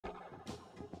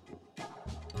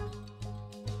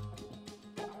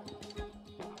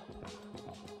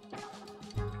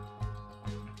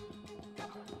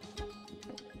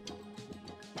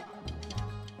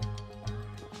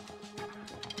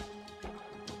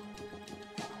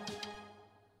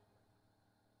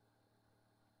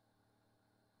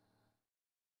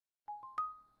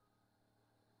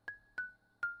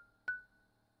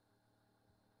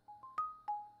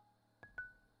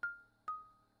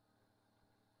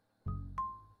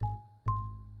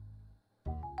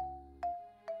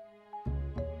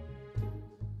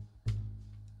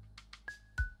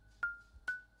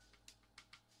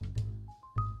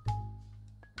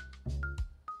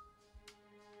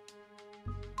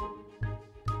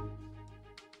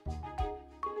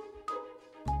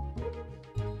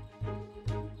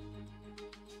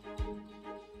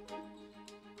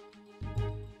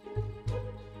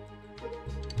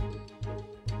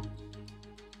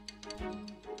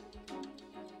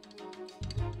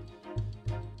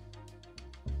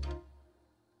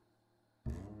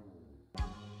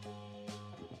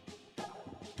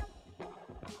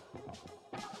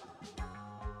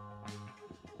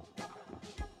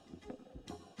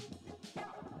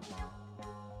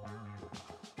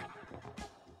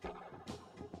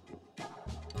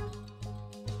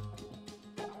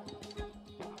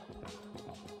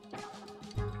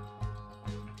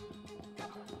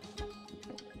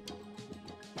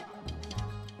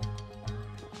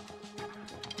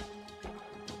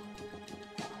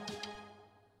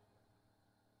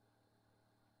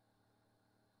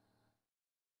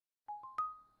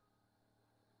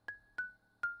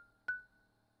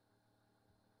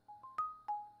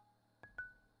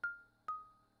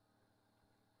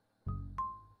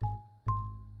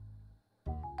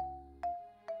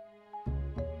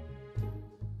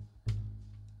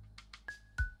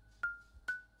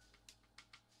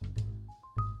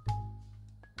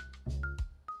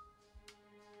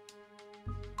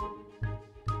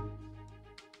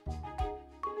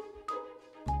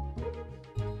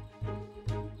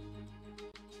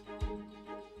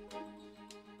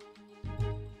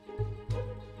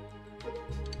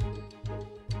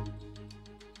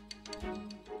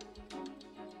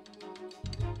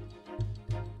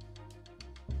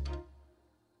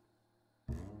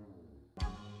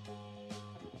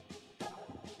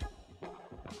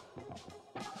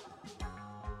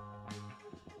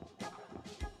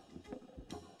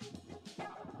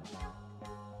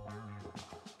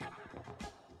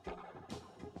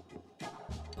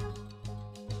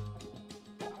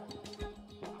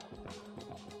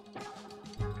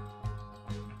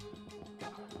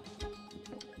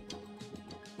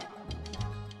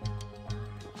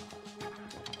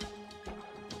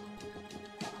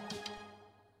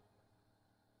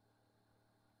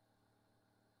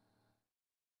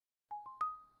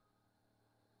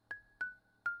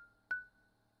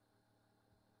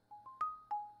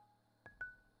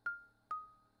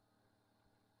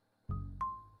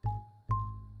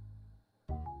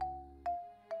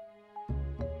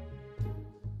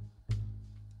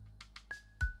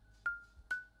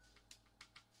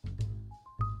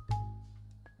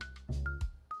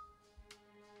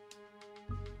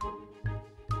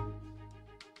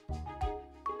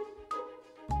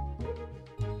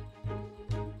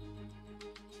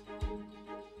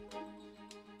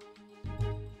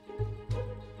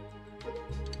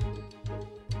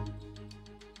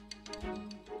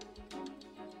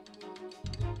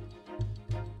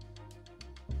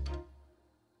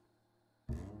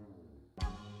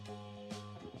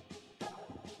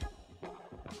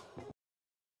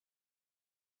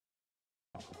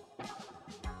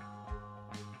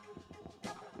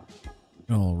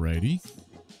Alrighty.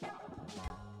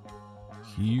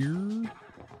 Here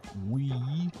we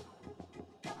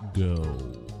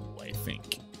go, I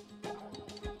think.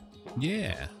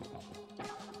 Yeah.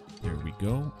 There we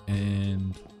go.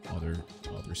 And other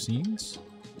scenes.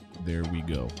 There we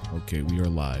go. Okay, we are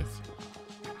live.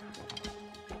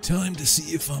 Time to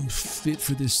see if I'm fit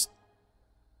for this.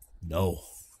 No.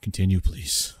 Continue,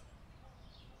 please.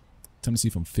 Time to see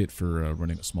if I'm fit for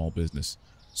running a small business.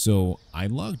 So, I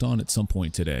logged on at some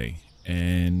point today,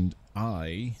 and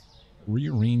I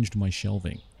rearranged my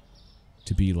shelving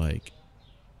to be like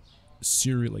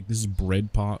cereal, like this is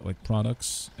bread pot, like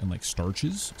products and like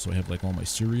starches. So I have like all my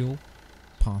cereal,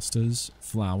 pastas,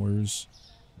 flours,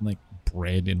 and like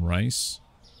bread and rice.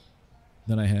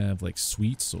 Then I have like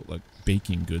sweets, so like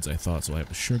baking goods, I thought. So I have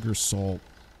the sugar, salt,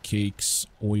 cakes,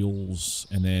 oils,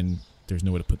 and then there's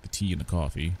nowhere to put the tea and the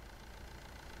coffee.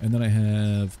 And then I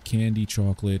have candy,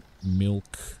 chocolate,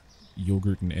 milk,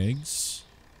 yogurt, and eggs.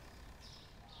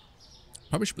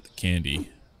 Probably should put the candy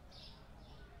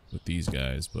with these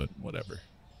guys, but whatever.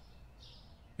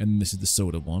 And this is the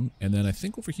soda one. And then I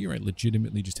think over here I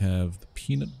legitimately just have the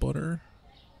peanut butter.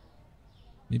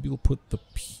 Maybe we'll put the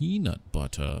peanut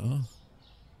butter.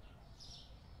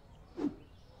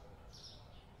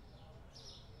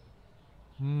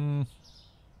 Throw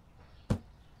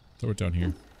it down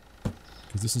here.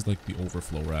 Because this is like the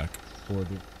overflow rack. Or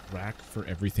the rack for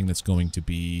everything that's going to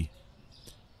be...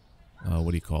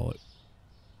 what do you call it?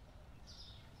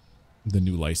 The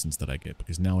new license that I get.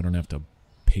 Because now I don't have to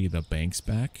pay the banks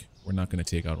back. We're not going to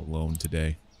take out a loan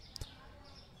today.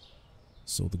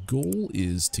 So the goal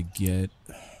is to get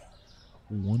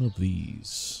one of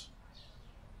these.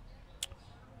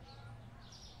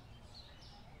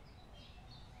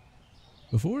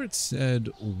 Before it said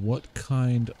what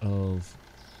kind of...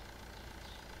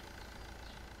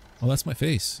 Oh, that's my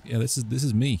face. Yeah, this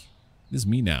is me. This is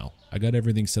me now. I got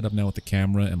everything set up now with the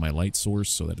camera and my light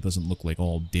source so that it doesn't look like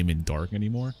all dim and dark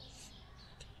anymore.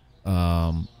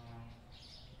 I'm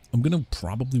gonna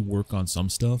probably work on some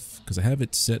stuff because I have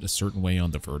it set a certain way on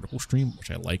the vertical stream,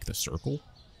 which I like the circle.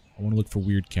 I want to look for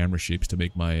weird camera shapes to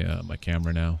make my my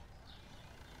camera now.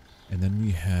 And then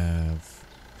we have...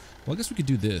 Well, I guess we could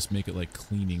do this, make it like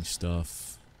cleaning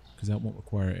stuff, because that won't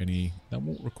require any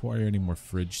more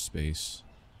fridge space.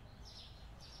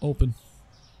 Open.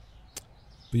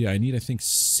 But yeah, I need I think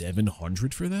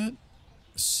 700 for that.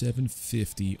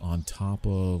 750 on top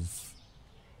of...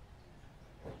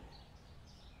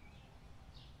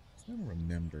 I don't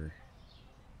remember.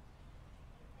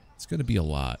 It's gonna be a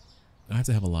lot. I have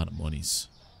to have a lot of monies.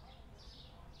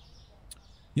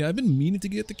 Yeah, I've been meaning to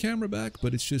get the camera back,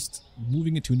 but it's just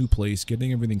moving it to a new place,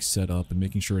 getting everything set up, and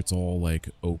making sure it's all like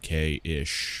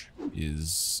okay-ish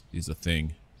is a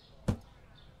thing.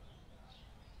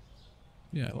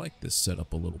 Yeah, I like this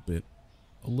setup a little bit.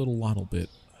 A little bit.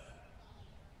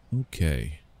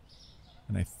 Okay.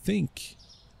 And I think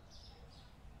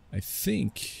the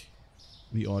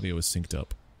audio is synced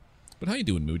up. But how you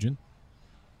doing, Muujin?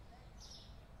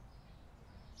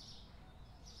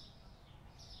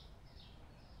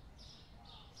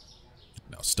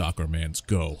 Now, Stalker Mans,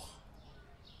 go.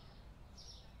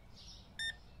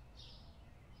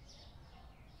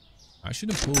 I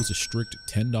should impose a strict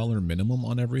 $10 minimum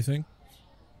on everything.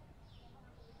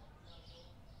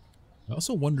 I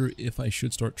also wonder if I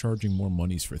should start charging more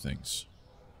monies for things.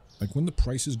 Like when the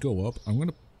prices go up, I'm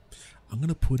gonna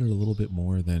put it a little bit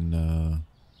more than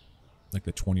like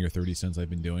the 20 or 30 cents I've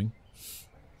been doing.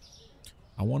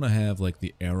 I want to have like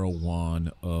the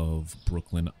Erewhon of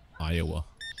Brooklyn, Iowa.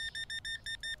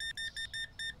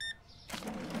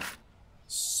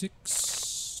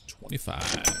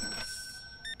 625.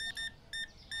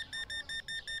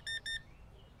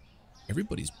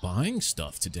 Everybody's buying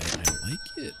stuff today. I like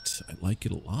it. I like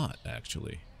it a lot,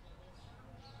 actually.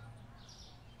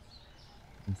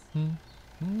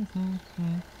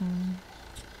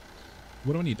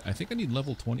 What do I need? I think I need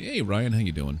level 20. Hey, Ryan, how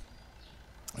you doing?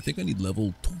 I think I need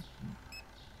level...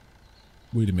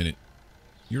 Wait a minute.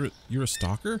 You're a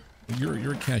stalker?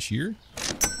 You're a cashier?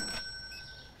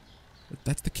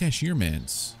 That's the cashier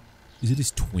man's. Is it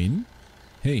his twin?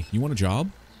 Hey, you want a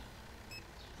job?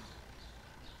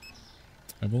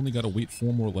 I've only got to wait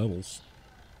 4 more levels.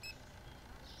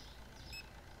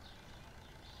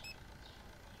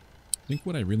 I think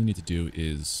what I really need to do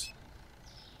is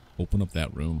open up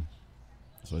that room.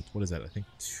 So it's, what is that? I think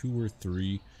 2 or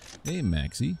 3. Hey,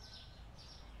 Maxie.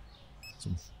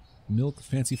 Some milk,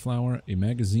 fancy flour, a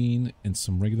magazine, and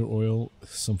some regular oil.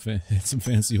 Some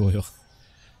fancy oil.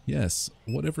 Yes.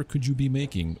 Whatever could you be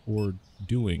making or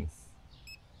doing?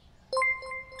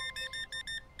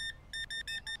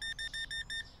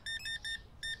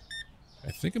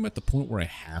 think I'm at the point where I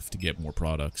have to get more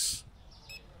products.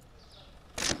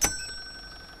 Because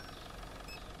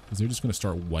they're just going to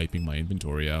start wiping my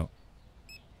inventory out.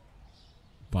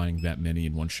 Buying that many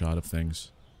in one shot of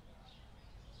things.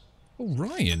 Oh,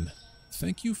 Ryan.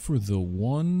 Thank you for the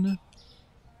 £1.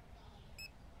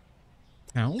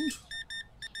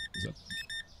 Is that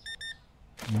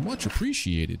much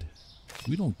appreciated?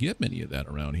 We don't get many of that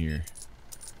around here.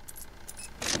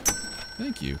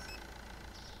 Thank you.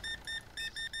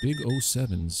 Big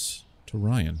 07s to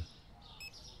Ryan.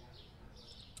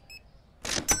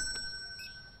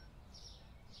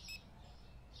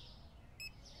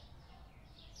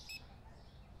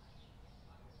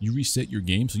 You reset your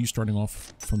game, so you're starting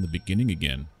off from the beginning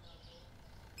again.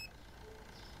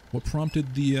 What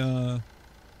prompted the,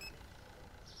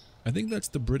 I think that's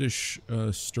the British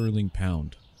sterling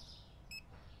pound.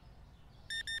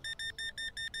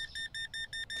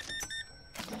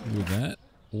 Either that,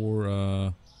 or,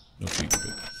 okay,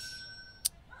 but...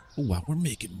 Oh, wow, we're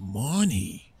making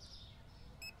money!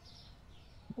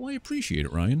 Well, I appreciate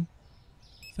it, Ryan.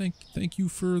 Thank you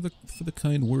for the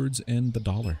kind words and the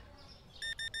dollar.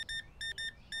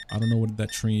 I don't know what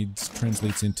that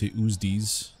translates into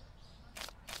Uzdies,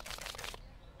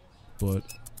 but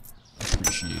I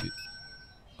appreciate it.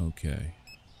 Okay.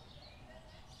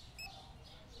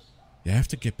 Yeah, I have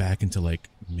to get back into like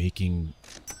making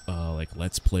like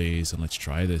let's plays and let's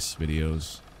try this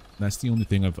videos. That's the only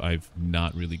thing I've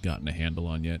not really gotten a handle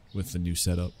on yet with the new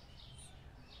setup.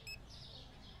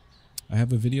 I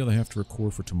have a video that I have to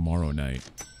record for tomorrow night.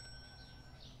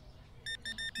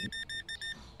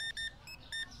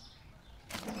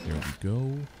 There we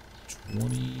go.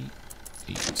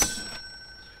 28.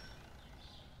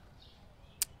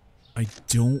 I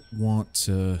don't want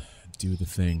to do the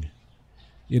thing.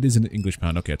 It is an English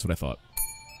pound. Okay, that's what I thought.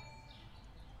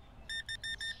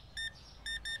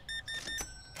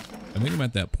 I think I'm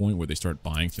at that point where they start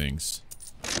buying things.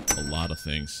 A lot of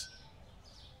things.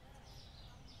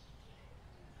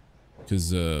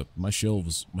 Because my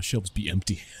shelves be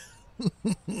empty.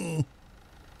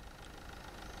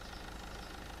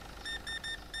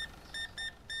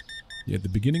 Yeah, at the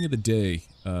beginning of the day,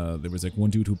 there was like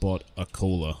one dude who bought a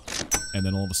cola, and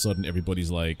then all of a sudden everybody's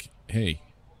like, hey,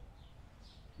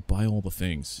 buy all the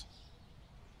things.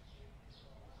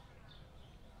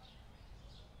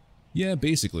 Yeah,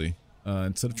 basically.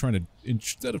 Instead of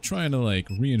trying to like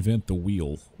reinvent the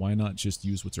wheel, why not just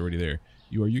use what's already there?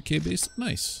 You are UK based?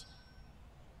 Nice.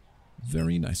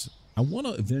 Very nice. I want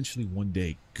to eventually one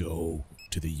day go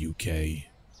to the UK.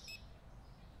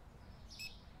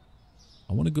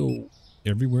 I want to go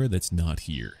everywhere that's not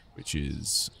here, which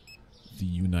is the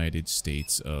United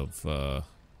States of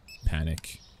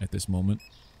panic at this moment.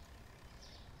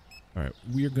 Alright,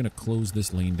 we are going to close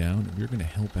this lane down, and we're going to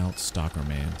help out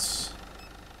Stockermans.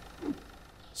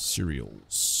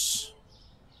 Cereals.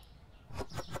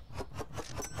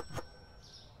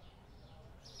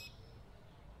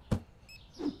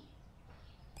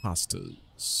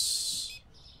 Pastas.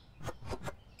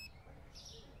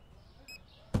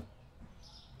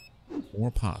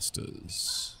 More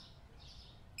pastas.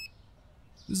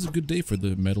 This is a good day for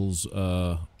the Metals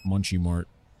Munchie Mart.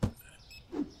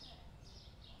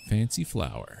 Fancy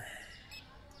flour.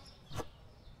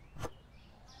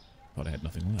 Thought I had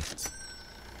nothing left.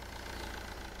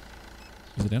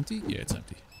 Is it empty? Yeah, it's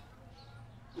empty.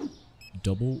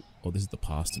 Double. Oh, this is the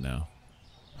pasta now.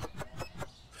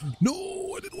 No,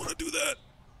 I didn't want to do that.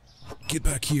 Get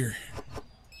back here.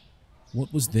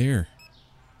 What was there?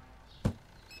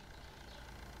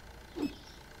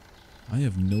 I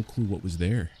have no clue what was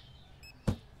there.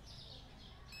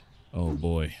 Oh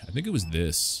boy, I think it was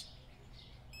this.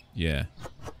 Yeah.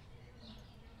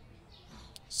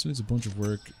 As soon as a bunch of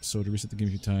work, so to reset the game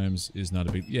a few times is not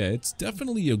a big... Yeah, it's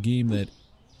definitely a game that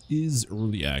is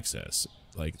early access.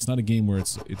 Like, it's not a game where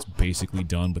it's basically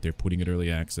done, but they're putting it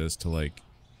early access to, like,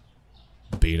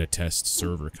 beta test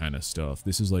server kind of stuff.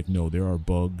 This is like, no, there are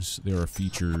bugs, there are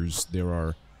features, there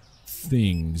are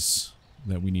things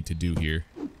that we need to do here.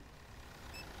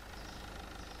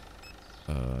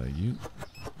 You...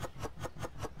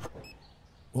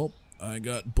 Well, I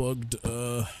got bugged,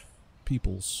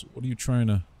 peoples. What are you trying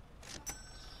to...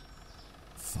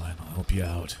 Fine, I'll help you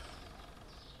out.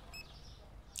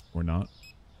 Or not.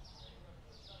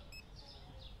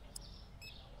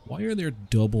 Why are there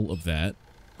double of that?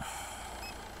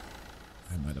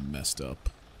 I might have messed up.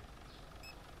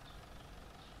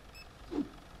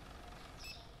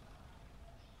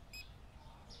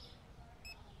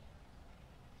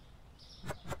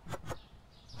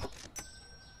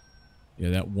 Yeah,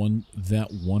 that one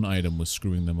item was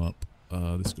screwing them up.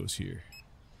 This goes here.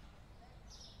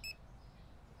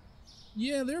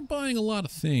 Yeah, they're buying a lot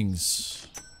of things.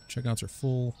 Checkouts are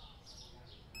full.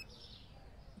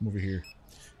 I'm over here.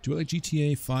 Do I like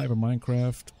GTA 5 or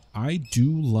Minecraft? I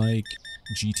do like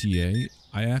GTA.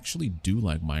 I actually do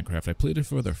like Minecraft. I played it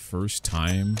for the first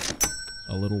time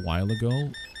a little while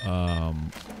ago.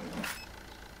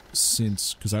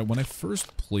 Because when I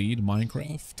first played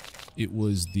Minecraft, it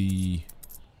was the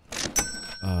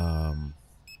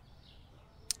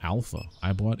alpha.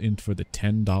 I bought in for the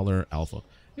 $10 alpha.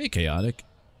 Hey, Chaotic.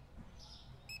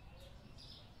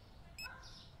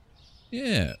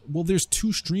 Yeah, well, there's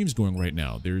two streams going right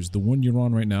now. There's the one you're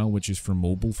on right now, which is for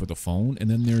mobile for the phone, and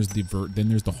then there's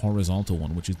the horizontal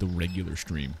one, which is the regular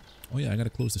stream. Oh yeah, I gotta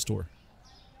close the store.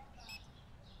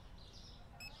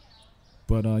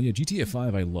 But yeah, GTA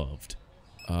 5 I loved.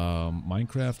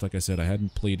 Minecraft, like I said, I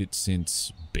hadn't played it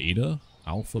since beta,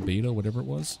 alpha, beta, whatever it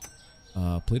was.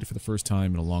 Played it for the first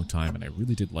time in a long time, and I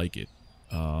really did like it.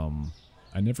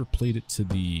 I never played it to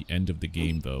the end of the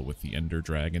game, though, with the Ender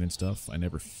Dragon and stuff. I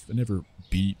never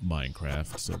beat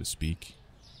Minecraft, so to speak.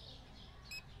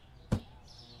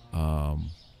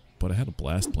 But I had a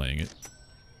blast playing it.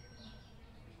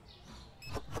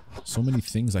 So many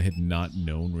things I had not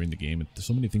known were in the game, and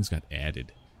so many things got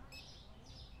added.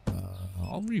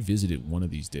 I'll revisit it one of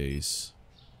these days.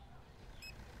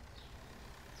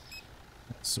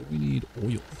 So we need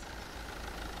oil.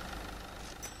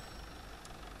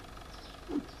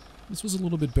 This was a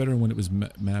little bit better when it was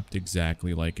mapped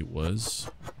exactly like it was.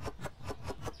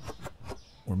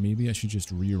 Or maybe I should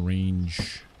just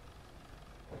rearrange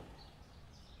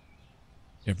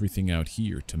everything out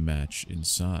here to match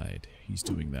inside. He's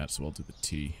doing that, so I'll do the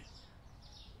T.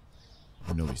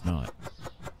 Oh, no, he's not.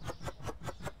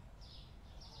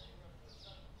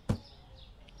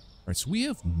 Alright, so we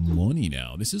have money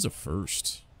now. This is a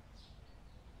first.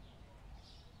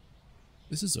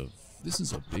 This is a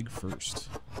big first.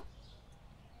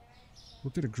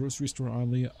 Worked at a grocery store,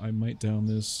 oddly. I might down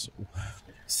this.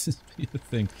 This is the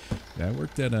thing. Yeah, I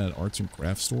worked at an arts and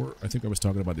crafts store. I think I was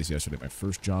talking about this yesterday. My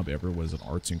first job ever was an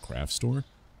arts and crafts store.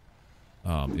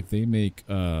 If they make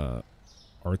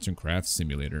arts and crafts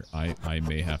simulator, I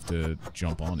may have to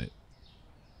jump on it.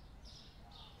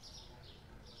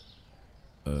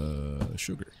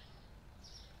 Sugar.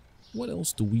 What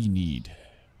else do we need?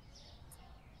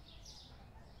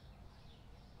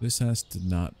 This has to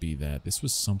not be that. This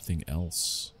was something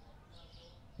else.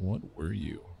 What were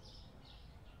you?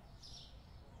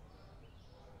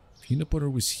 Peanut butter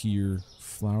was here.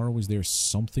 Flour was there.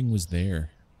 Something was there.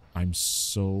 I'm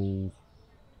so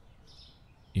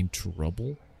in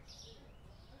trouble.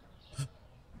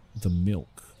 The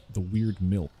milk. The weird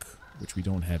milk, which we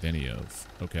don't have any of.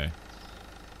 Okay.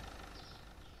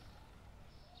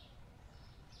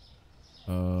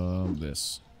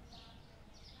 This.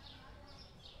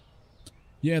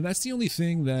 Yeah, that's the only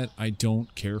thing that I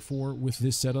don't care for with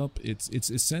this setup. It's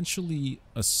essentially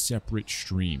a separate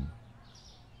stream.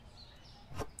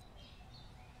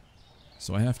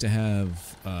 So I have to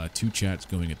have two chats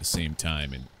going at the same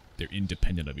time, and they're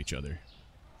independent of each other.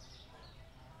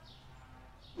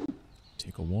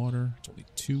 Take a water. It's only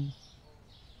 2.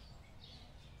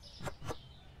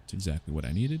 It's exactly what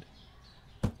I needed.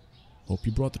 Hope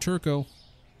you brought the Turco.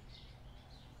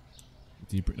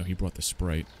 No, he brought the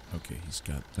Sprite. Okay, he's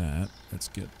got that. Let's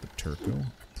get the Turco.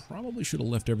 I probably should have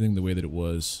left everything the way that it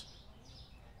was.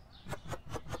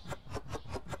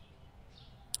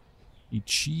 A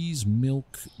cheese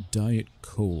milk diet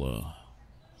cola.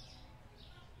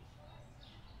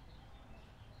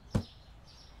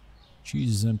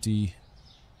 Cheese is empty.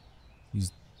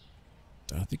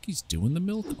 I think he's doing the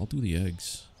milk. I'll do the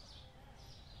eggs.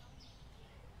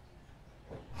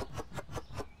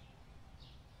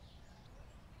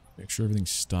 Make sure everything's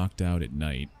stocked out at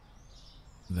night.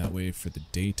 That way for the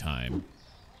daytime,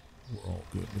 we're all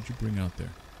good. What'd you bring out there?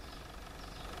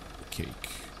 The cake.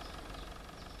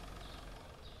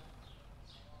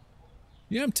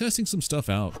 Yeah, I'm testing some stuff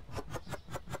out.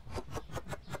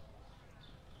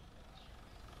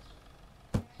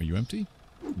 Are you empty?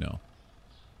 No.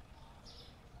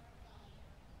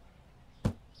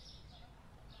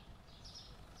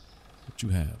 What you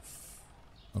have?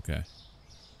 Okay.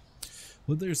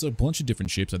 Well, there's a bunch of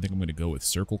different shapes. I think I'm going to go with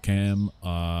circle cam.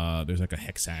 There's like a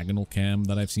hexagonal cam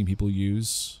that I've seen people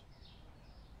use.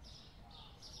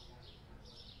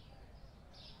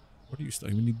 What do you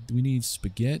we need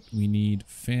spaghetti. We need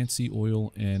fancy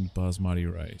oil and basmati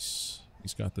rice.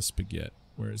 He's got the spaghetti.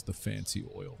 Where's the fancy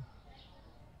oil?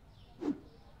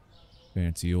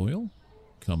 Fancy oil.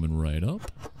 Coming right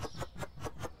up.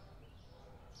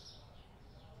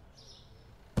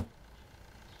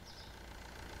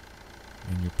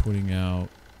 And you're putting out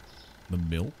the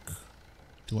milk.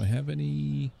 Do I have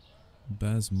any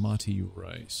basmati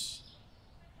rice?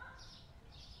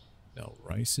 No,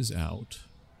 rice is out.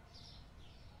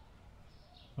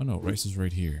 Oh no, rice is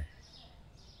right here.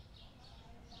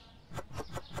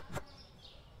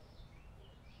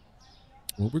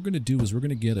 What we're gonna do is we're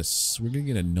gonna get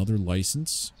another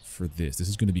license for this. This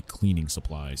is gonna be cleaning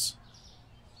supplies.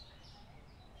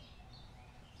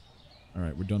 All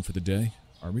right, we're done for the day.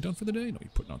 Are we done for the day? No,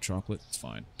 you're putting out chocolate. It's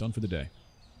fine. Done for the day.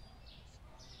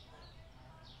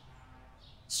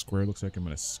 Square looks like I'm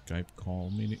in a Skype call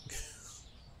meeting.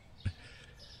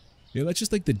 Yeah, that's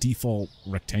just like the default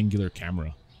rectangular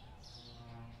camera.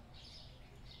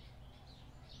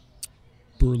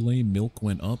 Burley milk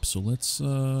went up, so let's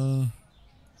so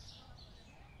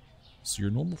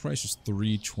your normal price is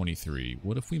 $3.23.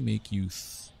 What if we make you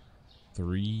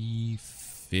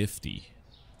 $3.50?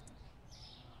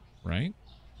 Right?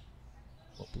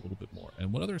 Up a little bit more.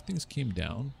 And what other things came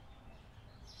down?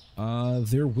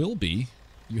 There will be.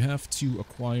 You have to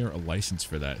acquire a license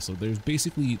for that. So there's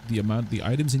basically the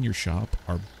items in your shop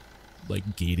are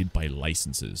like gated by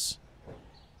licenses.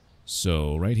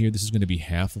 So right here, this is going to be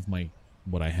half of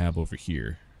what I have over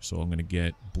here. So I'm going to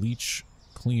get bleach,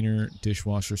 cleaner,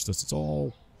 dishwasher stuff. It's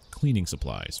all cleaning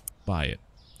supplies. Buy it.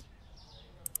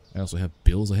 I also have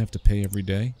bills I have to pay every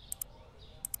day.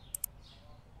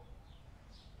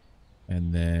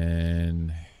 And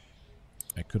then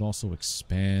I could also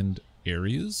expand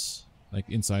areas, like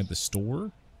inside the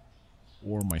store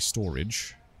or my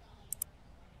storage.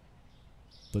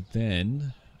 But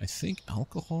then I think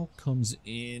alcohol comes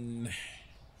in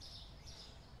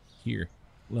here,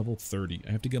 level 30.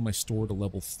 I have to get my store to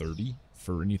level 30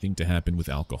 for anything to happen with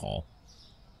alcohol.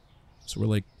 So we're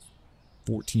like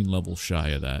 14 levels shy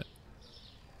of that.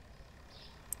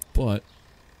 But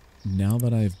now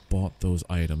that I've bought those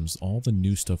items, all the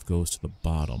new stuff goes to the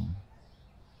bottom.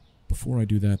 Before I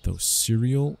do that though,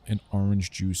 cereal and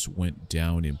orange juice went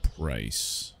down in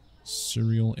price.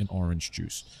 Cereal and orange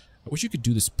juice. I wish you could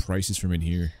do this prices from in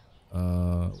here.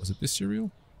 Was it this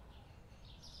cereal?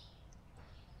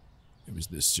 It was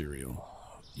this cereal.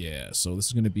 Yeah, so this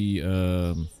is going to be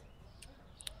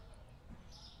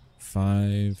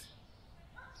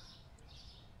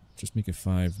just make it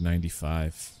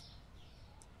 $5.95.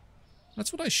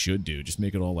 That's what I should do. Just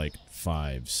make it all like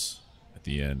fives at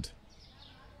the end.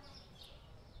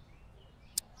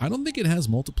 I don't think it has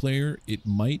multiplayer. It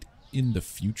might in the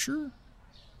future.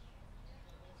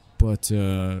 But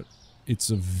it's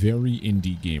a very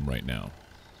indie game right now.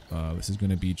 This is going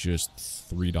to be just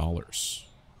 $3.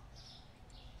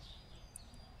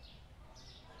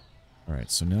 Alright,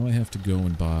 so now I have to go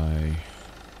and buy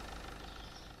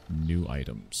new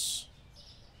items.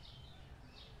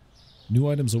 New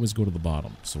items always go to the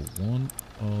bottom. So one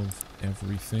of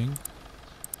everything.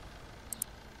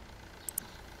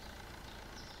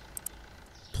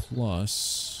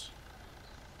 Plus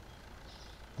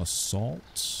a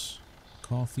salt,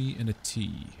 coffee, and a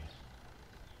tea.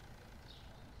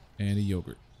 And a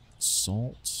yogurt.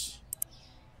 Salt,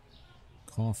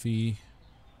 coffee,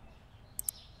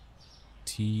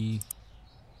 tea,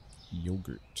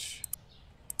 yogurt.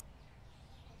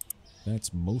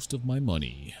 That's most of my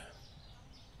money.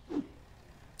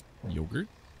 Yogurt?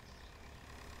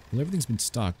 Well, everything's been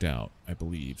stocked out, I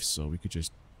believe, so we could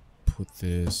just put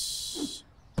this...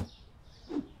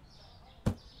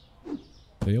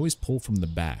 They always pull from the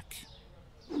back.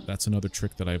 That's another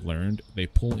trick that I've learned. They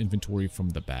pull inventory from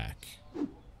the back.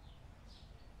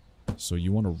 So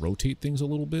you want to rotate things a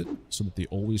little bit so that they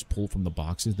always pull from the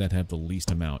boxes that have the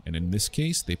least amount. And in this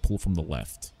case, they pull from the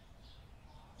left.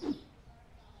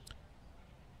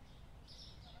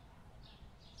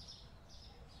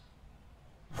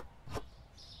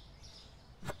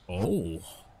 Oh,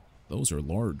 those are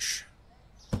large.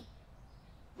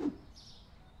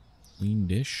 Clean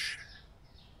dish.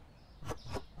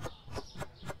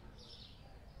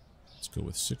 Let's go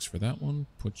with 6 for that one.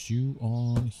 Put you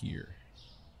on here.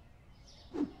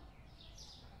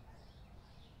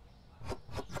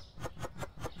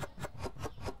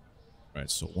 Alright,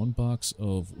 so 1 box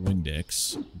of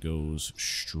Windex goes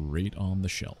straight on the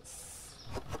shelf.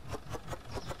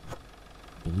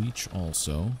 Bleach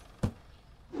also.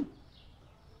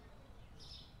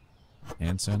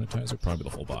 Hand sanitizer, probably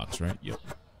the whole box, right? Yep.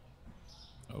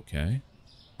 Okay.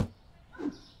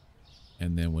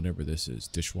 And then whatever this is,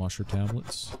 dishwasher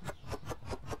tablets.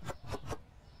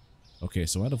 Okay,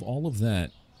 so out of all of that,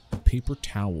 paper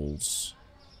towels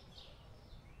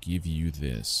give you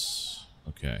this.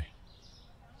 Okay.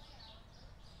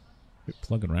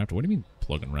 Plug and Raptor. What do you mean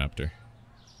plug and Raptor?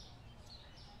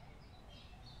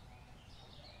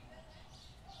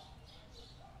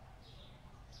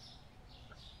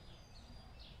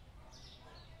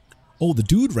 Oh, the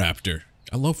dude raptor.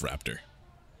 I love raptor.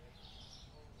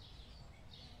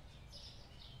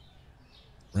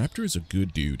 Raptor is a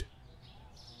good dude.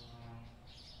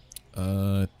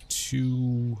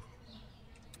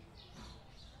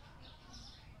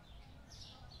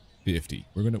 250.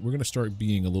 We're gonna start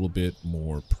being a little bit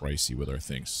more pricey with our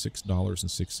things.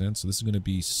 $6.06. So this is gonna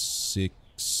be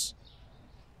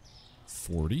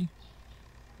 $6.40.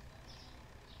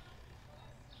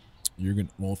 You're gonna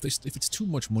if it's too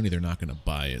much money, they're not gonna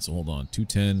buy it. So hold on,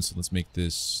 210. So let's make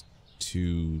this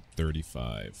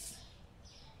 235.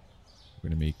 We're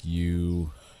gonna make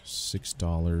you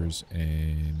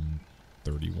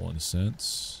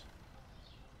 $6.31.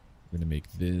 We're gonna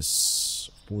make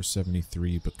this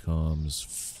 473 becomes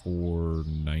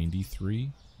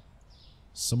 493.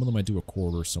 Some of them I do a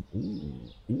quarter. Some ooh,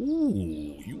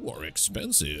 you are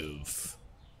expensive.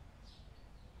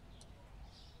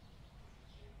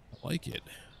 I like it.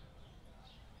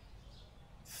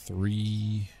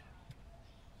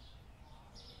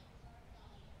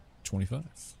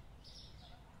 325.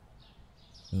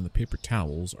 And the paper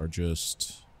towels are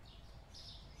just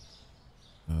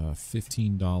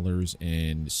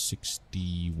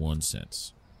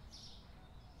 $15.61.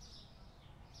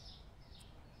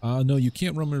 No, you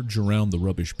can't rummage around the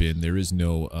rubbish bin. There is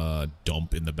no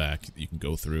dump in the back that you can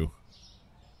go through.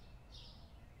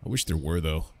 I wish there were,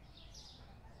 though.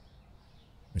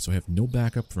 Right, so I have no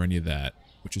backup for any of that,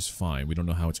 which is fine. We don't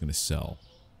know how it's going to sell.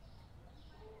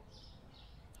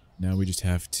 Now we just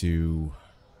have to...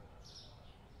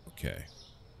 Okay.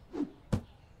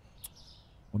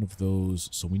 One of those.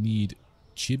 So we need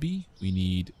chibi, we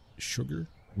need sugar,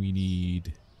 we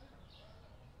need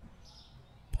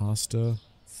pasta,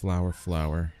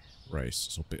 flour, rice.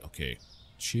 So, okay.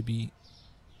 Chibi,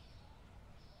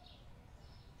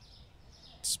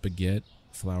 spaghetti,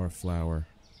 flour,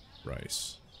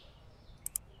 rice.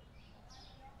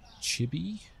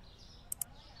 Chibi,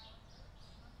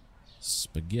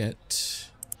 spaghetti,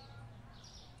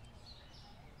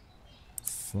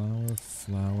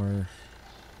 flour,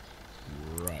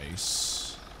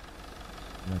 rice.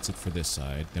 And that's it for this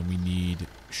side. Then we need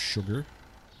sugar.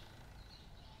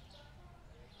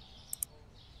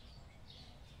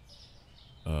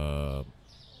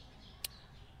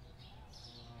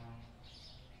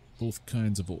 Both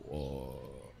kinds of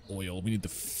oil. We need the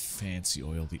fancy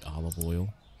oil, the olive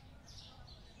oil.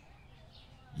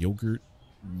 Yogurt,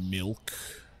 milk.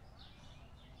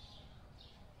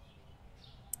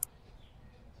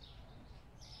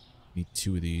 Need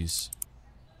 2 of these.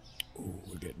 Oh,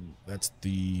 we're getting... That's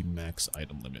the max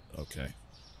item limit. Okay.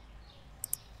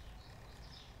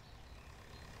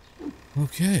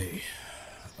 Okay.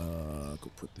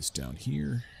 Go put this down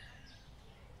here.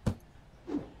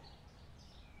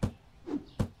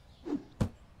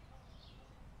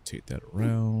 Take that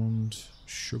around.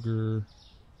 Sugar.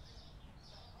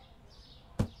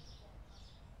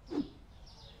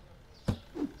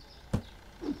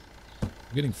 I'm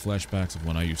getting flashbacks of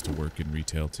when I used to work in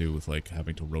retail too, with like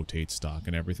having to rotate stock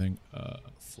and everything.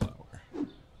 Flour.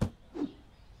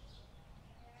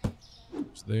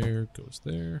 Goes there, goes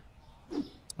there.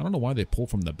 I don't know why they pull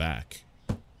from the back.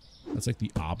 That's like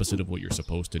the opposite of what you're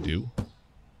supposed to do.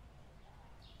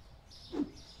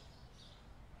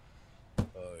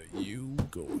 You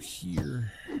go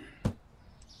here.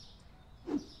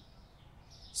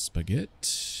 Spaghetti.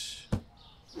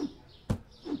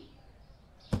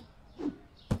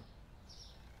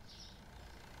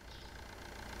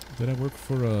 Did I work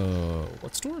for a...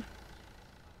 what store?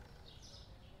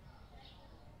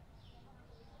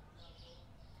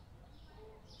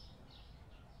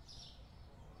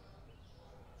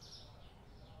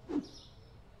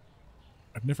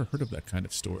 I've never heard of that kind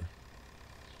of store.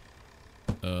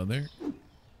 There.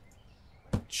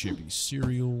 Chibi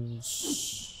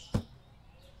cereals.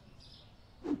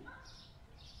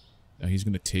 Now he's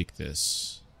gonna take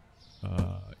this.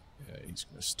 Yeah, he's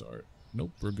gonna start... Nope,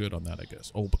 we're good on that, I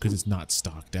guess. Oh, because it's not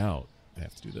stocked out, I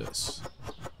have to do this.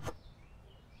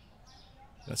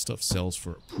 That stuff sells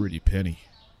for a pretty penny.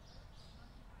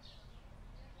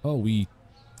 Oh, we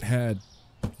had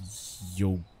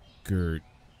yogurt.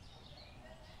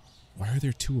 Why are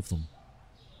there 2 of them?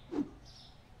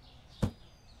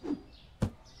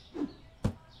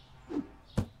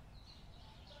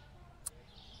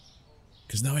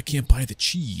 Because now I can't buy the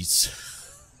cheese.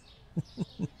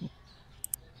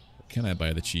 Can I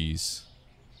buy the cheese?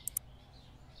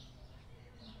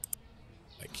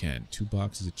 I can. 2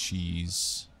 boxes of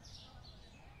cheese.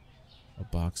 A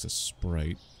box of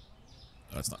Sprite.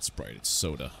 Oh, it's not Sprite, it's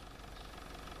soda.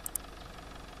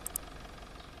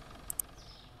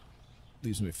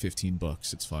 Leaves me at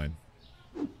 $15, it's fine.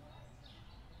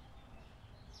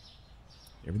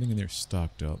 Everything in there is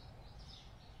stocked up.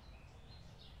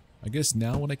 I guess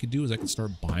now what I could do is I could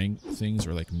start buying things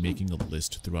or like making a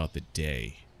list throughout the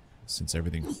day, since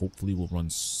everything hopefully will run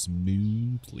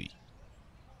smoothly.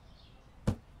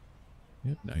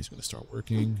 Yep, now he's going to start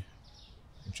working,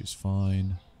 which is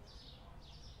fine.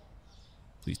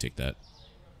 Please take that.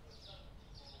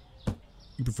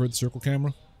 You prefer the circle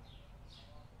camera?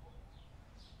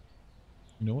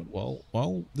 You know what?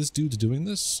 While this dude's doing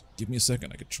this, give me a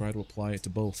second. I could try to apply it to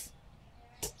both.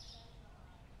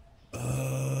 You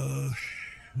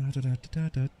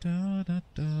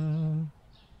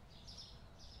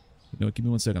know what? Give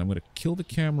me 1 second. I'm going to kill the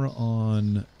camera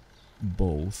on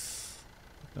both.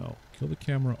 No, kill the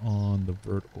camera on the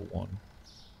vertical one.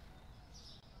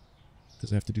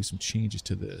 Because I have to do some changes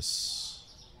to this.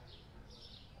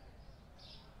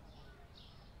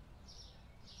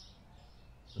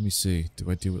 Let me see.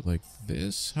 Do I do it like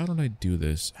this? How did I do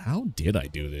this? How did I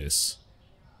do this?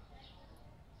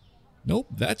 Nope,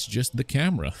 that's just the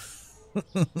camera.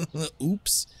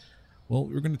 Oops. Well,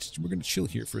 we're gonna chill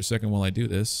here for a second while I do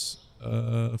this.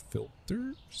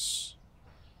 Filters.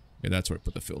 Yeah, that's where I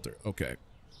put the filter. Okay,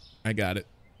 I got it.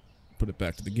 Put it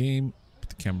back to the game. Put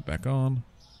the camera back on.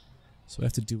 So I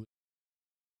have to do.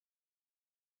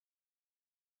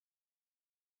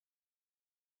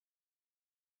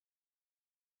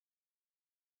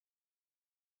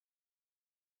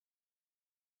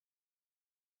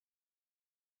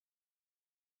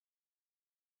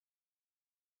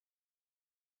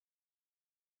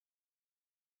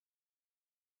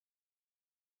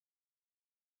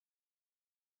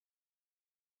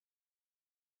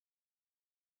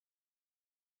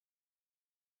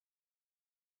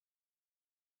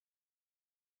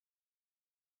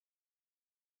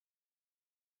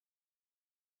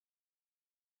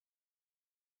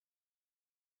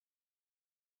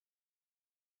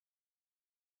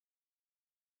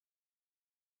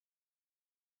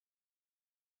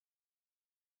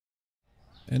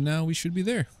 And now we should be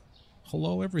there.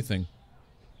 Hello, everything.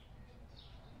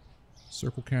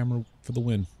 Circle camera for the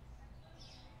win.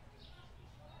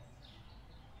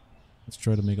 Let's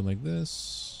try to make it like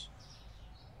this.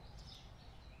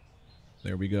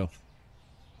 There we go.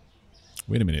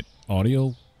 Wait a minute.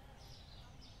 Audio's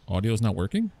not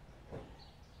working?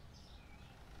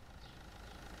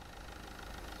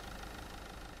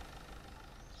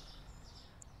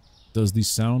 Does the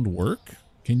sound work?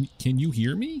 Can you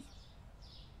hear me?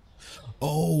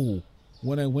 Oh,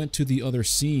 when I went to the other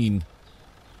scene,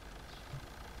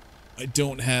 I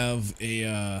don't have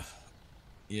a,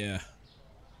 yeah.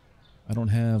 I don't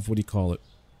have, what do you call it?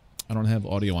 I don't have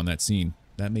audio on that scene.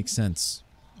 That makes sense.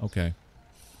 Okay.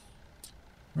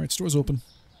 Alright, store's open.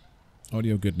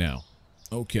 Audio good now.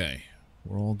 Okay.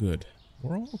 We're all good.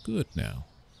 We're all good now.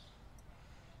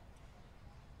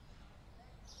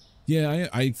 Yeah,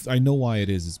 I know why it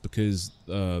is. It's because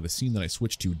the scene that I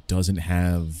switched to doesn't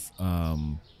have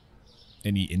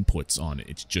any inputs on it.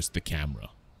 It's just the camera.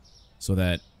 So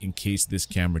that in case this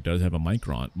camera does have a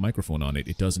microphone on it,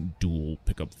 it doesn't dual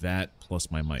pick up that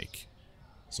plus my mic.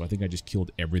 So I think I just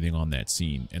killed everything on that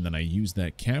scene. And then I used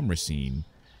that camera scene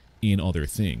in other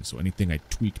things. So anything I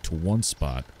tweak to one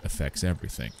spot affects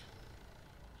everything.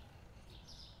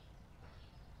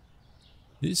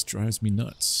 This drives me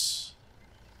nuts.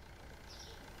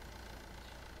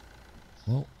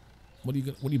 Well, what are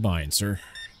you buying, sir?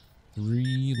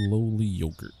 3 lowly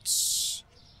yogurts.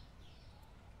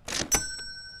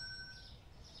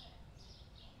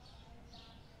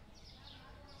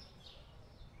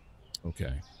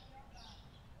 Okay.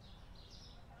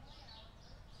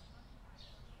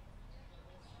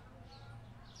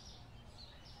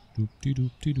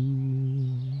 Doop-de-doop-de-doo.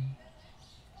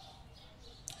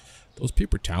 Those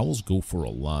paper towels go for a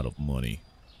lot of money.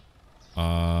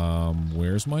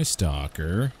 Where's my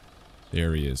stalker?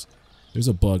 There he is. There's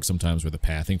a bug sometimes where the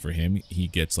pathing for him, he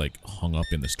gets like hung up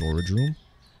in the storage room.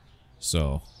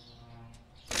 So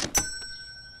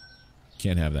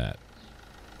can't have that.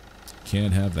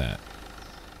 Can't have that.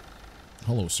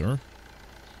 Hello, sir.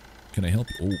 Can I help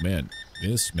you? Oh man,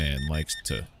 this man likes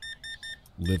to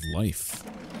live life.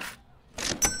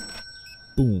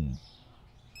 Boom.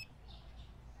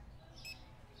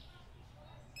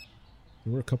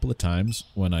 There were a couple of times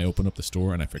when I opened up the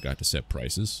store and I forgot to set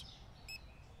prices.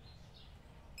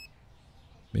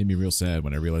 Made me real sad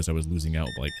when I realized I was losing out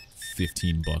like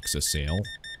 15 bucks a sale.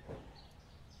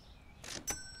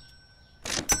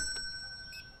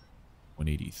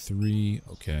 183,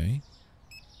 okay.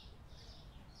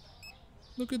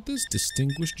 Look at this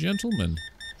distinguished gentleman.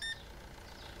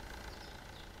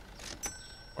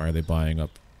 Why are they buying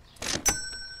up?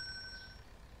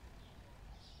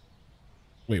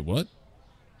 Wait, what?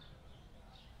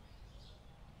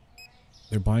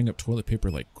 They're buying up toilet paper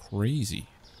like crazy.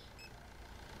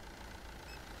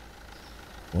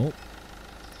 Well,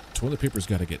 toilet paper's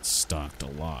got to get stocked a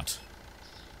lot.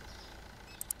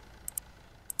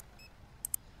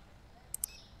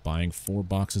 Buying 4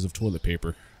 boxes of toilet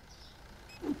paper.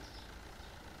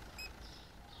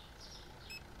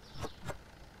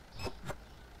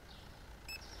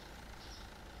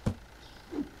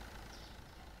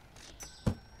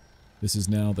 This is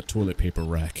now the toilet paper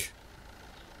rack.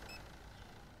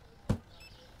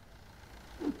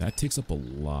 That takes up a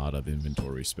lot of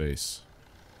inventory space.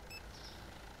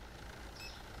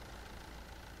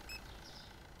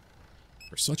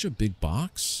 For such a big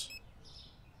box?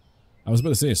 I was about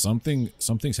to say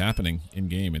something's happening in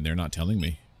game and they're not telling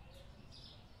me.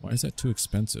 Why is that too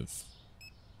expensive?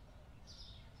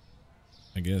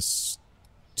 I guess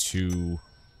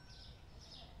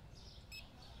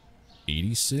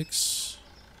 286?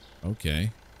 Okay.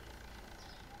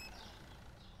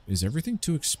 Is everything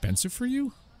too expensive for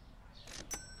you?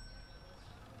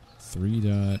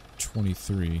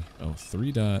 3.23. Oh,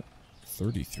 3.33.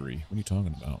 What are you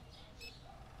talking about?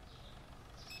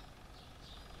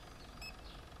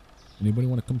 Anybody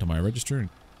want to come to my register and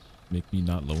make me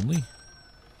not lonely?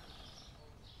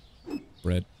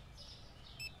 Bread.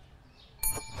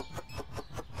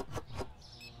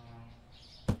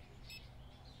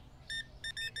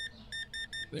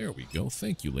 There we go.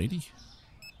 Thank you, lady.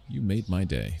 You made my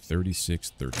day.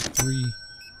 36.33.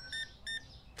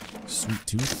 Sweet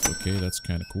tooth. Okay, that's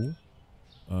kind of cool.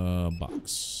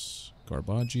 Box.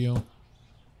 Garbaggio.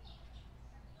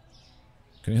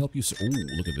 Can I help you? Oh,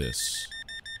 look at this.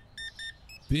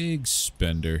 Big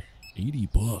spender. 80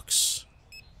 bucks.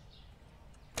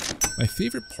 My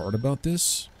favorite part about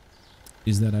this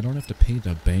is that I don't have to pay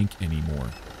the bank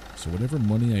anymore. So whatever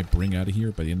money I bring out of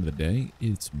here by the end of the day,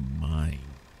 it's mine.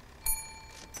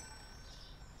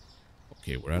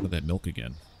 Okay, we're out of that milk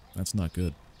again. That's not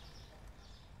good.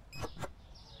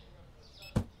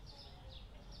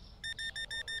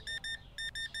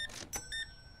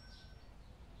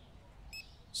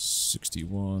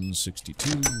 $61,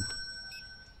 $62.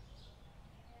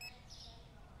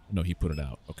 No, he put it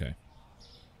out. Okay.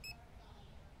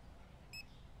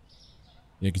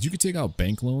 Yeah, because you could take out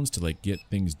bank loans to like get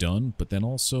things done, but then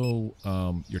also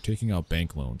you're taking out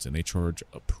bank loans and they charge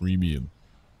a premium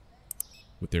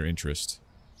with their interest.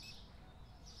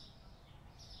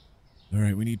 All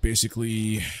right, we need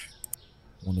basically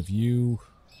one of you.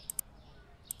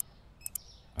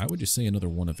 I would just say another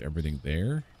one of everything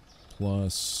there,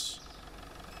 plus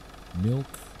milk,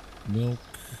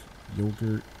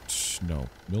 yogurt. No,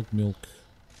 milk,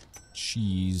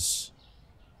 cheese.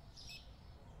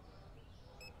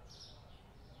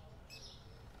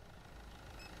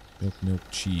 Milk,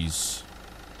 cheese.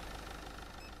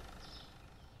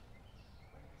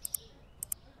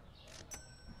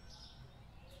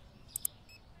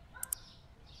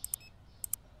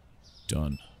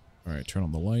 Done. Alright, turn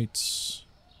on the lights.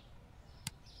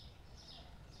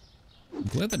 I'm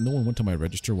glad that no one went to my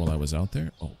register while I was out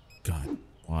there. Oh, God.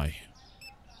 Why?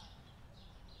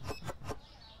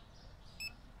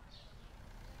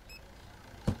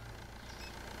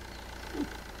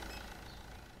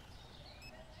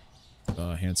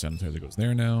 Hand sanitizer goes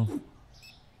there now.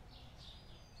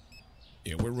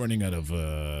 Yeah, we're running out of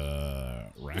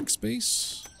rack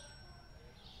space.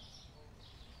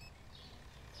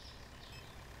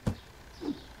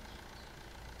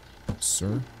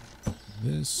 Sir,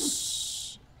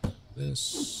 this,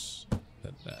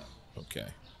 and that. Okay.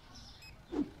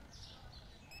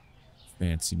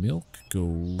 Fancy milk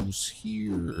goes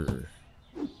here.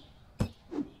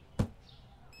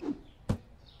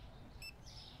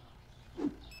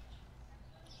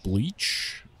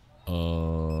 Bleach,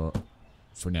 for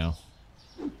now.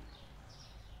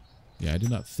 Yeah, I did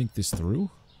not think this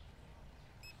through.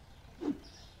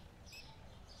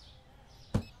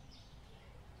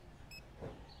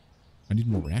 I need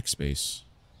more rack space.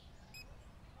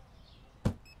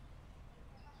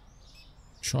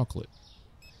 Chocolate.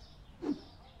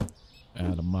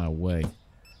 Out of my way.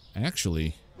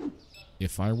 Actually,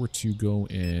 if I were to go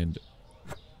and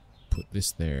put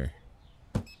this there.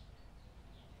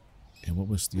 And what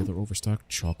was the other overstock?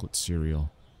 Chocolate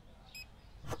cereal.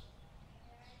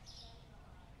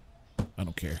 I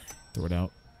don't care. Throw it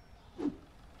out.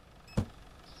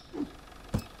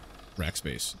 Rack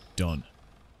space. Done.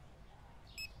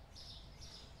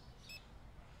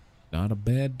 Not a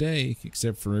bad day,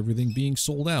 except for everything being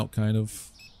sold out, kind of.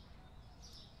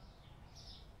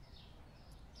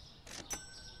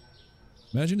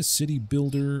 Imagine a city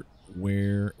builder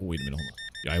where... Oh, wait a minute, hold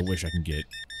on. I wish I can get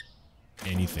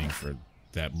anything for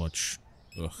that much.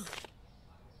 Ugh.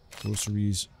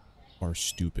 Groceries are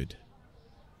stupid.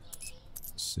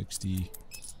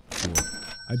 64.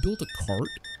 I built a cart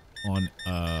on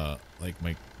like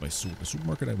the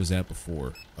supermarket I was at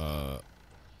before. I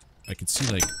could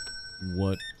see like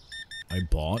what I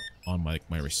bought on my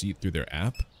receipt through their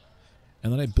app,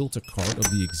 and then I built a cart of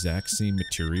the exact same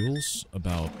materials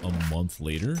about a month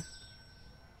later.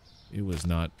 It was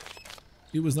not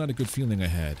a good feeling I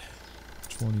had.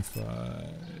 25,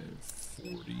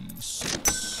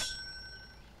 46.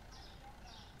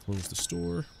 Close the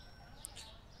store.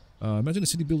 Imagine a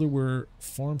city builder where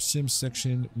farm sim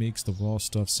section makes the raw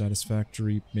stuff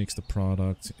satisfactory, makes the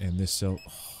product, and this sell.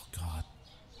 Oh god,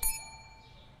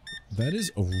 that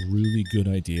is a really good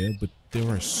idea. But there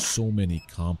are so many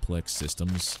complex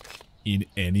systems in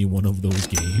any one of those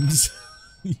games.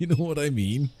 You know what I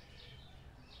mean?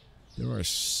 There are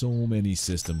so many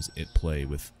systems at play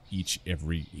with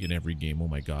in every game. Oh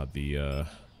my god,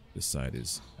 this side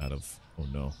is out of. Oh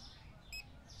no.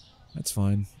 That's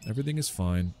fine. Everything is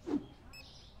fine.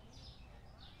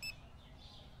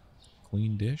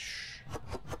 Clean dish.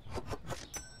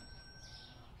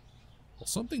 Well,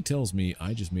 something tells me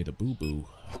I just made a boo-boo.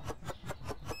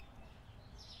 I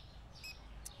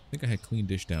think I had clean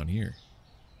dish down here.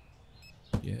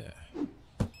 Yeah.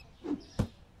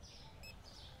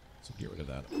 So get rid of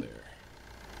that up there.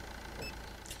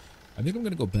 I think I'm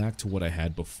going to go back to what I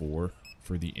had before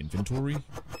for the inventory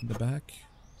in the back,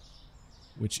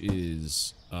 which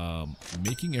is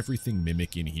making everything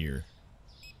mimic in here,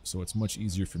 so it's much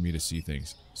easier for me to see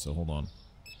things. So hold on.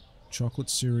 Chocolate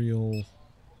cereal.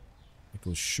 It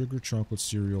goes sugar, chocolate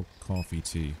cereal, coffee,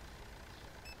 tea.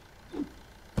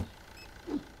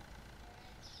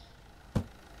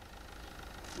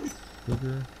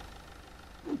 Sugar,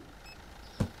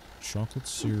 chocolate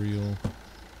cereal,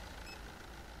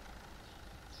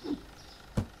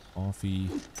 coffee,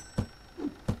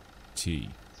 tea.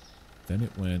 Then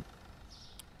it went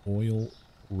oil,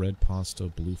 red pasta,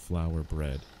 blue flour,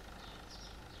 bread.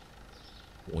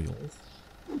 Oil.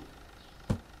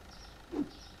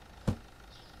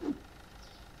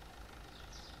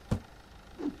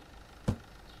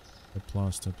 Red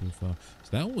pasta, blue flour. So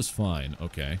that one was fine.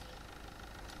 Okay.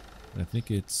 And I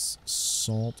think it's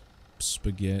salt,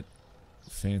 spaghetti,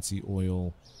 fancy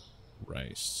oil,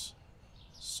 rice.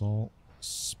 Salt,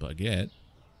 spaghetti.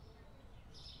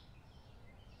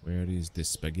 Where is the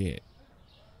spaghetti?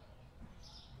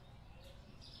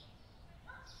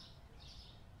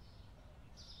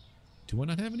 Do I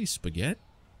not have any spaghetti?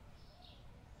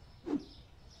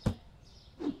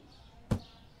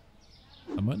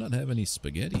 I might not have any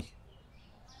spaghetti.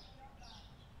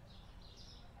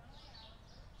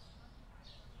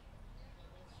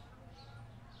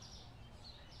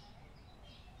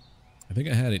 I think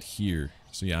I had it here.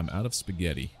 So yeah, I'm out of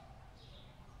spaghetti.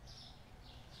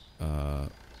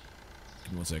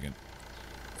 Give me 1 second.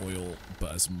 Oil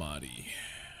basmati.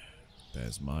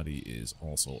 Basmati is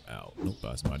also out. Nope,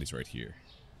 basmati's right here.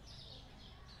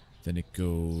 Then it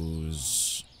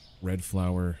goes red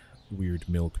flour, weird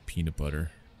milk, peanut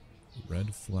butter.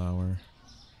 Red flour,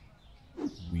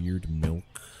 weird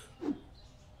milk.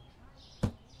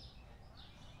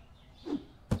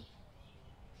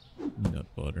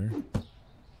 Peanut butter.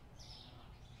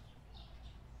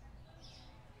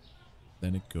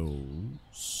 Then it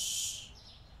goes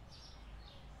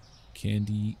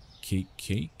candy,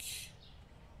 cake.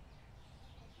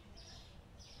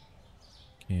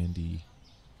 Candy,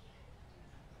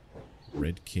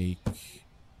 red cake.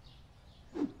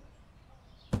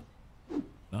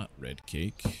 Not red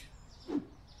cake.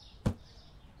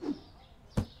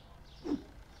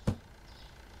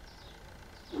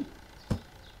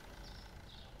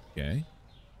 Okay.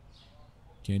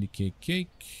 Candy, cake.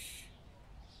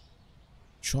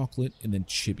 Chocolate, and then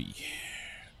chibi.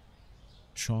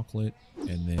 Chocolate,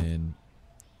 and then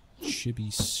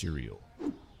chibi cereal.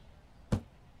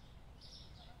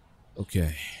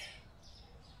 Okay.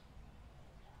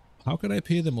 How could I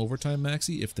pay them overtime,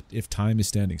 Maxi, if time is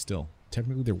standing still?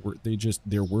 Technically,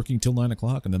 they're working till 9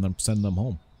 o'clock, and then I'm sending them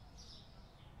home.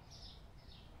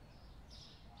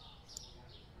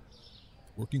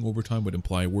 Working overtime would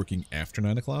imply working after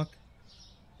 9 o'clock,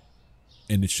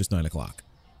 and it's just 9 o'clock.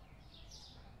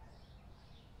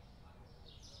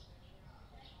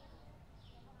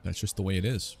 That's just the way it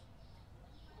is.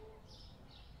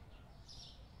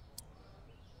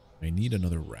 I need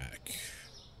another rack.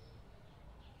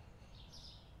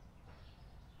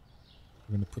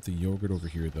 I'm going to put the yogurt over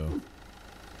here, though.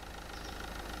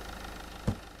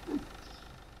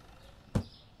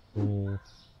 Bowl.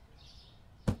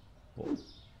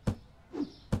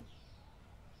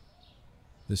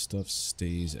 This stuff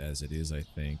stays as it is, I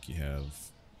think. You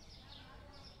have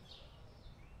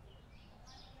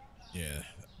Yeah,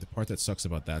 the part that sucks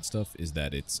about that stuff is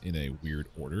that it's in a weird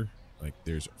order. Like,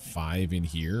 there's 5 in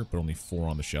here, but only 4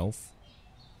 on the shelf.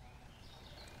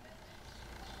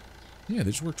 Yeah,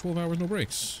 they just work 12 hours, no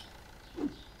breaks.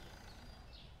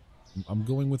 I'm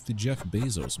going with the Jeff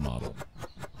Bezos model.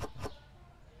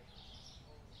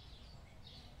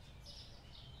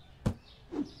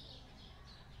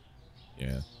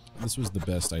 Yeah, this was the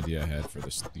best idea I had for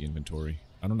the inventory.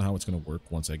 I don't know how it's going to work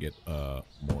once I get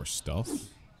more stuff.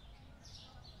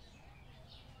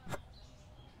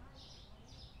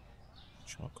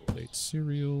 Chocolate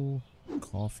cereal,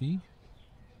 coffee.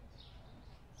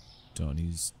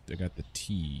 Done. I got the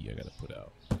tea I gotta put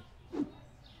out.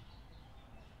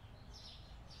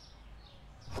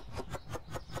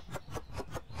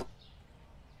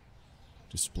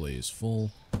 Display is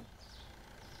full.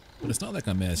 But it's not like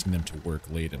I'm asking them to work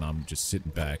late and I'm just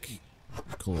sitting back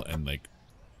cool and like,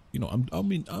 you know,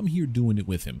 I'm here doing it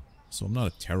with him. So I'm not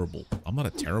a terrible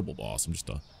boss. I'm just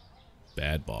a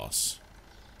bad boss.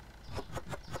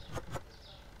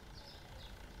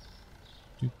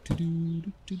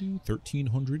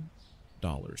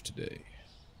 $1,300 today.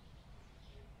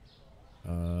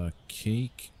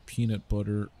 Cake, peanut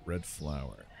butter, red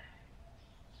flour.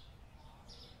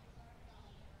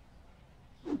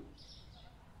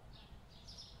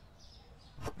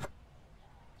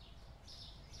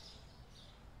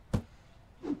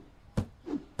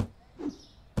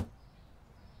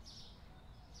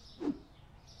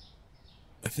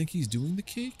 I think he's doing the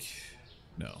cake?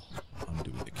 No, I'm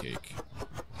doing the cake.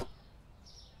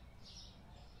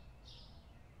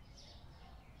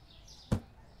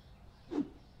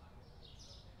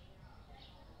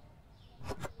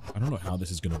 I don't know how this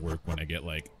is going to work when I get,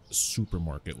 like,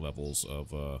 supermarket levels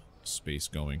of space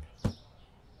going.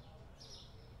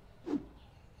 Do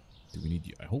we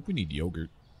need... I hope we need yogurt.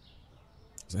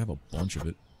 Because I have a bunch of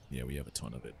it. Yeah, we have a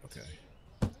ton of it. Okay.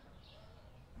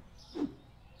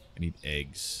 I need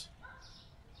eggs.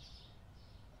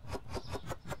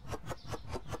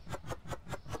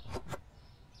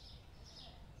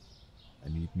 I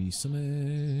need me some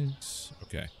eggs.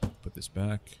 Okay, put this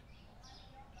back.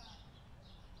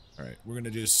 Alright, we're gonna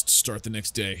just start the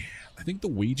next day. I think the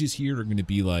wages here are gonna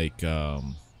be like, I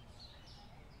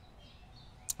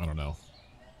don't know.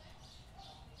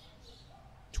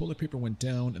 Toilet paper went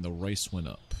down and the rice went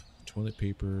up. Toilet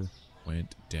paper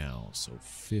went down, so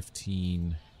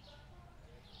 15,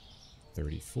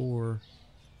 34.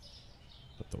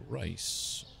 But the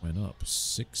rice went up,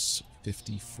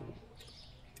 6.54.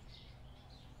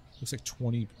 Looks like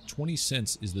 20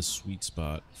 cents is the sweet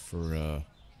spot for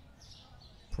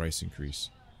price increase.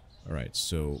 Alright,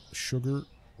 so sugar,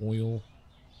 oil,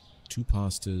 2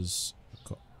 pastas,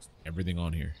 everything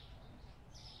on here.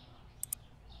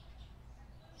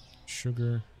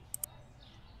 Sugar,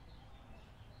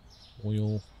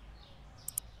 oil,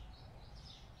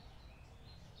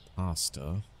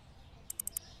 pasta,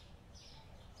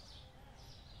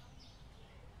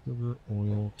 sugar,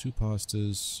 oil, 2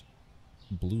 pastas,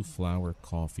 blue flour,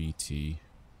 coffee, tea,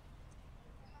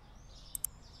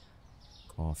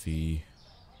 coffee,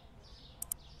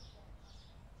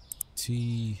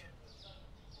 tea,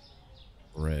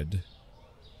 bread.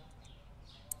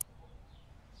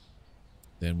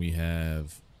 Then we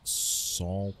have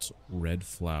salt, red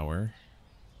flour,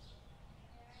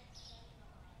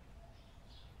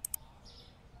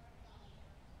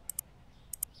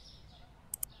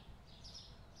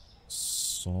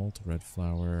 salt, red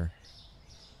flour.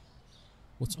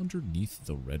 What's underneath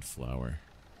the red flour?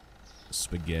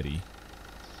 Spaghetti.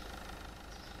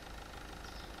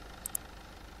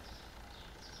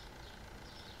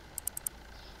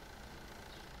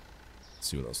 Let's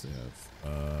see what else they have.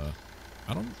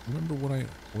 I don't remember what I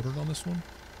ordered on this one.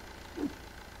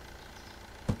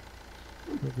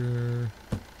 Sugar,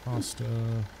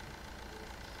 pasta,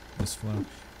 this flour.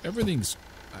 Everything's...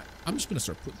 I'm just going to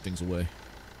start putting things away.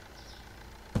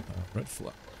 Red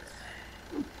flour.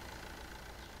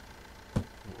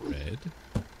 Red.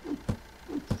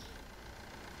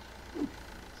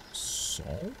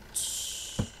 Salt.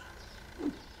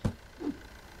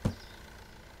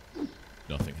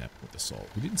 Nothing happened with the salt.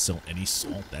 We didn't sell any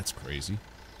salt. That's crazy.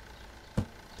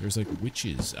 There's like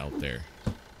witches out there.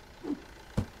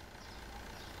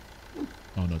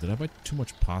 Oh no, did I buy too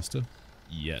much pasta?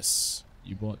 Yes.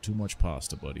 You bought too much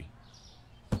pasta, buddy.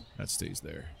 That stays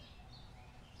there.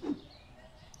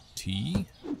 Tea.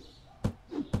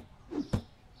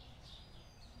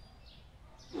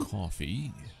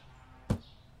 Coffee.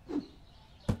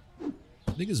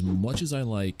 I think as much as I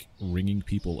like ringing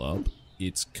people up,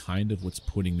 it's kind of what's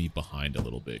putting me behind a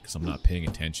little bit because I'm not paying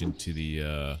attention to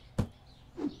the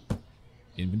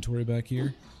inventory back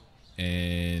here.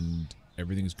 and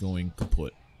everything's going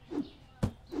kaput.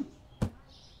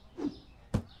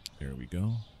 There we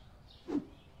go.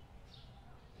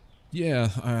 Yeah,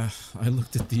 I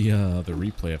looked at the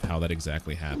replay of how that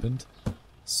exactly happened.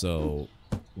 So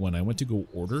when I went to go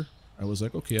order, I was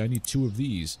like, okay, I need 2 of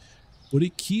these, but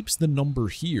it keeps the number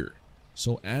here.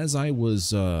 So as I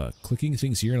was clicking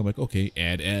things here, and I'm like, okay,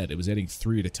 add. It was adding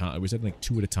 3 at a time. It was adding like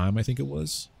 2 at a time, I think it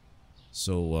was.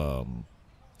 So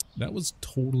that was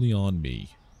totally on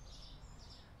me.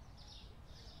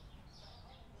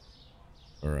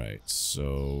 All right,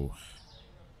 so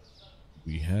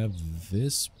we have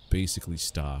this basically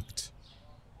stocked.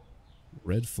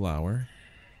 Red flour.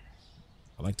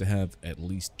 I like to have at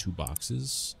least 2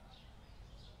 boxes.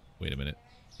 Wait a minute.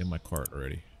 In my cart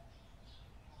already.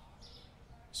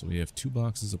 So we have 2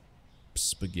 boxes of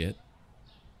spaghetti.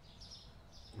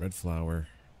 Red flour.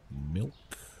 Milk.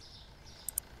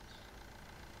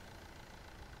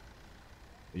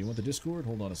 You want the Discord?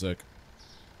 Hold on a sec.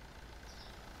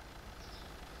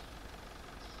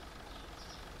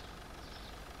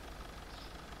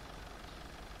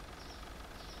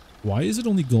 Why is it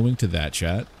only going to that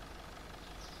chat?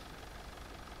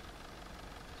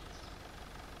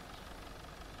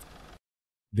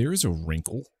 There is a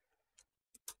wrinkle.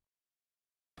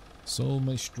 So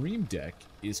my stream deck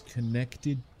is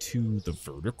connected to the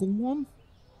vertical one?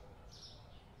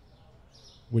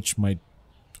 Which might...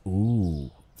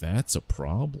 Ooh, that's a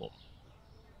problem.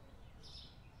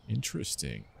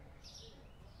 Interesting.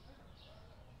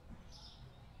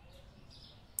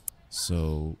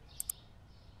 So...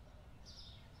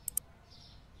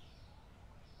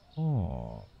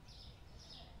 Oh.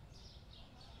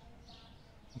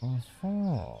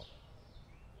 Uh-huh.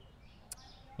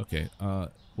 Okay,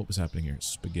 what was happening here?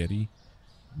 Spaghetti,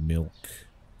 milk,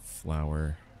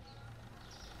 flour.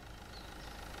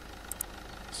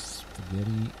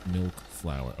 Spaghetti, milk,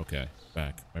 flour. Okay,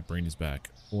 back. My brain is back.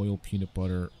 Oil, peanut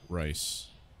butter, rice.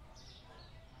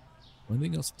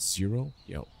 Anything else? 0?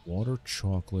 Yeah, water,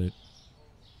 chocolate.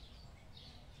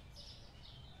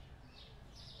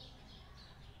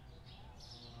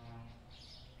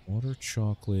 Water,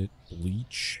 chocolate,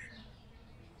 bleach.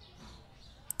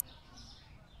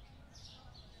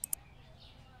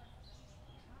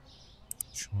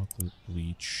 Chocolate,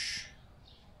 bleach.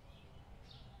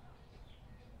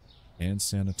 Hand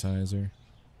sanitizer.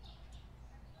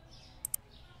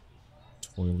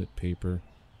 Toilet paper.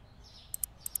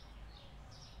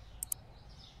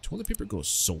 Toilet paper goes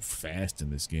so fast in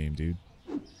this game, dude.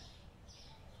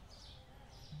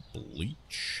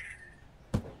 Bleach.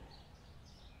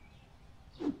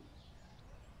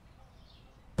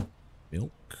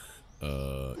 Milk.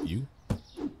 You.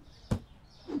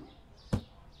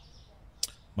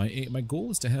 My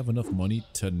goal is to have enough money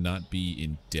to not be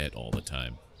in debt all the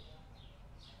time.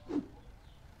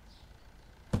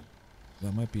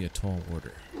 That might be a tall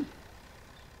order,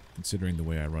 considering the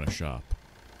way I run a shop.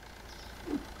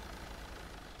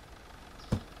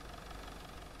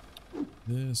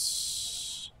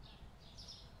 This.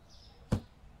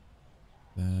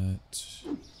 That.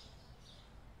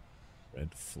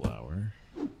 Red flour.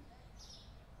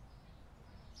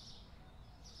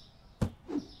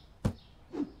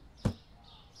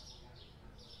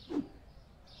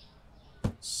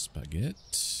 Spaghetti.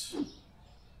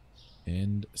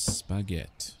 And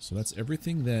spaghetti. So that's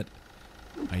everything that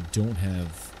I don't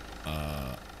have.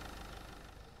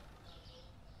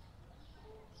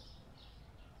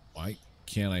 Why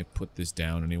can't I put this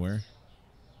down anywhere?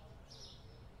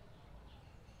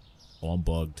 Oh, I'm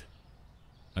bugged.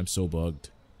 I'm so bugged.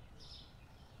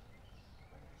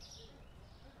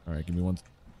 Alright, give me one.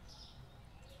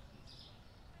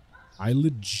 I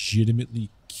legitimately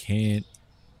can't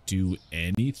do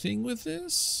anything with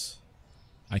this?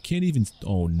 I can't even...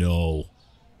 Oh, no.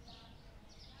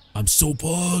 I'm so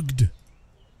bugged.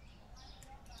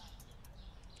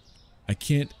 I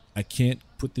can't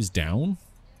put this down?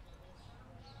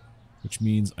 Which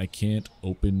means I can't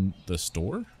open the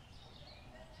store?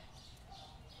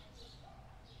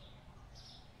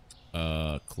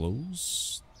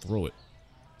 Close. Throw it.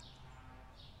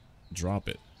 Drop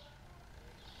it.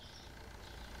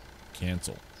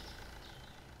 Cancel.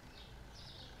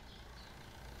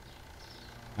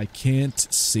 I can't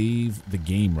save the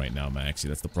game right now, Maxie.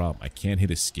 That's the problem. I can't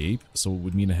hit escape, so it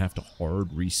would mean I have to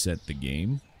hard reset the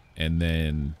game and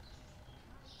then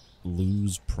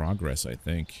lose progress, I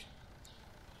think.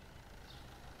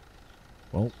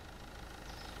 Well,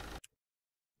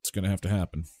 it's gonna have to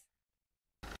happen.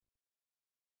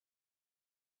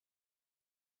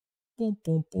 Boom,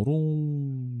 boom,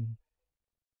 boom.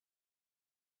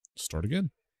 Start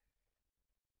again.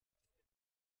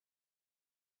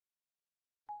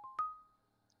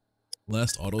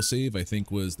 Last autosave, I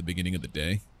think, was the beginning of the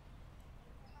day.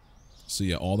 So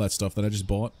yeah, all that stuff that I just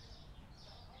bought.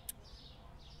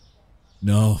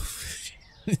 No.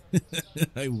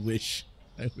 I wish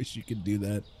you could do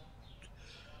that.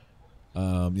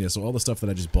 Yeah, so all the stuff that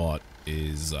I just bought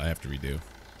is I have to redo.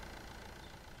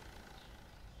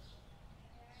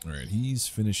 Alright, he's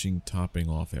finishing topping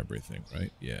off everything,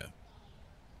 right? Yeah.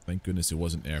 Thank goodness it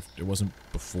wasn't after, it wasn't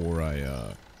before I,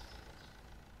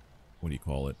 what do you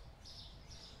call it?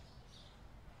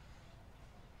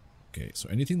 Okay, so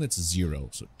anything that's 0.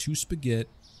 So 2 spaghetti,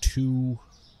 2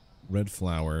 red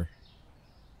flour.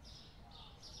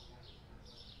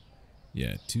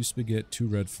 Yeah, 2 spaghetti, 2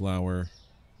 red flour,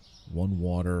 1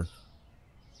 water,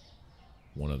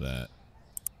 1 of that.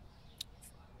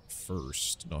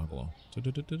 First, no, hold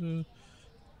on.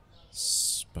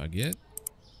 Spaghetti,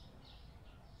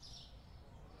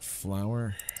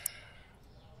 flour,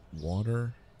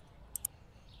 water.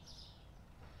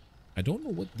 I don't know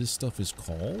what this stuff is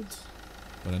called,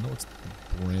 but I know it's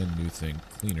a brand new thing.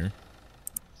 Cleaner.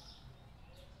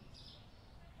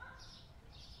 I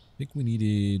think we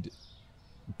needed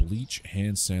bleach,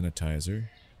 hand sanitizer.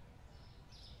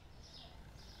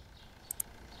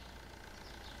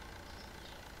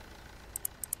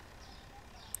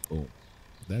 Oh,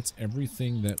 that's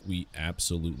everything that we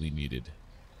absolutely needed.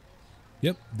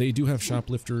 Yep, they do have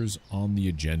shoplifters on the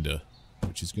agenda,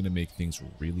 which is going to make things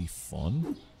really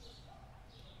fun.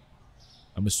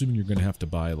 I'm assuming you're going to have to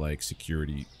buy, like,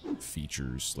 security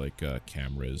features, like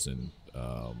cameras and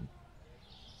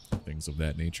things of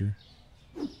that nature.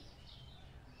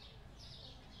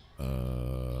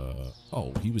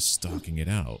 Oh, he was stocking it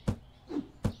out.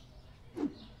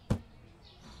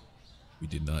 We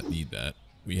did not need that.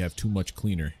 We have too much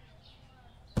cleaner.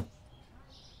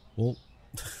 Well,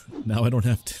 now I don't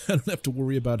have to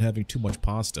worry about having too much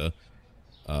pasta.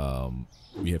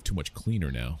 We have too much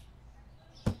cleaner now.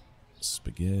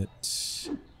 Spaghetti.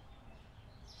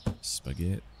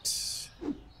 Spaghetti.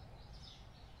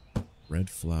 Red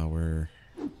flour.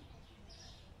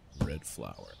 Red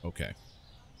flour. Okay.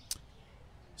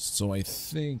 So I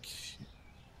think...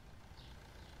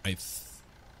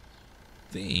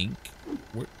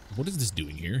 What is this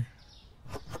doing here?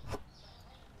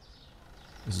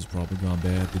 This has probably gone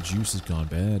bad. The juice has gone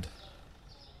bad.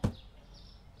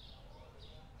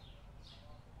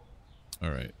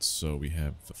 Alright, so we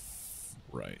have the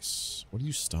rice. What are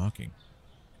you stocking?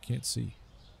 I can't see.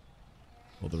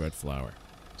 Oh, the red flour.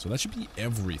 So that should be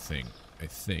everything, I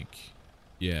think.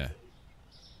 Yeah.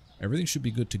 Everything should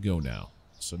be good to go now.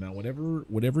 So now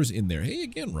whatever's in there. Hey,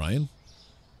 again, Ryan.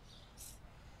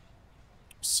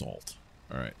 Salt.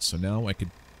 Alright, so now I could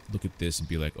look at this and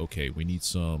be like, okay, we need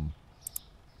some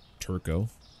Turco.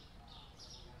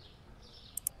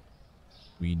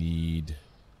 We need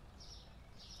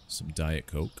some Diet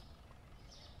Coke.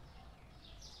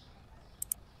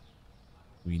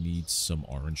 We need some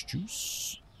orange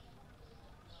juice.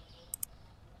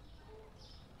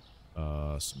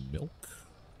 Some milk.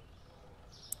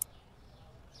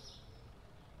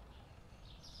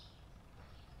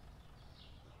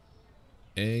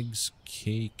 Eggs,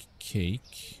 cake,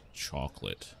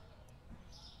 chocolate.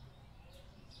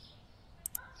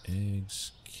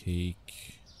 Eggs,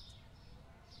 cake.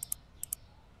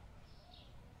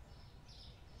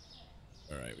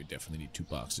 Alright, we definitely need 2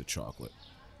 boxes of chocolate.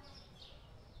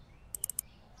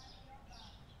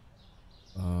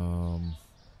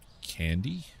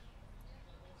 Candy.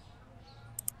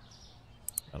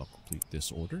 That'll complete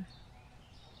this order.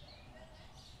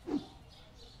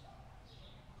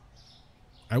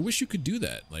 I wish you could do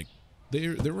that. Like,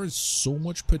 there is so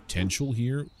much potential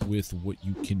here with what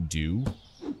you can do.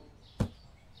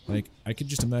 Like, I could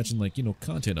just imagine, like, you know,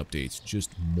 content updates,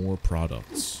 just more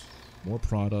products. More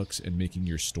products and making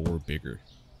your store bigger.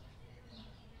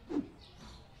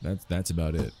 That's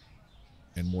about it.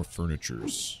 And more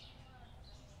furnitures.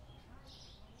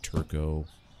 Turco.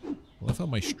 I love how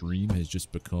my stream has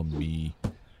just become me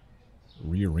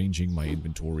rearranging my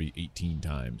inventory 18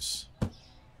 times.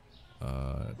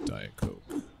 Diet Coke.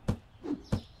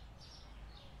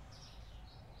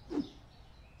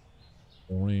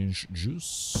 Orange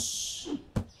juice.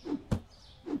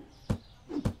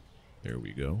 There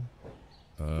we go.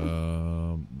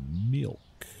 Milk.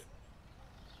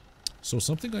 So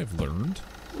something I've learned,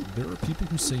 there are people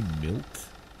who say milk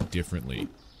differently.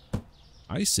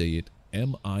 I say it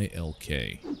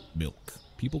M-I-L-K, milk.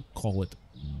 People call it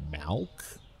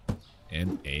malk,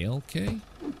 M-A-L-K.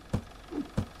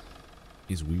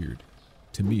 Is weird.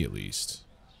 To me, at least.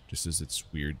 Just as it's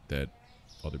weird that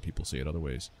other people say it other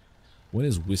ways. When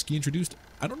is whiskey introduced?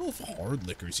 I don't know if hard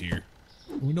liquor's here.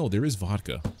 Oh no, there is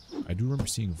vodka. I do remember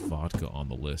seeing vodka on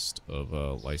the list of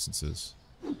licenses.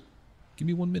 Give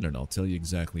me 1 minute and I'll tell you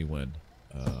exactly when,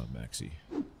 Maxi.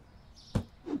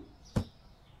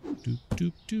 Doop,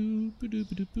 doop, doop, doop,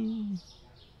 doop, doop.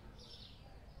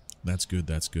 That's good,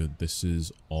 that's good. This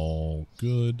is all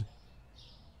good.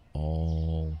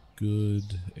 All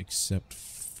good, except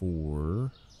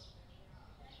for...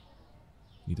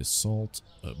 Need a salt,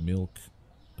 a milk,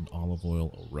 an olive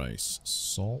oil, a rice.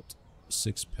 Salt,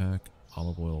 6-pack,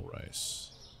 olive oil, rice.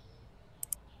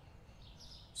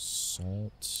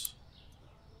 Salt,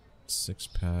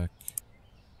 6-pack,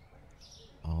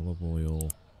 olive oil,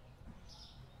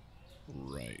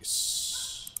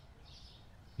 rice.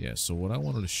 Yeah, so what I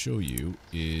wanted to show you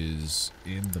is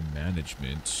in the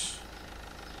management.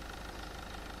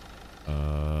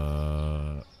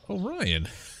 Oh, Ryan,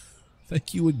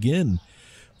 thank you again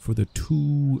for the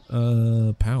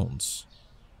 2 pounds.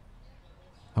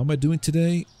 How am I doing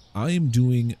today? I am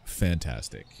doing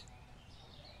fantastic.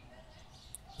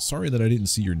 Sorry that I didn't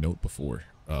see your note before.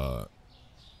 I'm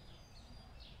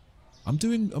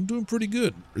doing pretty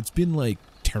good. It's been like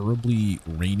terribly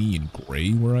rainy and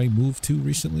gray where I moved to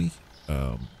recently.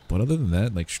 But other than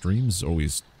that, like streams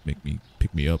always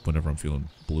pick me up whenever I'm feeling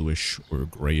bluish or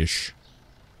grayish.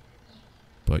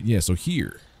 But yeah, so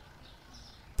here,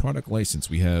 product license,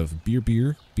 we have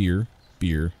beer,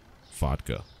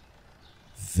 vodka.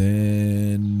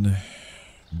 Then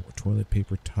more toilet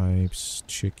paper types,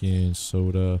 chicken,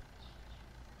 soda,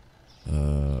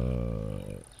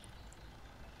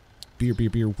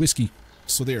 beer, whiskey.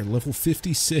 So there, level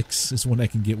 56 is when I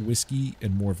can get whiskey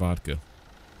and more vodka.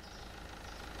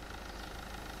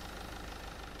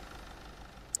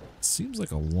 Seems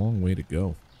like a long way to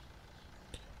go.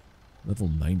 Level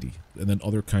 90. And then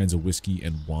other kinds of whiskey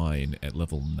and wine at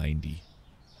level 90.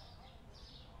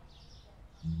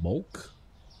 Mulk?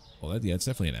 Oh, yeah, it's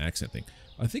definitely an accent thing.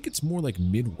 I think it's more like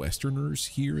Midwesterners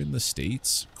here in the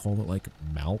States call it like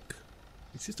Malk.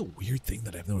 It's just a weird thing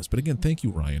that I've noticed. But again, thank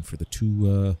you, Ryan, for the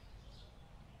 2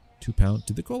 pound.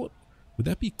 Did they call it? Would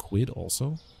that be quid also?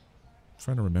 I'm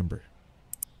trying to remember.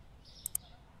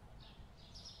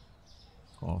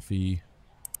 Coffee.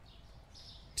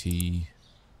 Tea.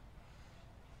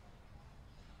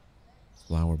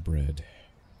 Flour bread.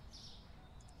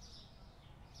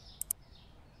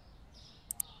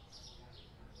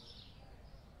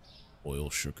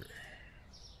 Oil, sugar.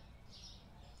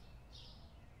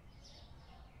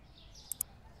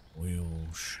 Oil,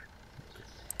 sugar.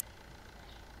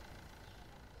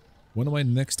 When am I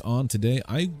next on today?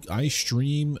 I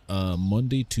stream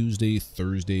Monday, Tuesday,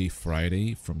 Thursday,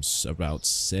 Friday from about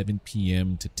 7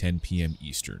 p.m. to 10 p.m.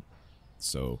 Eastern.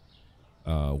 So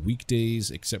weekdays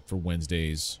except for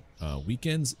Wednesdays.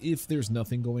 Weekends, if there's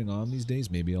nothing going on these days,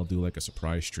 maybe I'll do like a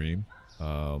surprise stream.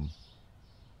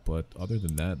 But other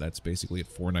than that, that's basically it.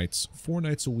 4 nights. 4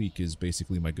 nights a week is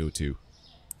basically my go-to.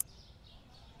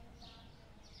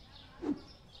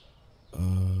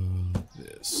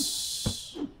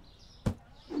 This.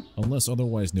 Unless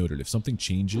otherwise noted, if something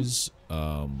changes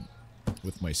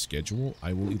with my schedule,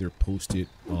 I will either post it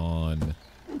on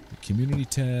the community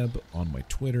tab, on my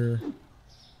Twitter,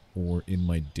 or in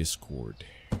my Discord.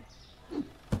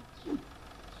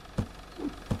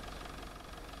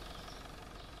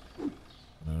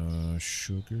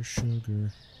 Sugar,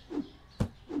 sugar.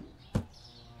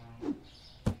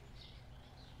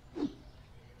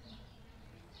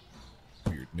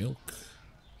 Weird milk.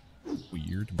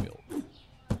 Weird milk.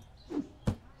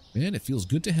 Man, it feels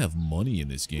good to have money in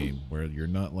this game where you're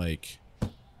not like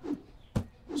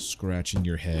scratching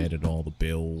your head at all the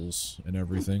bills and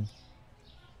everything.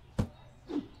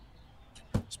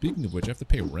 Speaking of which, I have to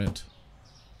pay rent.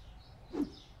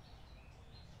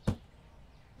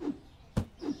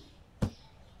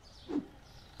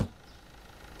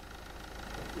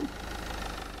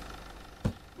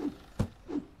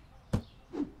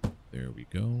 There we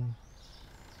go.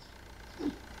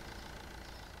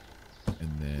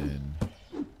 And then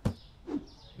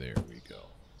there we go.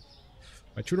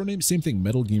 My Twitter name, same thing,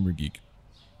 Metal Gamer Geek.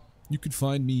 You could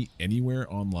find me anywhere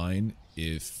online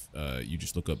if you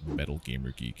just look up Metal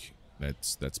Gamer Geek.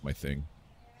 That's my thing.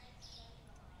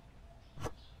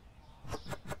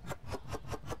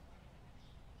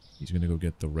 He's gonna go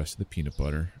get the rest of the peanut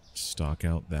butter, stock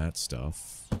out that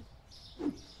stuff.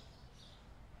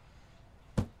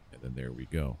 And then there we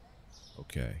go.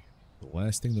 Okay. The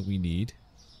last thing that we need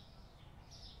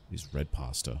is red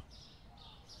pasta.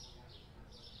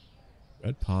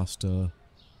 Red pasta.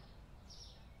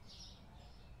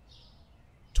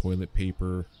 Toilet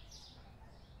paper.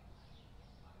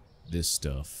 This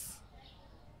stuff.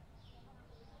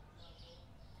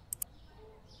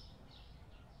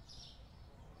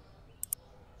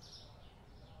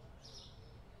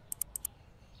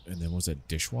 was that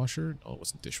dishwasher? Oh, it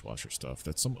wasn't dishwasher stuff.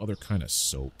 That's some other kind of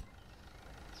soap.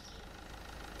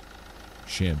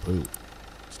 Shampoo.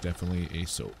 It's definitely a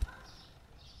soap.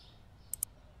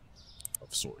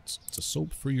 Of sorts. It's a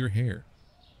soap for your hair.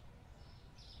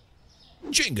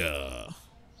 Jenga!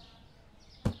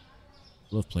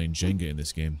 Love playing Jenga in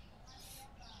this game.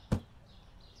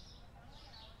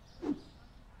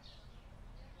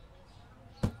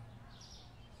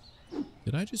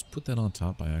 Did I just put that on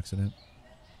top by accident?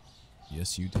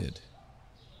 Yes, you did.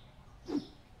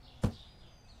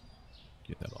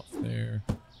 Get that off there.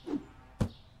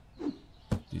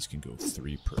 These can go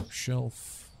 3 per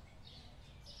shelf.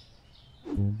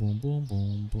 Boom, boom, boom,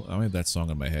 boom, boom. I have that song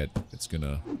in my head. It's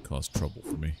gonna cause trouble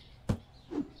for me.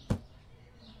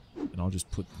 And I'll just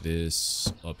put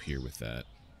this up here with that.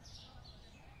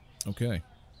 Okay.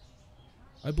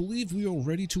 I believe we are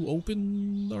ready to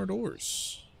open our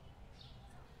doors.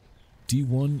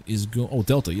 D1 is oh,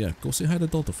 Delta, yeah. Go say hi to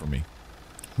Delta for me.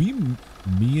 Me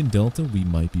and Delta, we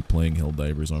might be playing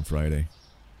Helldivers on Friday.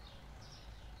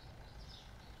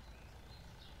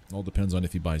 All depends on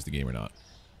if he buys the game or not.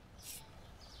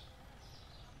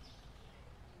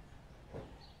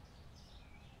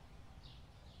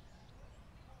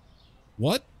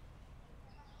 What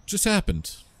just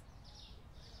happened?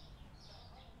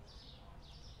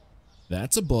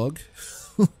 That's a bug.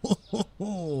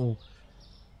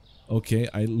 Okay,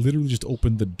 I literally just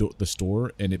opened the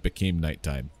store and it became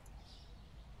nighttime.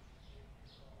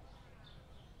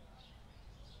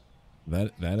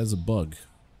 That is a bug.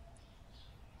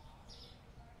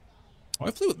 Oh,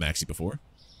 I flew with Maxie before.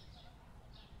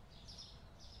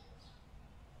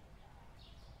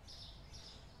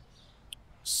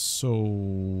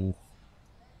 So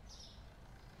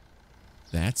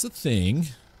that's a thing.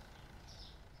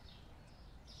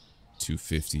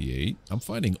 258. I'm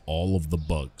finding all of the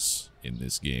bugs in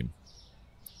this game.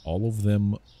 All of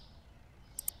them.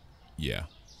 Yeah.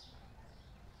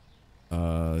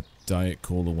 Diet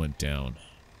Cola went down.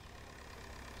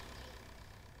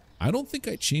 I don't think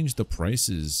I changed the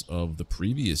prices of the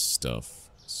previous stuff,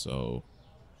 so.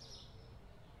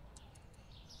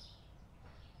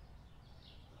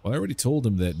 Well, I already told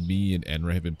him that me and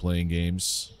Enra have been playing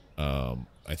games. I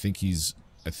think he's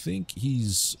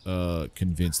convinced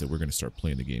that we're going to start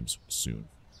playing the games soon.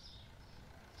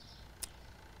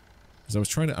 Because I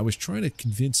was trying to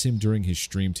convince him during his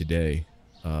stream today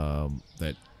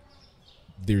that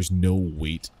there's no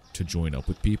wait to join up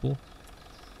with people.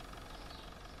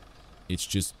 It's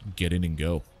just get in and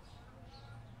go.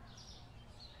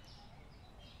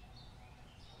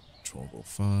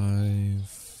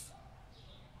 1205.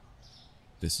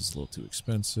 This is a little too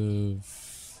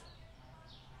expensive.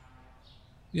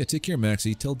 Yeah, take care,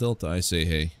 Maxie. Tell Delta I say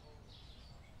hey.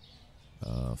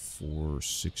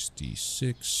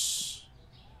 466.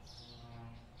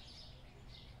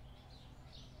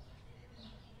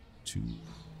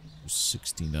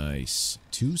 260 nice.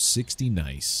 260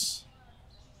 nice.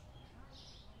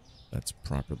 That's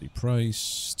properly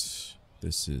priced.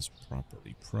 This is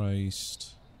properly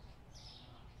priced.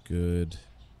 Good.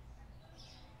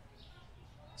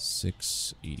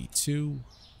 682.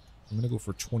 I'm gonna go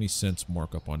for 20 cents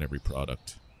markup on every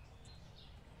product.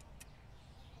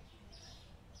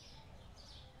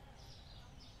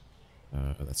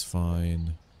 That's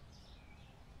fine.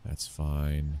 That's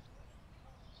fine.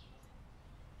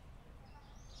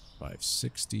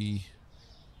 560.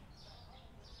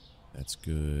 That's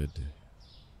good.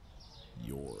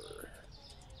 You're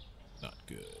not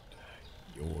good.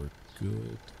 You're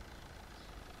good.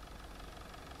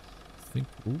 I think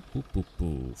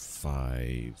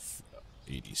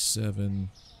 587.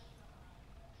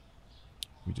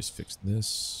 We just fixed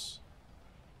this.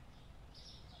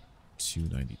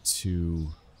 292.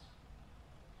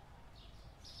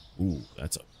 Ooh,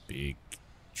 that's a big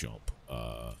jump.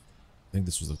 I think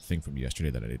this was a thing from yesterday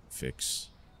that I didn't fix.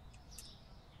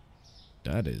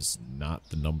 That is not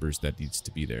the numbers that needs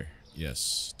to be there.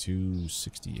 Yes,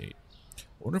 268. I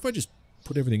wonder if I just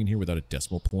put everything in here without a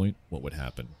decimal point, what would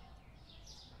happen?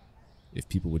 If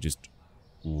people would just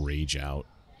rage out.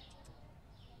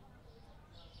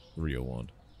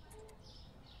 301.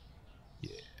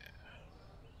 Yeah.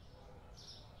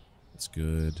 That's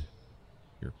good.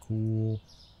 You're cool.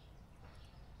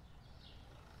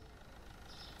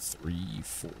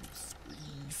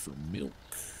 343 for milk.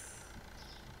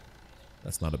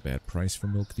 That's not a bad price for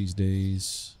milk these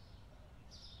days.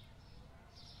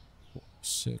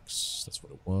 46. That's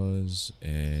what it was.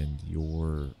 And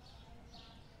your...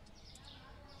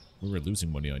 We were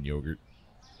losing money on yogurt.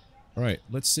 Alright,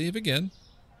 let's save again.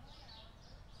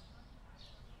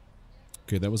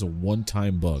 Okay, that was a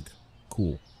one-time bug.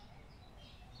 Cool.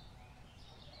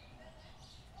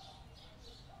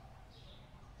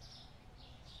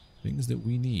 Things that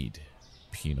we need.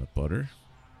 Peanut butter.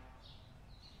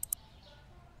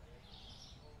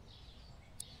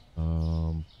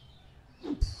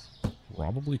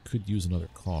 Probably could use another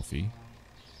coffee.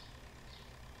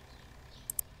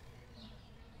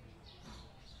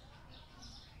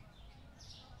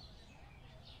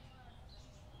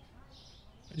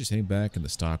 I just hang back in the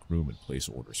stock room and place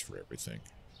orders for everything.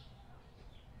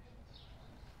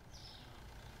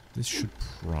 This should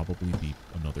probably be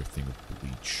another thing of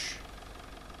bleach.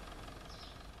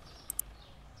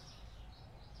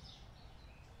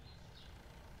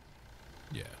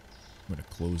 Yeah. I'm going to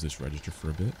close this register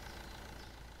for a bit.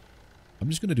 I'm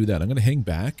just going to do that. I'm going to hang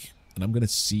back, and I'm going to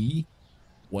see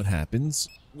what happens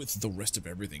with the rest of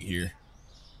everything here.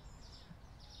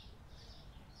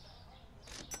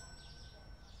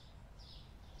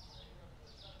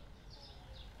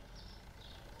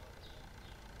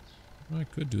 I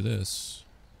could do this.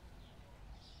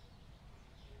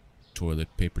 Toilet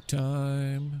paper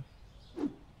time.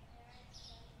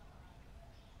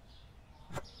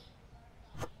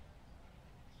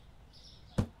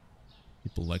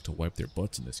 People like to wipe their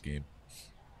butts in this game.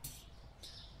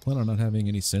 Plan on not having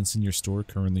any cents in your store,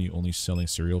 currently only selling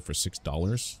cereal for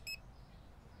 $6?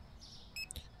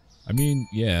 I mean,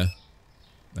 yeah.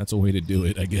 That's a way to do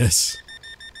it, I guess.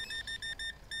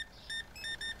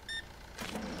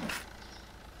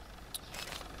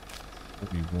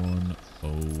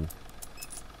 Oh.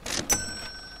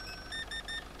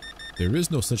 There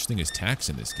is no such thing as tax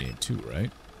in this game, too,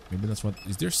 right? Maybe that's what...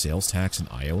 Is there sales tax in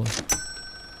Iowa?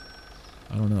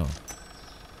 I don't know.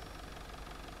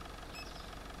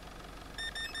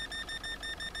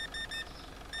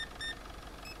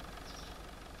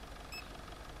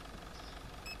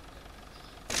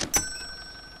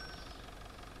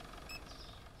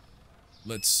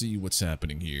 Let's see what's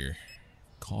happening here.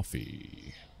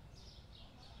 Coffee.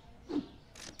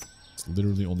 It's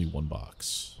literally only one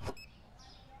box.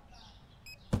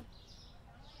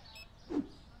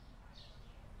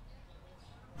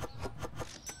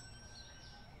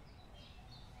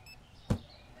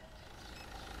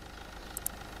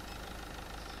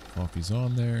 Coffee's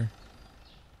on there.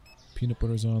 Peanut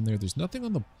butter's on there. There's nothing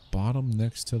on the bottom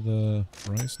next to the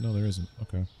rice? No, there isn't.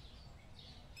 Okay.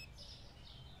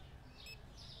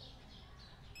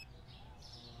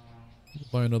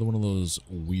 Buy another one of those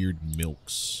weird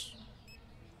milks.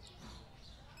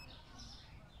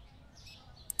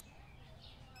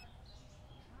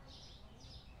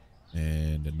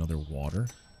 And another water.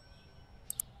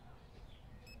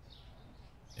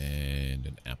 And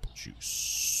an apple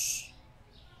juice.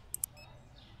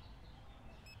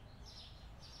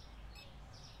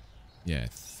 Yeah, I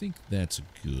think that's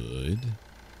good.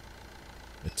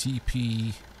 A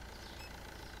TP.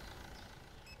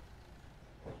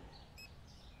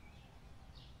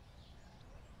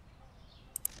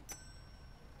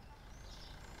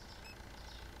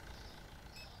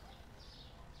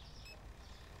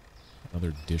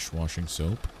 Another dishwashing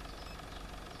soap.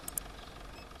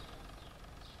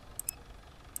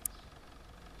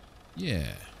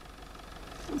 Yeah.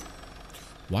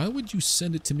 Why would you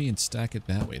send it to me and stack it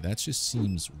that way? That just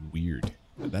seems weird.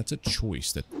 That's a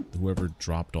choice that whoever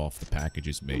dropped off the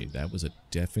packages made. That was a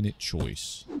definite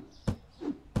choice.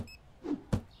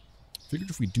 Figured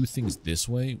if we do things this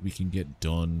way, we can get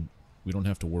done. We don't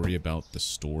have to worry about the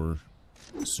store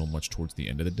so much towards the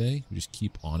end of the day. We just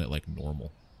keep on it like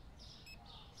normal.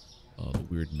 The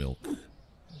weird milk.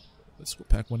 Let's go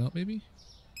pack one out, maybe?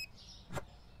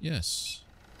 Yes.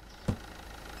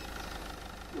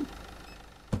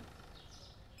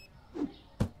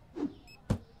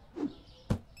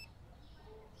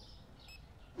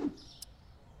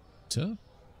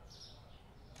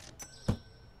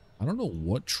 I don't know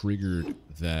what triggered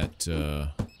that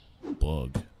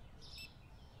bug.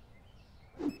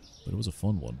 But it was a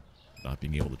fun one. Not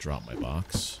being able to drop my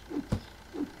box.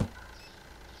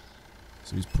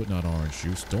 So he's putting out orange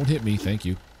juice. Don't hit me, thank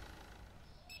you.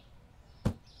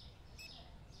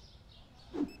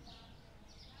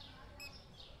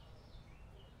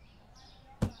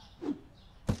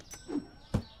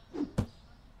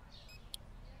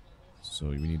 So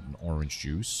we need an orange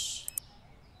juice.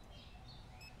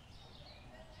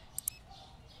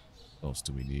 What else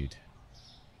do we need?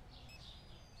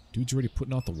 Dude's already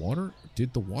putting out the water?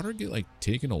 Did the water get, like,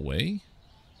 taken away?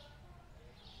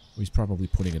 Well, he's probably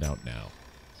putting it out now.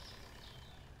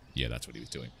 Yeah, that's what he was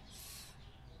doing.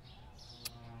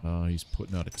 He's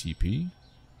putting out a TP.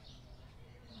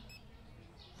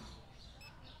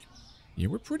 Yeah,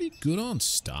 we're pretty good on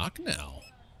stock now.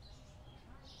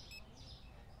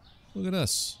 Look at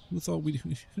us. Who thought we'd...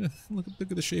 look at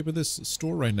the shape of this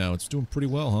store right now. It's doing pretty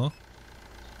well, huh?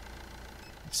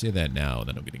 I say that now,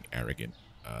 then I'm getting arrogant.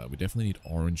 We definitely need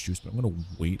orange juice, but I'm going to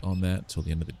wait on that till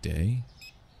the end of the day.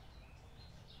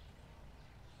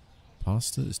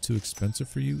 Pasta is too expensive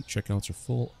for you. Checkouts are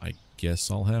full. I guess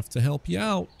I'll have to help you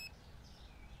out.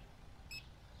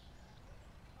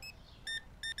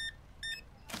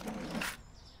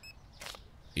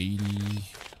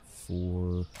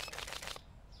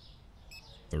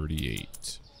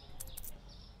 $84.38.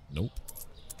 Nope.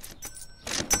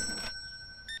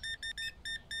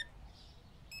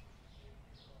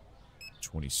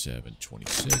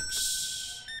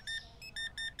 $27.26.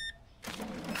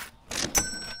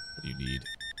 What do you need?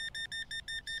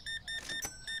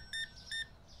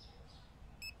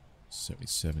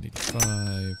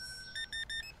 77.85.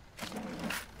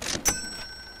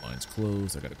 Line's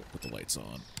closed. I gotta go put the lights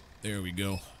on. There we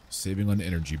go. Saving on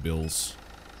energy bills.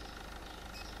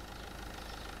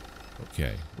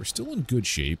 Okay, we're still in good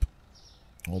shape.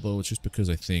 Although it's just because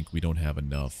I think we don't have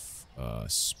enough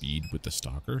speed with the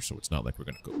stalker, so it's not like we're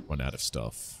gonna go run out of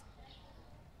stuff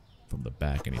from the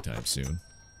back anytime soon.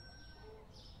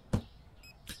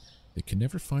 They can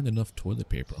never find enough toilet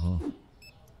paper, huh?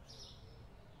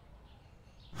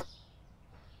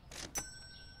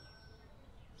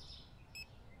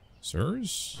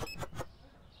 Sirs?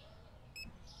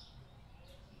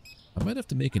 I might have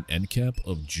to make an end cap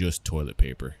of just toilet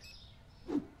paper.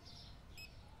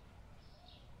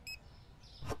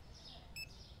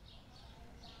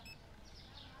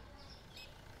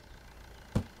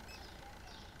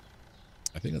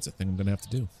 I think that's a thing I'm gonna have to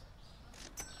do.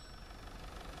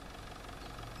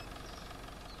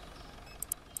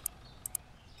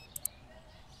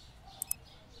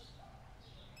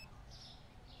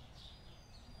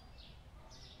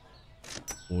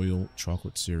 Oil,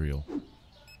 chocolate cereal.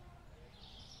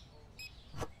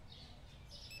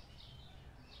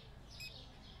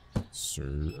 Sir,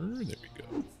 there we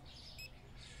go.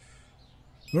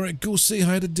 Alright, go say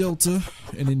hi to Delta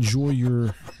and enjoy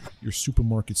your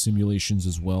supermarket simulations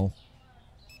as well.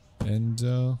 And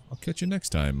I'll catch you next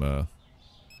time,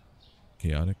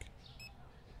 Chaotic.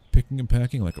 Picking and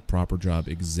packing like a proper job.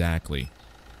 Exactly.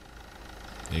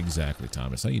 Exactly,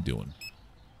 Thomas. How you doing?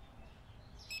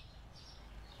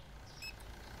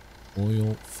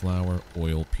 Oil, flour,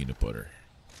 oil, peanut butter.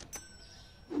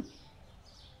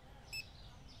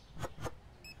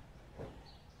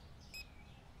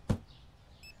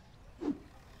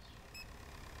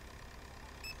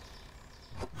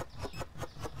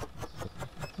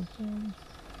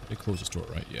 They closed the store,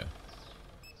 right? Yeah.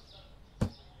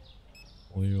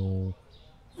 Oil,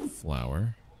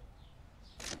 flour.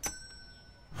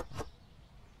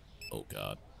 Oh,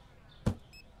 God.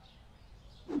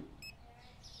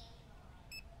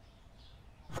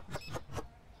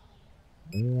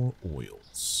 More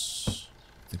oils.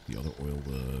 I think the other oil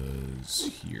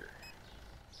was here.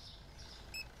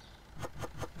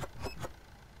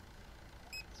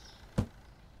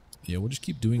 Yeah, we'll just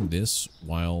keep doing this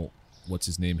while, what's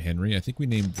his name, Henry? I think we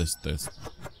named this the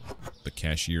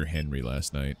cashier Henry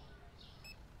last night.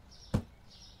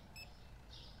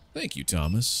 Thank you,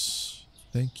 Thomas.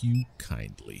 Thank you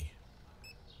kindly.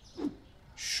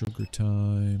 Sugar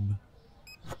time.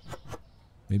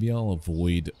 Maybe I'll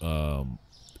avoid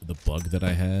the bug that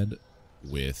I had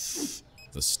with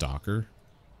the stalker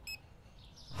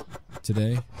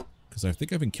today, because I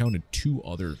think I've encountered two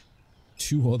other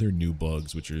new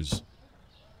bugs, which is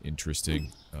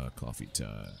interesting. Coffee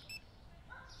time.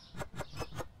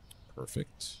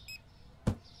 Perfect.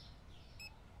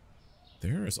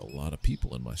 There is a lot of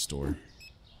people in my store.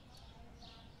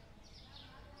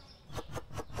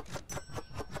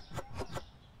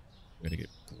 I'm gonna get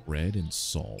bread and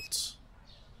salt.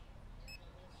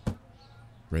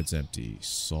 Bread's empty.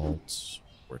 Salt.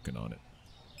 Working on it.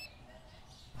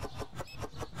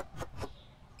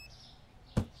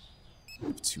 I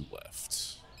have 2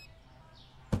 left.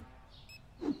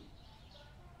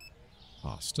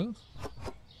 Pasta.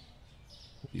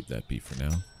 Leave that be for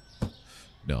now.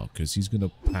 No, because he's going to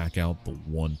pack out the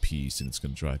 1 piece and it's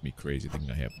going to drive me crazy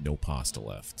thinking I have no pasta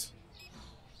left.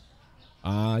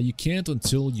 You can't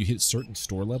until you hit certain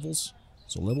store levels.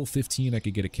 So level 15 I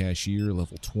could get a cashier,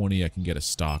 level 20 I can get a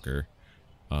stalker.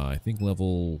 I think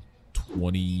level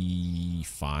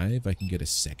 25 I can get a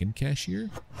second cashier.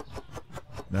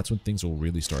 And that's when things will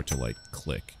really start to like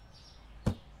click.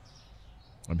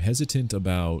 I'm hesitant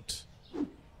about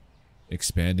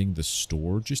expanding the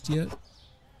store just yet.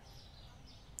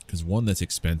 Because 1, that's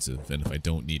expensive, and if I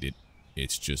don't need it,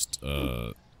 it's just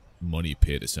a money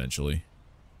pit, essentially.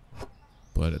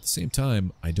 But at the same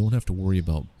time, I don't have to worry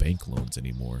about bank loans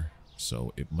anymore,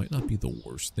 so it might not be the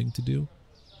worst thing to do.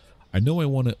 I know I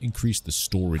want to increase the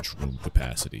storage room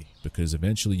capacity, because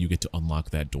eventually you get to unlock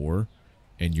that door,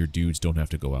 and your dudes don't have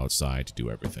to go outside to do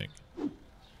everything.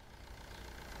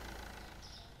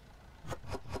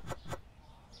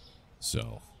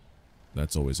 So,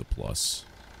 that's always a plus.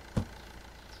 I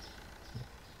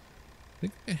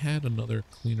think I had another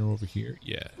cleaner over here.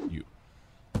 Yeah, you.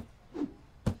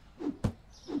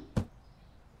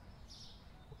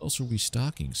 What else are we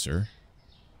stocking, sir?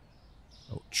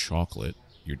 Oh, chocolate.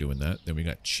 You're doing that. Then we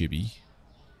got chibi.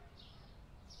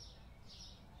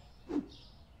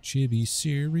 Chibi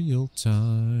cereal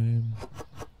time.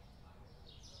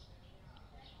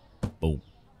 Boom.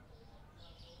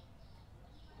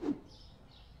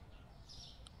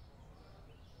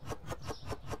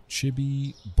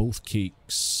 Chibi, both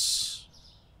cakes.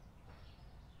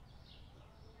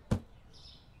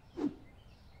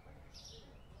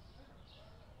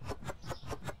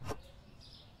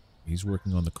 He's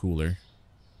working on the cooler.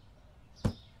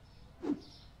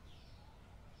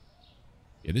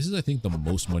 Yeah, this is, I think, the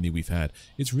most money we've had.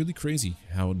 It's really crazy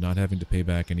how not having to pay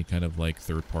back any kind of, like,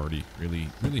 third party really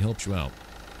helps you out.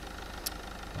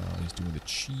 He's doing the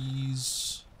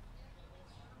cheese.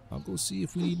 I'll go see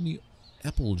if we need any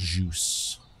apple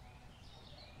juice.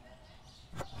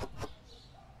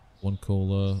 One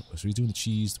cola. So he's doing the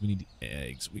cheese. We need the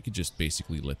eggs. We could just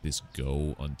basically let this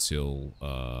go until,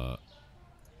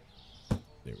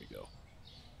 there we go.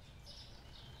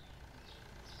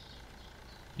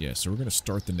 Yeah, so we're going to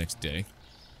start the next day.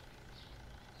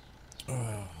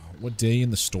 What day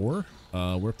in the store?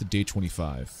 We're up to day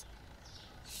 25.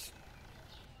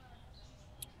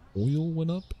 Oil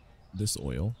went up. This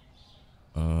oil.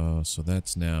 So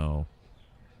that's now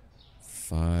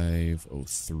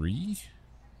 503.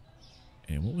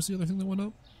 And what was the other thing that went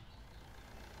up?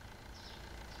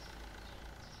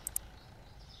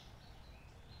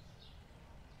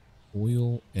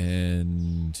 Oil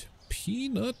and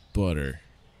peanut butter.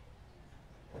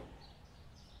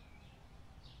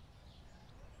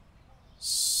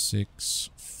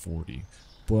 640.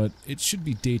 But it should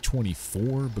be day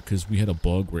 24 because we had a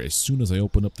bug where as soon as I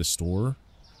opened up the store,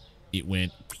 it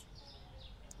went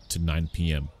to 9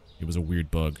 p.m. It was a weird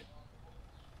bug.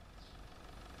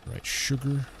 Right,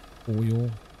 sugar,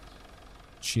 oil,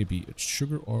 chibi. It's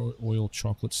sugar, oil,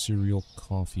 chocolate, cereal,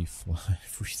 coffee,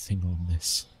 everything on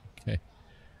this. Okay.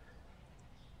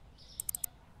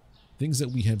 Things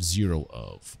that we have 0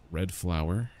 of. Red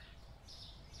flour.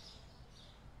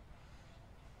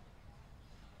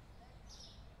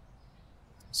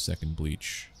 Second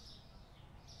bleach.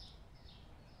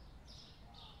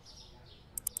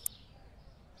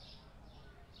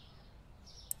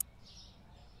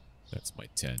 That's my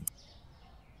 10.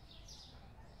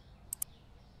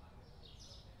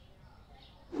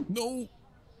 No!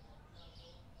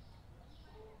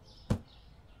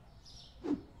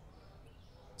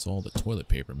 It's all the toilet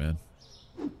paper, man.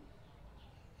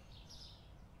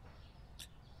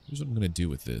 Here's what I'm going to do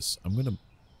with this. I'm going to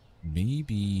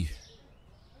maybe...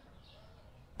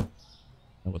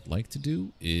 I would like to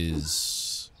do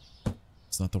is...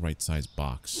 It's not the right size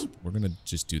box. We're going to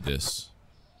just do this.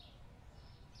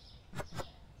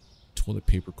 Toilet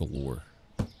paper galore.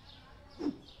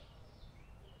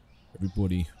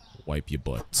 Everybody wipe your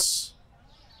butts.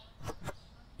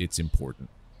 It's important.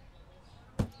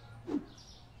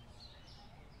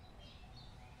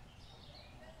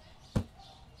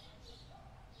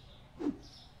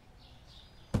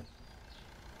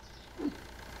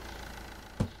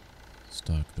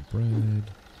 Stock the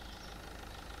bread.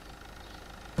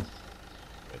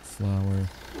 Red flour.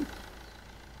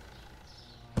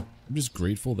 I'm just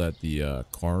grateful that the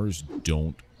cars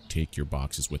don't take your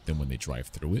boxes with them when they drive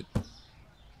through it.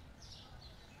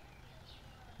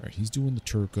 Alright, he's doing the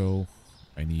turco.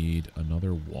 I need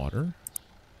another water.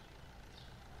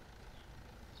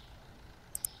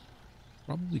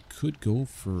 Probably could go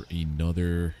for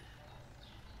another...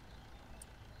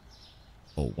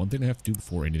 Oh, one thing I have to do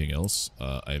before anything else.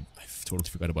 I've totally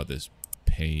forgot about this.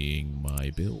 Paying my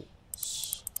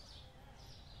bills.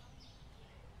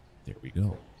 There we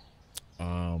go.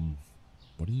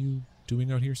 What are you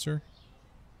doing out here, sir?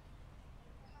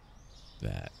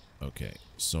 That. Okay.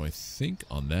 So I think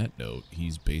on that note,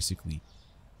 he's basically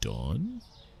done.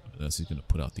 Unless he's going to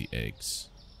put out the eggs.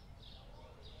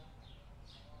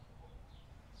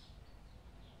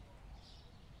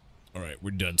 Alright,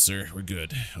 we're done, sir. We're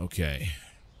good. Okay.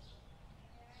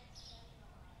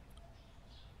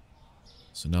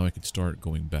 So now I can start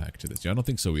going back to this. Yeah, I don't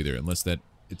think so either, unless that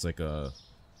it's like a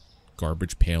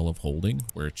garbage pail of holding,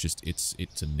 where it's just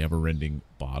it's a never-ending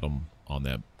bottom on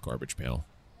that garbage pail.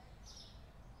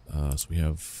 So we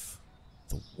have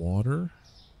the water.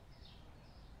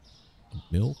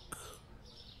 milk,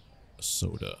 a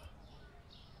soda.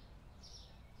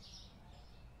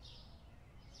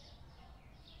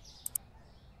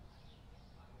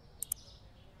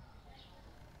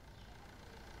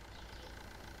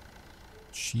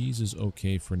 Cheese is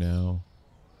okay for now.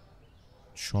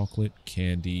 Chocolate,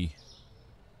 candy,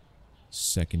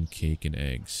 second cake, and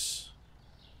eggs.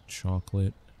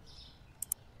 Chocolate,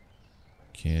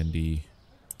 candy,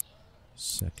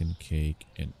 second cake,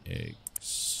 and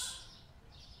eggs.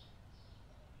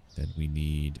 Then we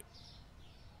need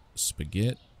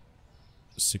spaghetti,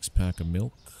 6-pack of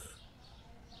milk.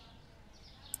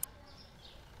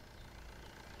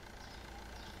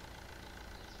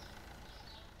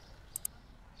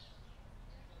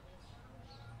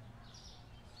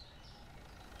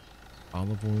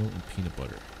 Olive oil and peanut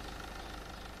butter.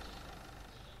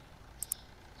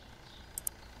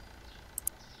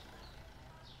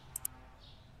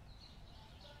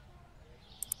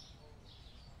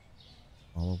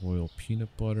 Olive oil,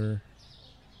 peanut butter.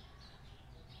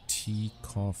 Tea,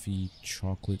 coffee,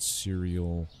 chocolate,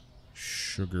 cereal,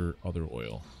 sugar, other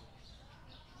oil.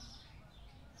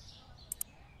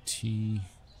 Tea,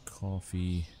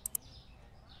 coffee,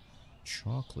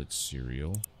 chocolate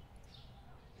cereal,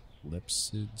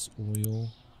 Lipsid's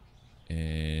oil,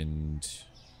 and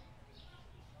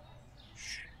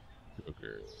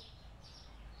sugar.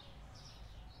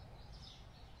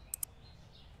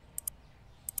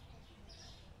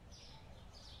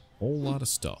 Whole lot of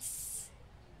stuff.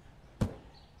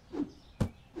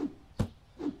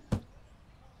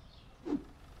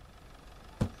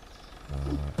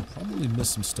 Probably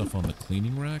missed some stuff on the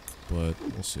cleaning rack, but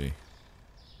we'll see.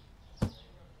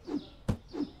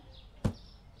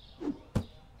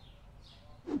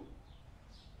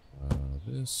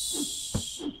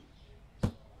 This.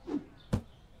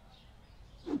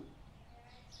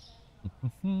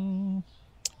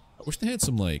 I wish they had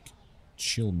some, like,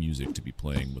 chill music to be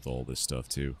playing with all this stuff,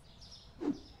 too.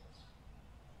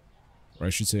 Or I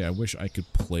should say, I wish I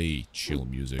could play chill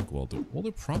music while well,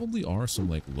 there probably are some,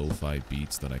 like, lo-fi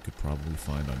beats that I could probably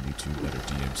find on YouTube that are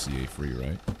DMCA free,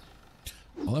 right?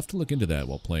 I'll have to look into that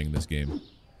while playing this game.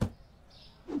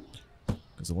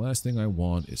 Because the last thing I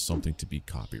want is something to be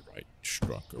copyright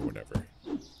struck or whatever.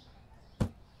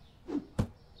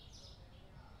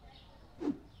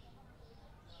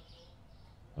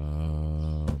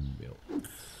 Milk.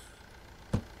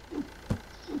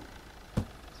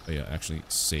 Oh yeah, actually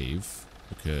save,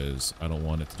 because I don't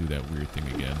want it to do that weird thing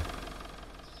again.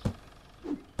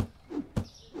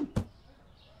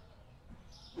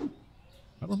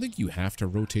 I don't think you have to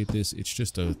rotate this, it's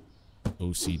just a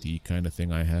OCD kind of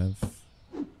thing I have.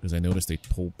 Because I noticed they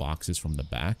pull boxes from the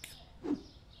back.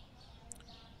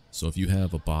 So if you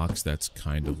have a box that's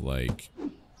kind of like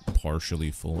partially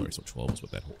full, or so 12 is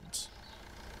what that holds.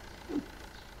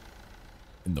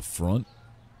 In the front,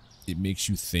 it makes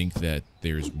you think that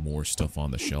there's more stuff on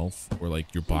the shelf. Or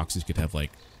like your boxes could have like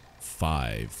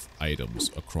 5 items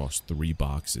across 3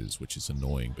 boxes, which is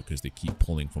annoying because they keep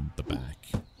pulling from the back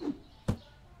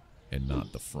and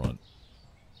not the front.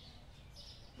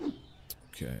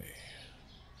 Okay.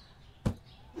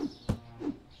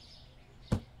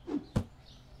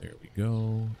 There we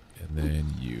go. And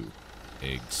then you.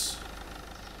 Eggs.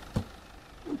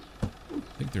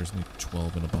 I think there's only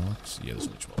 12 in a box. Yeah, there's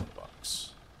only 12 in a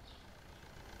box.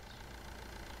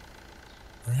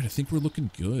 Alright, I think we're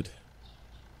looking good.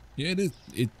 Yeah,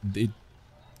 it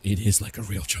is like a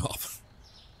real job.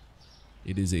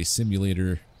 It is a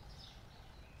simulator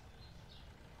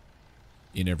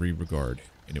in every regard,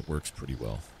 and it works pretty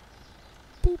well.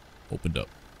 Boop. Opened up.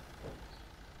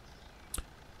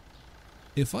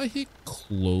 If I hit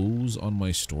close on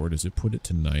my store, does it put it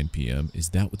to 9 p.m.? Is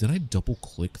that, did I double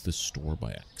click the store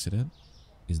by accident?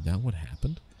 Is that what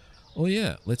happened? Oh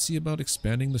yeah, let's see about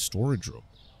expanding the storage room.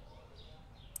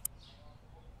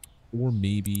 Or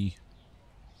maybe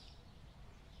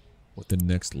what the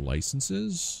next license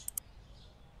is?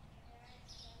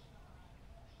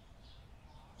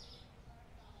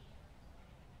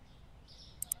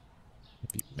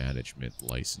 Maybe management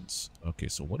license. Okay,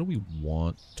 so what do we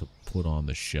want to put on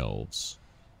the shelves?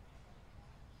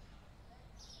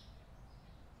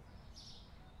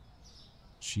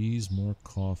 Cheese, more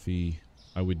coffee.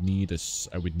 I would need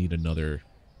another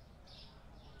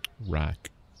rack.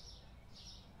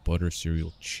 Butter,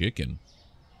 cereal, chicken.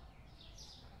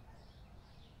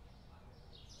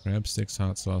 Crab sticks,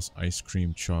 hot sauce, ice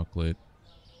cream, chocolate.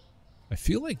 I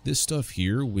feel like this stuff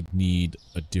here would need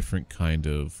a different kind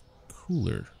of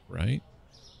cooler, right?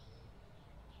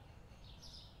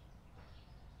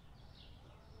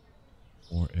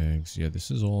 More eggs. Yeah, this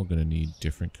is all going to need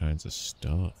different kinds of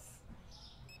stuff.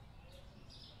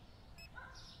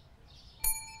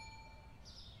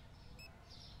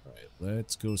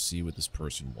 Let's go see what this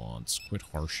person wants. Quit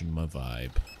harshing my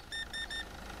vibe.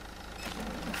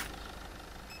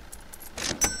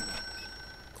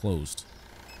 Closed.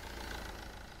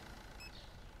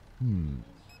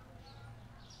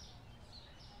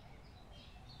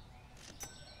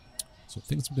 So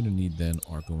things I'm going to need then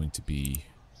are going to be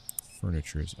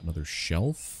furniture. Another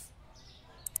shelf.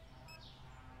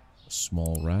 A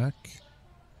small rack.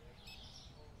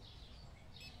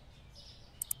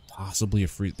 Possibly a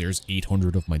free... There's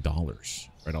 800 of my dollars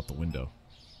right out the window.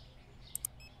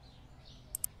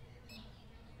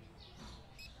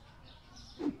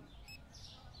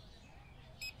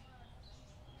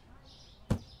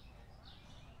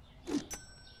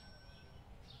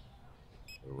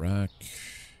 Rack.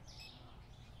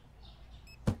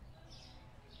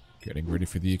 Getting ready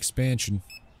for the expansion.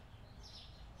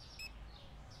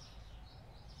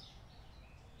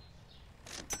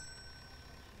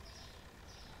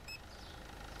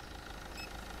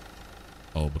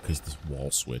 Oh, because this wall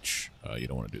switch. You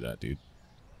don't want to do that, dude.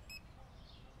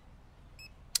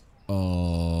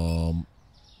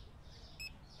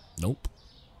 Nope.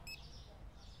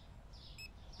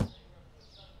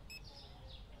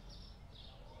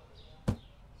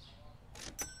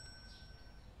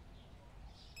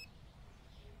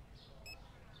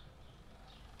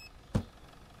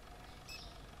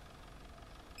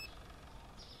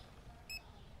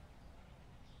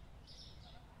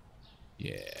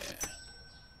 Yeah.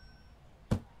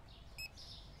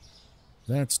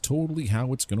 That's totally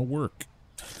how it's gonna work.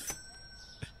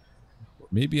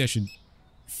 Maybe I should,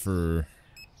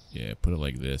 yeah, put it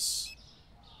like this.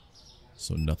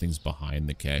 So nothing's behind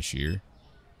the cashier.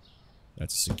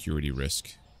 That's a security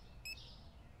risk.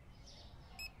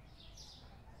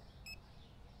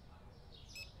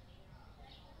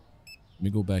 Let me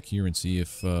go back here and see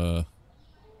if I'm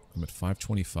at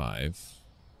 525.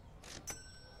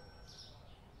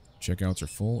 Checkouts are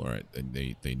full. All right,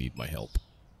 they need my help.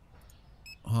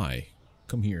 Hi,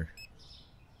 come here.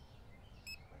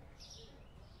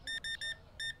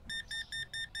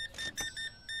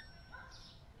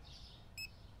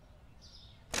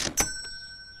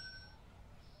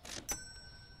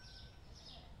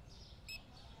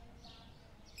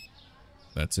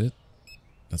 That's it?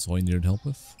 That's all you needed help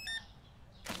with?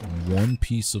 One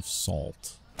piece of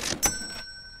salt.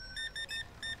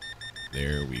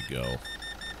 There we go.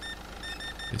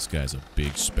 This guy's a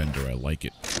big spender. I like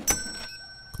it.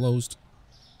 Closed.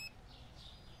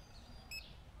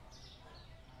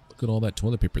 Look at all that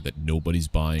toilet paper that nobody's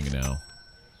buying now.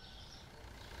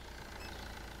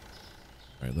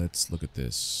 Alright, let's look at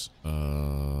this.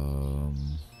 Blue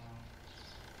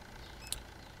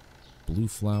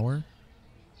flower.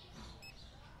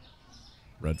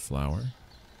 Red flower.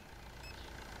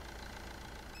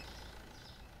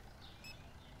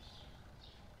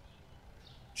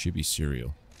 Chibi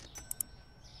cereal.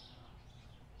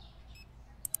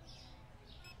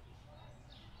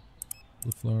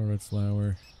 Blue flower, red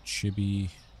flower, chibi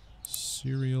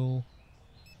cereal.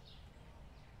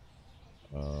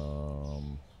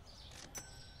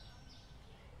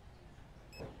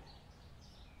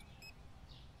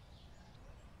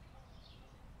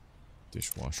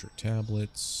 Dishwasher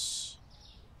tablets.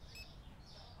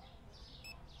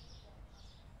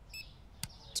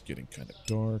 It's getting kind of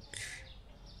dark.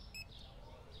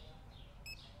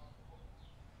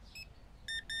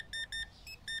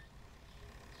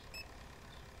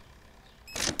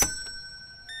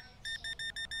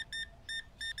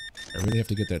 I really have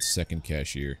to get that second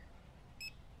cashier.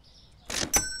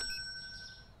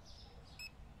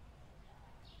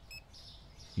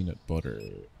 Peanut butter.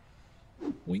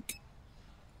 Wink.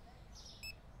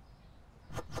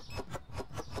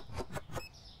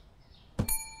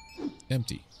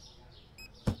 Empty.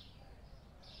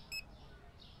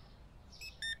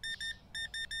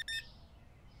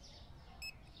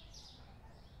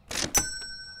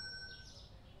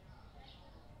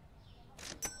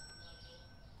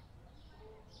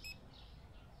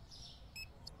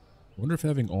 I wonder if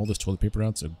having all this toilet paper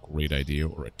out's a great idea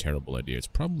or a terrible idea. It's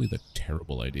probably the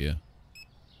terrible idea.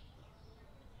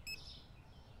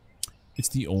 It's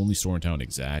the only store in town,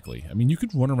 exactly. I mean, you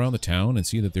could run around the town and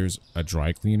see that there's a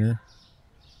dry cleaner.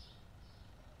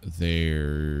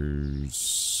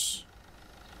 There's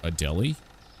a deli.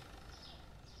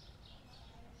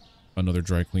 Another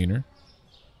dry cleaner.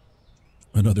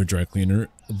 Another dry cleaner.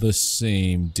 The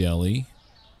same deli.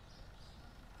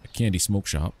 A candy smoke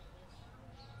shop.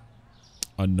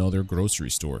 Another grocery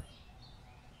store.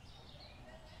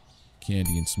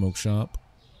 Candy and smoke shop.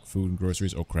 Food and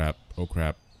groceries. Oh crap. Oh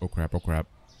crap. Oh crap. Oh crap.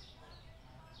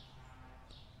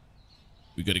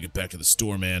 We gotta get back to the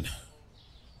store, man.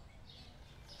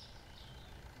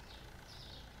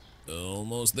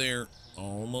 Almost there.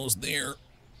 Almost there.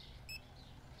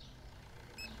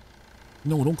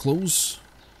 No, don't close.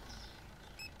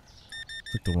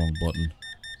 Click the wrong button.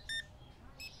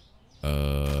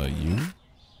 You?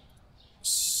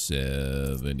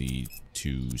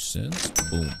 72 cents.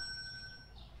 Boom.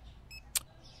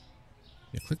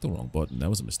 Yeah, click the wrong button. That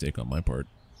was a mistake on my part.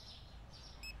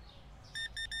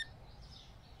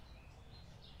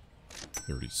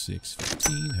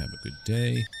 36.15. Have a good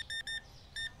day.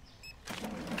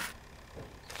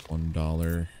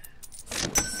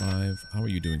 $1.45. How are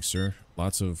you doing, sir?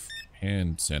 Lots of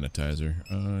hand sanitizer.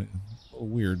 A little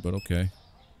weird, but okay.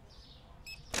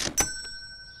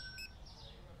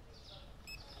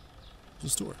 The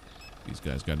store. These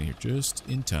guys got in here just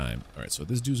in time. Alright, so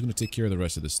this dude's going to take care of the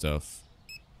rest of this stuff.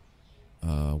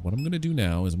 What I'm going to do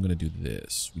now is I'm going to do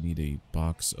this. We need a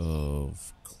box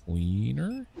of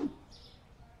cleaner.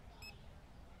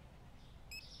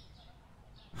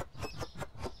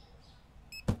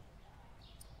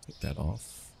 Take that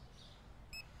off.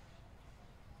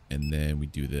 And then we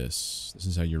do this. This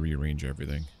is how you rearrange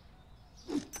everything.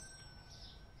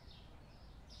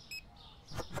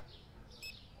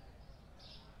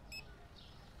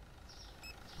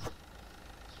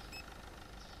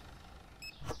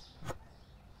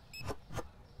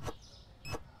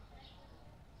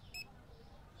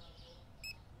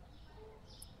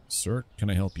 Sir, can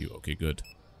I help you? Okay, good.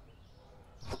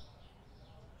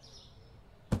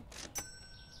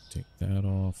 Take that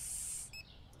off.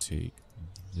 Take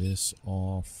this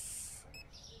off.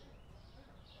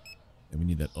 And we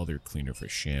need that other cleaner for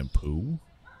shampoo.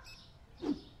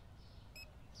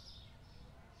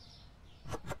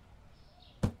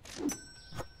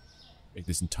 Make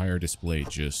this entire display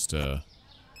just, there's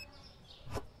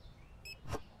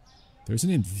an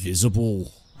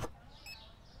invisible...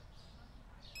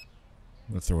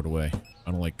 I'm gonna throw it away.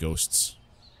 I don't like ghosts.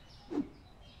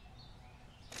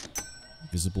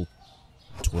 Visible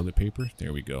toilet paper?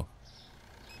 There we go.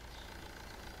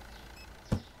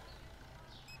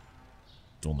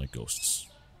 Don't like ghosts.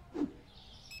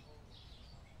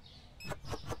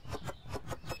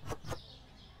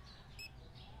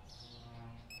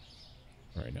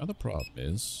 Alright, now the problem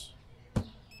is...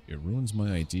 it ruins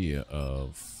my idea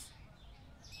of...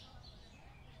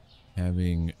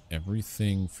 having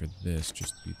everything for this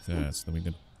just be that. So then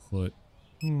we're gonna put...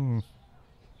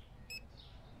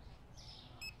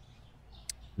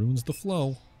 ruins the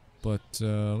flow. But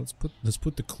let's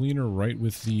put the cleaner right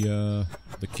with the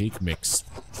cake mix.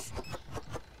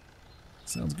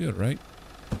 Sounds good, right?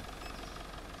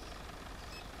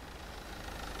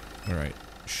 Alright.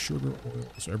 Sugar, oil.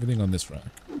 So everything on this rack.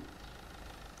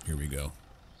 Here we go.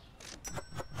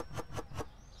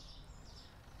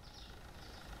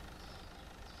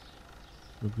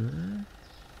 Sugar.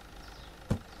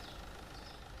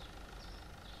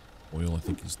 Oil, I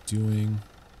think he's doing.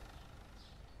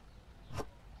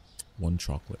 1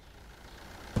 chocolate.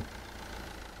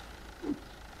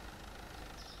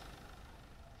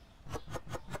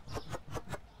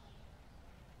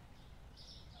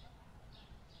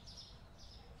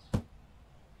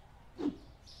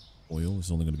 Oil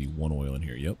is only going to be 1 oil in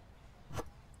here, yep.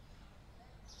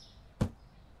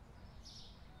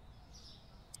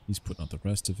 He's putting out the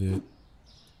rest of it.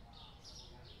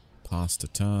 Pasta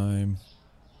time.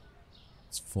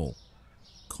 It's full.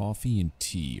 Coffee and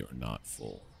tea are not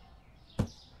full.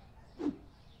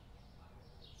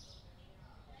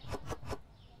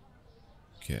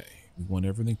 Okay, we want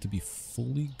everything to be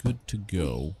fully good to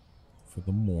go for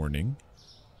the morning.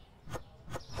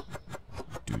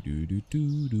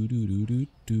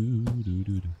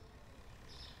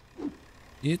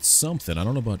 It's something. I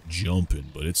don't know about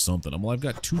jumping, but it's something. I've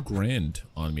got $2 grand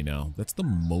on me now. That's the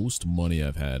most money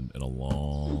I've had in a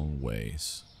long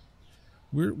ways.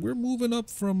 We're moving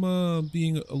up from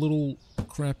being a little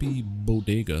crappy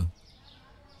bodega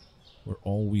where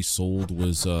all we sold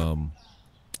was I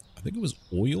think it was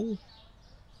oil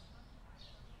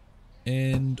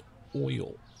and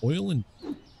oil. Oil and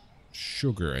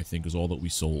sugar, I think, is all that we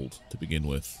sold to begin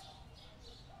with.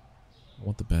 I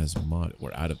want the basmati.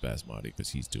 We're out of basmati because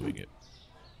he's doing it.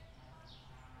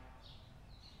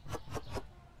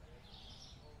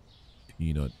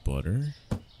 Peanut butter.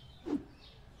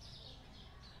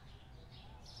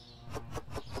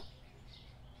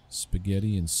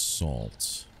 Spaghetti and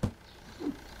salt.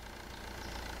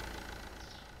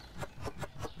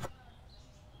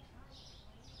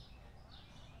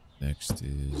 Next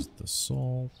is the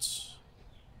salt.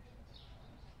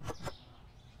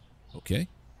 Okay.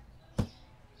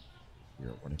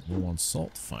 We're running low on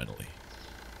salt finally.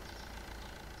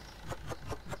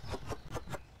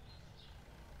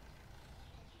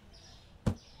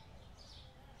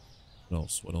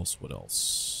 else? What else? What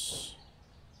else?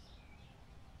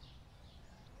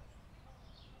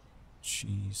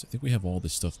 Cheese. I think we have all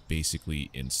this stuff basically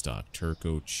in stock.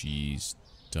 Turco, cheese,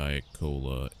 Diet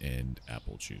Cola, and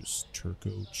apple juice.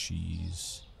 Turco,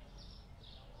 cheese.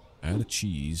 Out of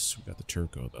cheese. We got the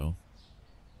Turco, though.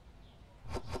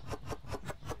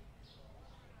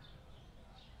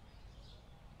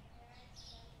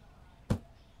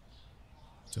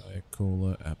 Diet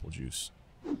Cola, apple juice.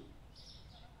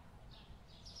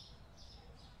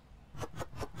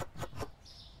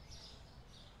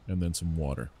 And then some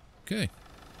water. Okay.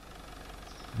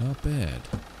 Not bad.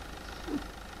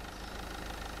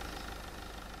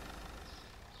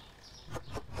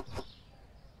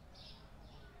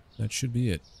 That should be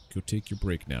it. Go take your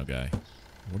break now, guy.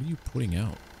 What are you putting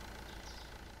out?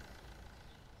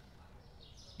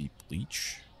 Beef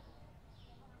bleach?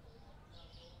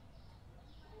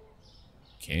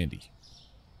 Candy.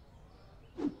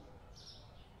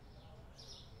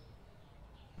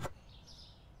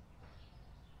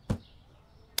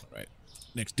 Alright.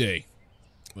 Next day.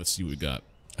 Let's see what we got.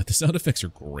 The sound effects are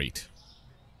great.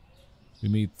 We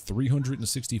made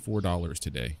 $364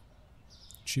 today.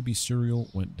 Chibi cereal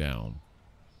went down.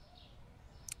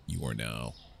 You are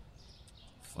now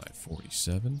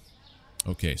 547.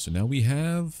 Okay, so now we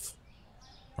have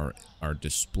our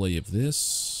display of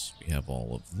this. We have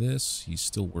all of this. He's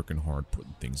still working hard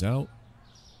putting things out.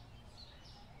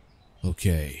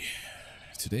 Okay.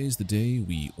 Today's the day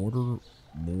we order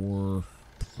more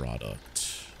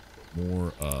product.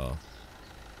 More, I'm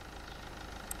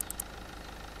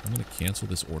going to cancel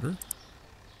this order.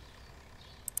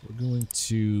 We're going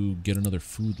to get another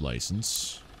food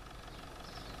license.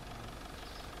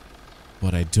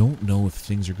 But I don't know if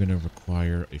things are going to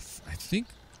require a... I think...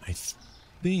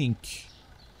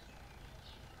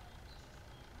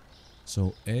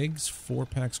 So, eggs,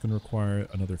 4-pack's going to require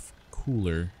another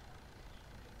cooler.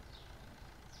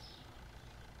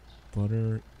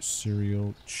 Butter,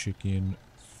 cereal, chicken,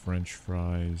 French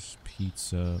fries,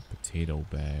 pizza, potato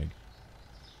bag.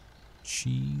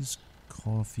 Cheese,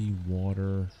 coffee,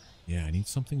 water. Yeah, I need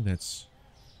something that's...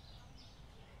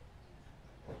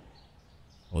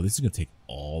 Oh, this is going to take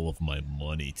all of my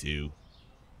money, too.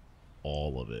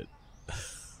 All of it.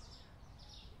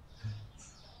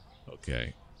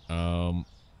 Okay.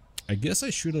 I guess I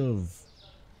should have...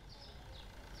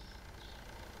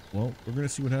 Well, we're going to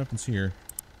see what happens here.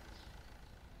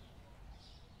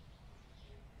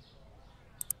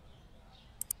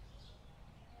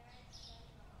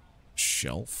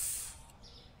 Shelf.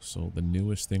 So the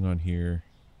newest thing on here.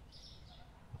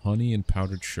 Honey and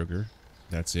powdered sugar.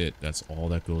 That's it. That's all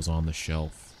that goes on the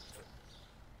shelf.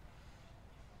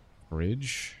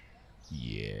 Fridge.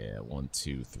 Yeah, 1,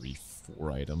 2, 3,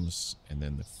 4 items. And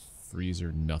then the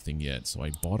freezer, nothing yet. So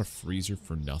I bought a freezer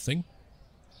for nothing.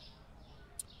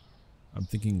 I'm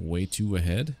thinking way too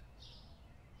ahead.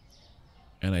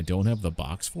 And I don't have the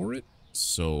box for it.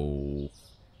 So...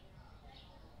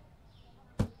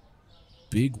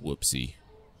 Big whoopsie.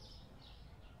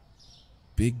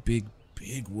 Big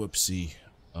whoopsie.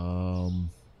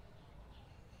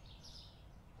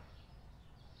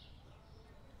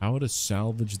 How to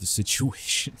salvage the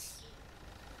situation.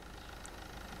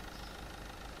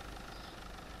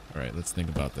 Alright, let's think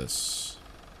about this.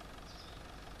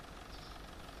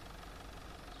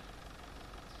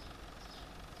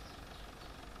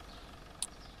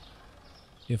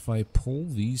 If I pull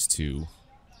these two...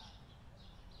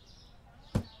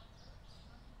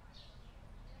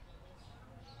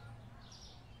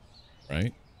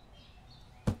 Right?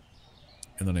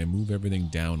 And then I move everything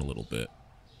down a little bit.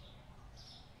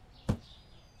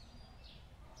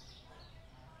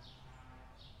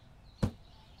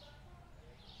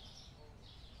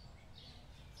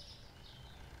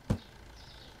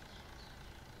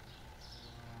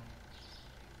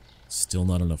 Still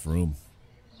not enough room.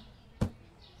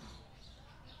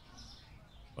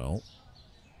 Well,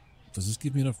 does this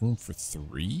give me enough room for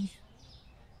 3?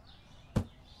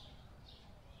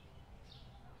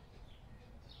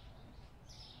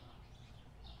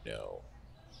 No.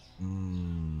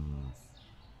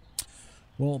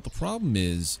 Well, the problem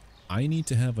is I need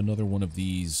to have another one of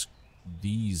these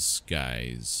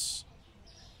guys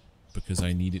because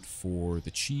I need it for the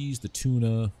cheese, the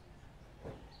tuna.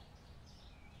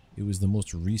 It was the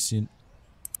most recent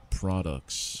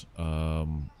products.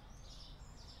 The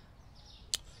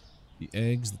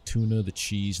eggs, the tuna, the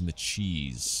cheese, and the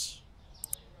cheese.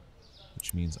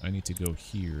 Which means I need to go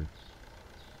here.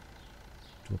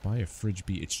 Do I buy a fridge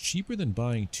B? It's cheaper than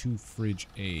buying 2 fridge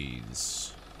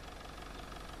A's.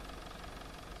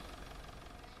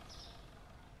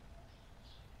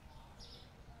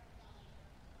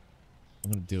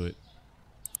 I'm gonna do it.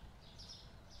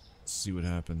 Let's see what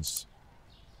happens.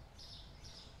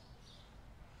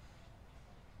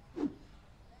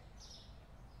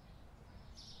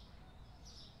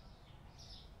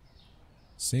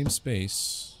 Same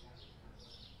space.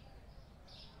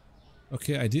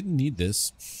 Okay, I didn't need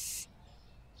this.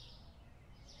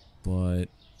 But...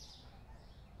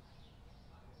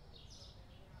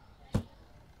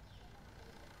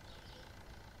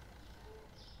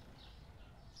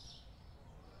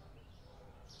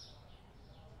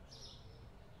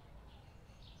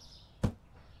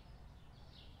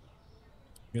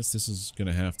 I guess this is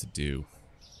gonna have to do.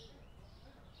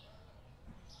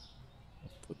 I'll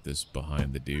put this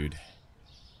behind the dude.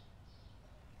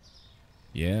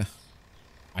 Yeah.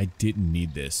 I didn't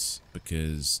need this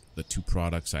because the two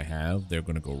products I have, they're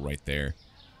gonna go right there.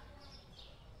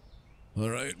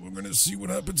 Alright, we're gonna see what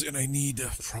happens, and I need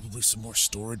probably some more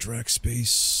storage rack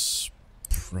space.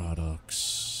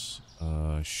 Products.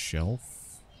 Shelf.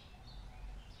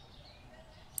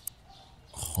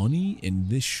 Honey and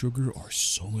this sugar are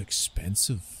so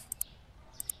expensive.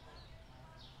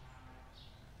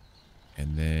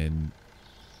 And then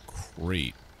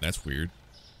crate. That's weird.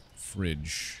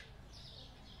 Fridge.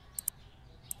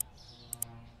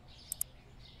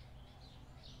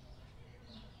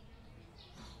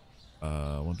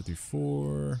 One, two, three,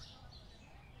 four.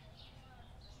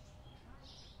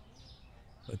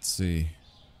 Let's see.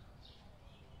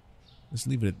 Let's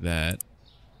leave it at that.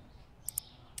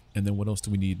 And then what else do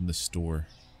we need in the store?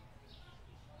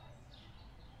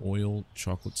 Oil,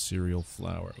 chocolate cereal,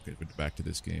 flour. Okay, we're back to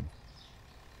this game.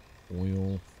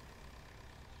 Oil.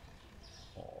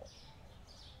 Oh.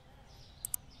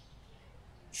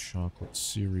 Chocolate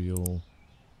cereal.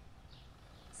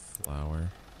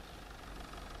 Flour.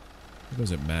 It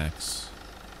goes at max.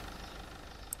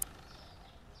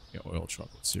 Yeah, oil,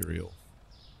 chocolate cereal.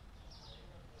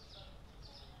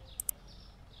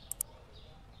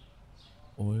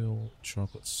 Oil,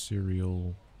 chocolate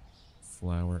cereal,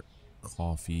 flour,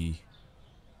 coffee,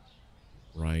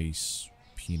 rice,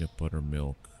 peanut butter,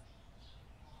 milk.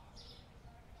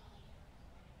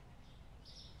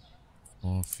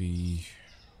 Coffee,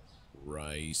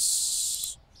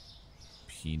 rice,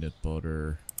 peanut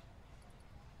butter,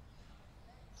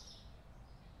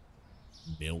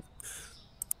 milk.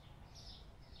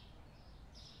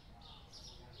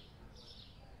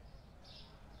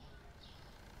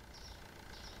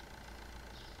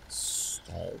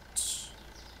 Salt.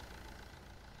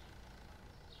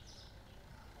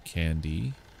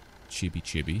 Candy. Chibi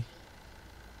chibi.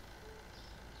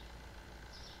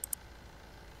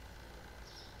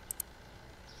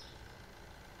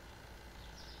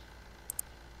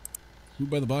 Food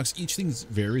by the box. Each thing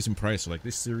varies in price. So like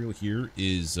this cereal here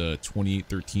is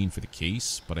 $28.13 for the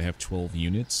case, but I have 12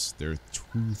 units. They're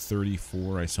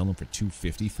 $2.34. I sell them for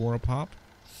 $2.54 a pop.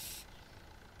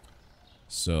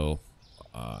 So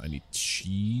I need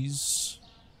cheese.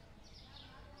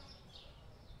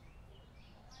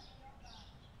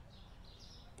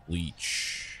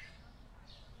 Bleach.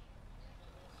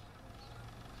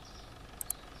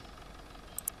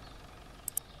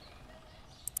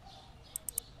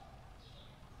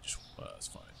 That's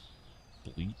fine.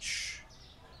 Bleach.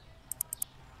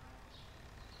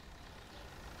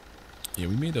 Yeah,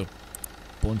 we made a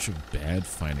bunch of bad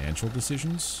financial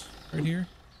decisions right here.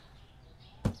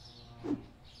 You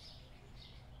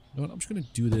know what? I'm just gonna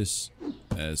do this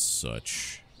as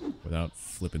such without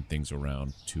flipping things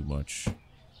around too much.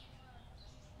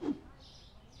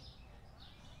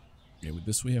 Yeah, with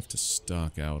this we have to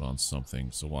stock out on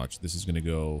something. So watch, this is gonna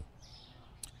go.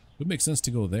 It would make sense to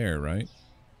go there, right?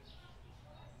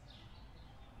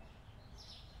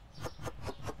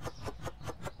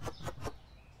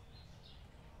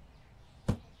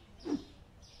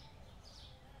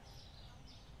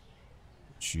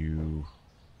 Put you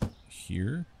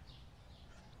here.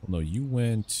 Well, no, you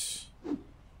went.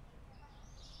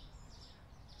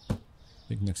 I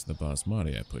think next to the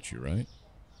basmati I put you, right?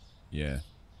 Yeah.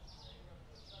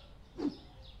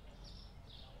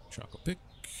 Chocolate pick.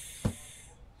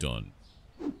 Done.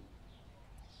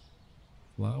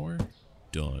 Flour.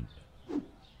 Done.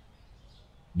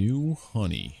 New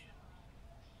honey.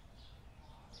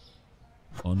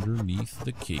 Underneath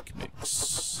the cake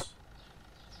mix.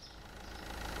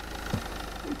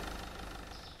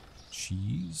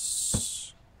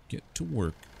 Cheese. Get to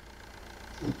work.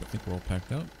 I think we're all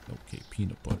packed out. Okay,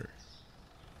 peanut butter.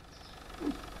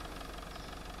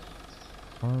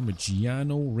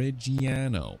 Parmigiano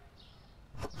Reggiano.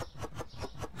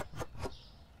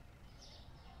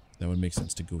 That would make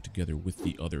sense to go together with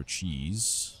the other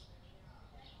cheese.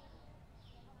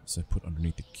 else I put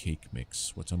underneath the cake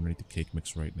mix? What's underneath the cake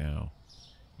mix right now?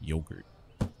 Yogurt.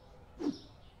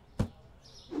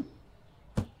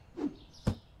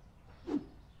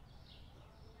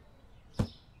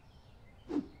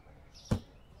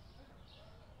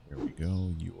 There we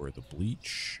go. You are the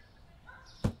bleach.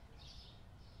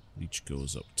 Bleach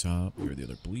goes up top. You're the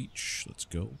other bleach. Let's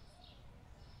go.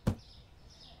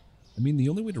 I mean, the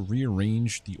only way to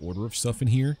rearrange the order of stuff in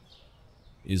here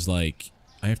is like,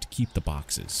 I have to keep the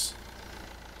boxes.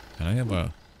 And I have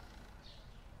a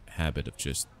habit of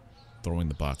just throwing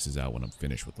the boxes out when I'm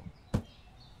finished with them.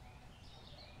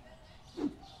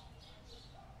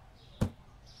 It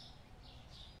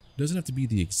doesn't have to be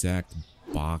the exact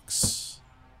box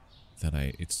that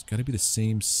it's got to be the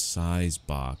same size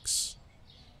box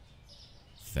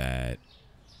that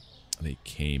they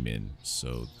came in.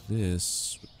 So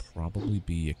this would probably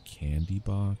be a candy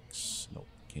box. No,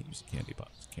 can't use a candy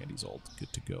box. Candy's all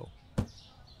good to go.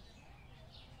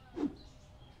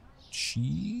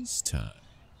 Cheese time.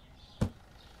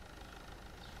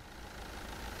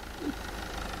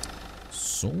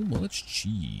 So much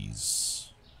cheese.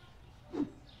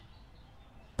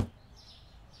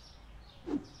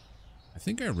 I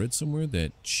think I read somewhere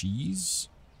that cheese...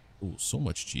 Oh, so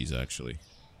much cheese, actually.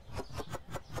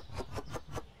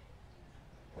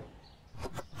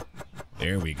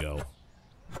 There we go.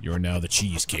 You're now the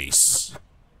cheese case.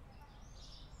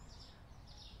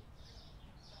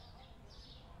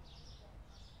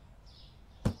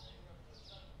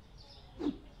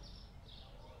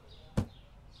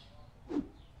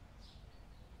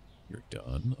 You're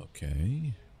done.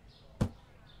 Okay.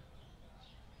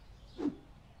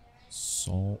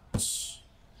 Salt.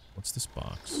 What's this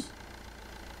box?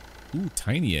 Ooh,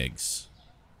 tiny eggs.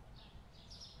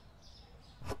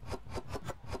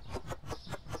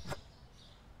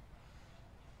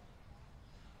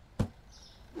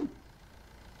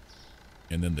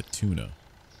 And then the tuna.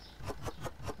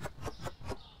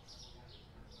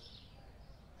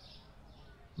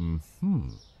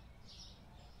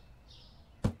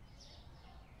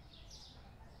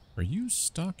 Are you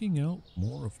stocking out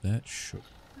more of that sugar?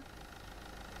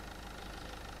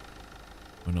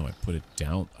 Oh no, I put it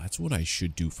down. That's what I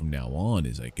should do from now on,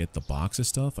 is I get the box of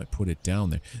stuff, I put it down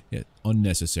there. Yeah,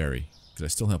 unnecessary, because I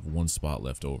still have one spot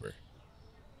left over.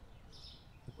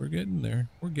 We're getting there.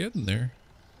 We're getting there.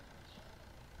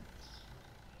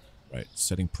 Right,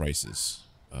 setting prices.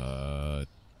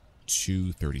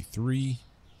 $2.33.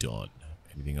 Done.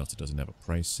 Anything else that doesn't have a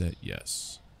price set?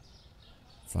 Yes.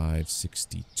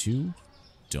 $5.62.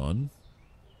 Done.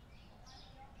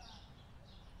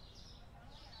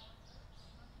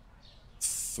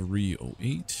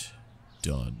 $3.08.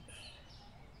 Done.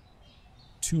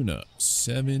 Tuna.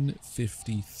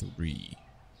 $7.53.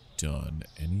 Done.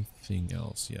 Anything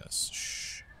else? Yes.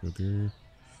 Sugar.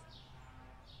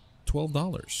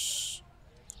 $12.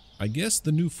 I guess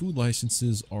the new food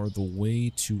licenses are the way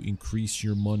to increase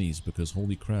your monies, because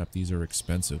holy crap, these are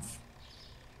expensive.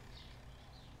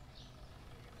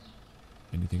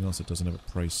 Anything else that doesn't have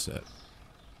a price set?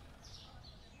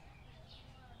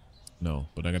 No,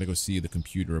 but I gotta go see the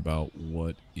computer about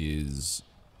what is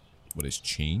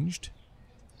changed.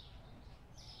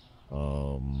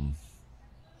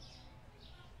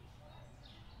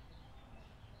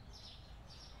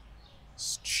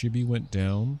 Chibi went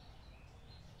down.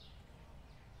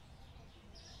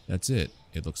 That's it.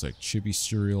 It looks like Chibi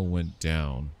cereal went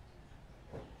down.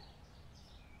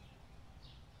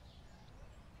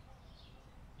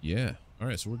 Yeah.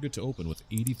 Alright, so we're good to open with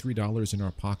 $83 in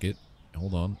our pocket.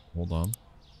 Hold on.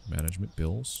 Management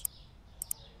bills.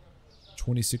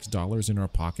 $26 in our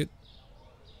pocket.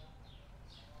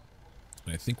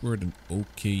 I think we're at an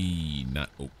okay, not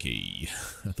okay.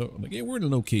 I thought, I'm like, yeah, we're in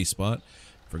an okay spot.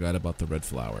 Forgot about the red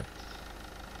flour.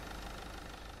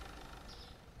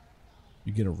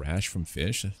 You get a rash from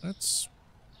fish? That's...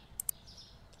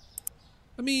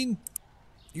 I mean,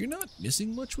 you're not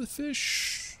missing much with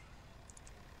fish.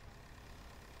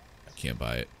 I can't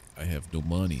buy it. I have no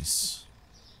monies.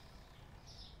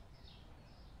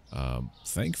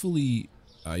 Thankfully,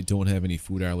 I don't have any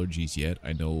food allergies yet.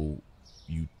 I know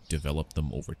you develop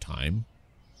them over time.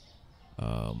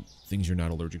 Things you're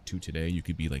not allergic to today, you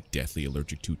could be like deathly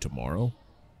allergic to tomorrow.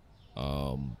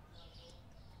 The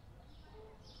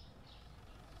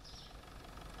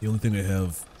only thing I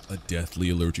have a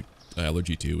deathly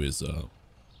allergy to is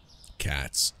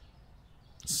cats.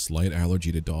 Slight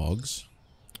allergy to dogs,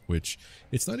 which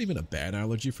it's not even a bad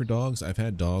allergy for dogs. I've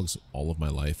had dogs all of my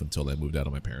life until I moved out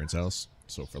of my parents' house.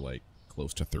 So for like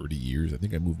close to 30 years. I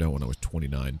think I moved out when I was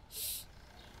 29.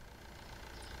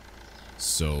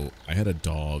 So I had a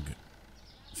dog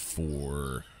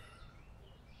for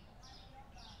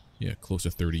Yeah, close to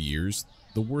 30 years.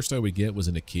 The worst I would get was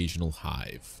an occasional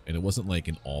hive. And it wasn't like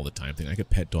an all the time thing. I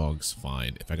could pet dogs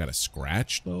fine. If I got a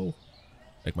scratch, though,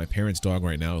 like my parents' dog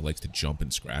right now likes to jump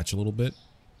and scratch a little bit.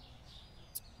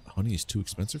 Honey is too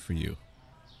expensive for you.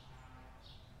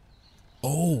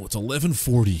 Oh, it's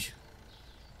 1140.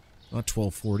 Not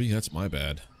 1240. That's my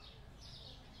bad.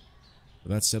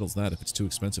 But that settles that. If it's too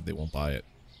expensive, they won't buy it.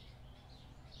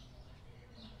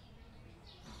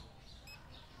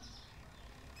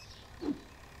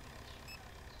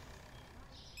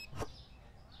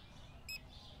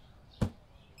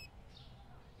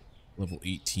 Level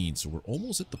 18, so we're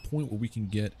almost at the point where we can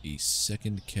get a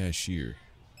second cashier.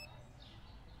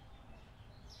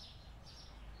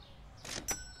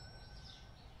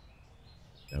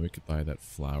 Now we could buy that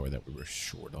flour that we were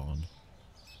short on.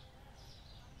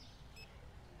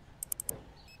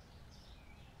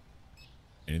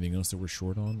 Anything else that we're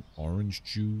short on? Orange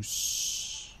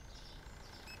juice.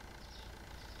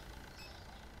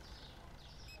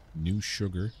 New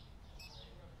sugar.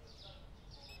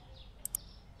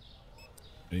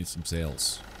 I need some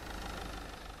sales.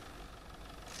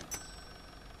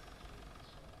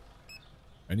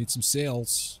 I need some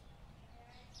sales.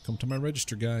 Come to my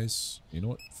register, guys. You know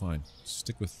what? Fine.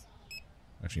 Stick with...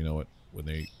 Actually, you know what? When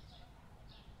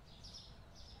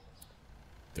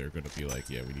they're gonna be like,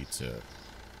 yeah, we need to...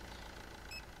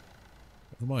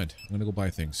 Never mind. I'm gonna go buy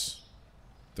things.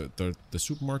 The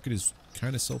supermarket is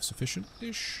kind of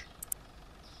self-sufficient-ish.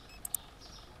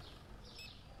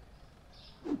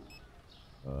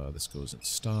 This goes in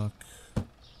stock.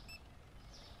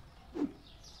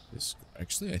 This...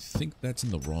 Actually, I think that's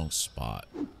in the wrong spot.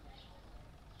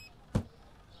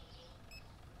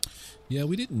 Yeah,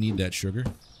 we didn't need that sugar.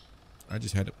 I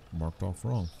just had it marked off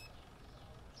wrong.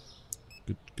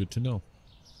 Good to know.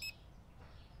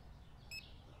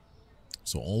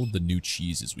 So all of the new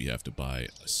cheeses we have to buy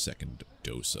a second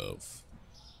dose of.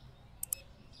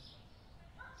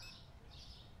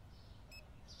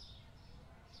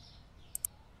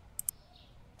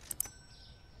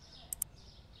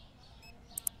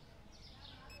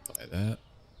 Buy that.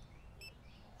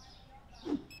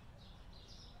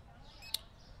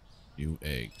 New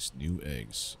eggs, new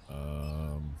eggs.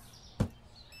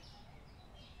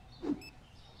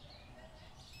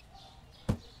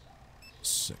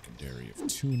 Secondary of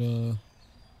tuna.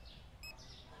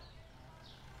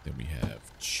 Then we have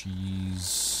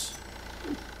cheese.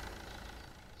 I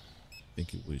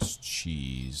think it was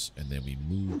cheese. And then we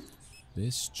move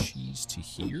this cheese to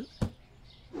here.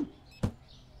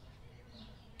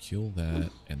 Kill that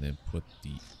and then put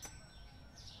the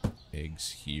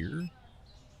eggs here.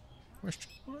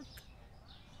 Question mark?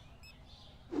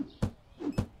 I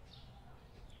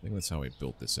think that's how I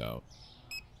built this out.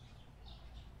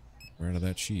 We're out of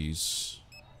that cheese.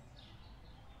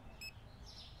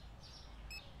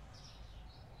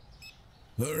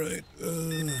 Alright,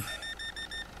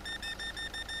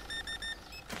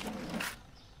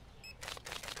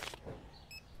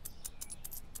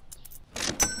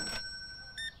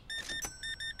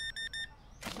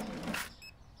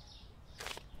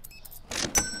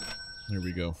 there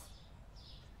we go.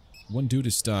 One dude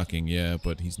is stocking, yeah,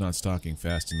 but he's not stocking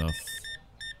fast enough.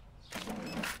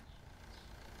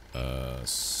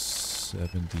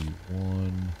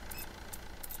 71...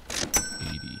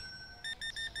 80.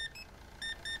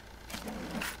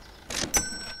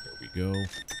 There we go. I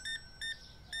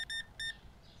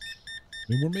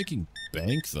mean, we're making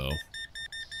bank, though.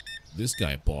 This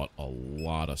guy bought a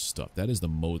lot of stuff. That is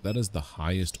the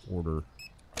highest order...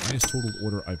 highest total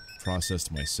order I've processed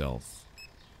myself.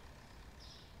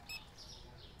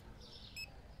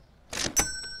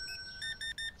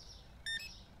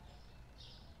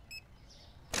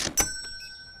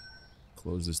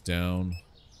 Close this down.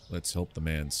 Let's help the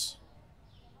mans.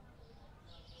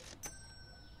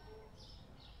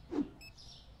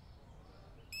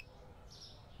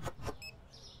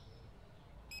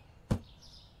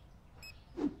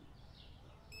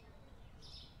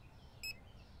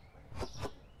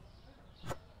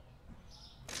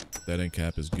 That end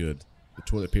cap is good. The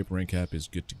toilet paper end cap is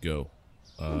good to go.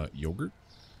 Yogurt?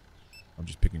 I'm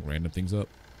just picking random things up.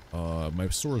 My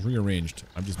store is rearranged.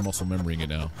 I'm just muscle memorying it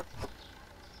now.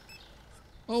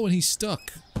 Oh, and he's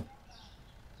stuck.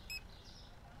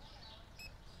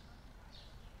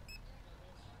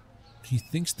 He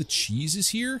thinks the cheese is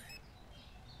here?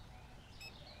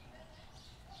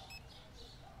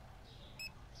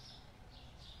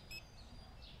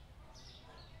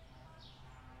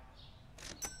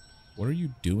 What are you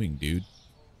doing, dude?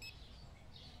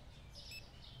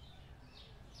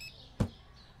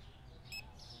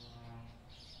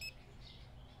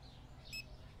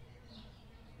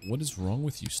 What is wrong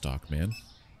with you, stock man?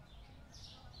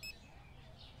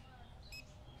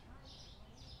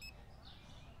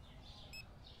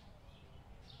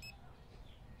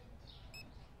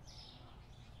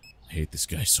 I hate this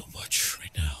guy so much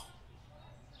right now.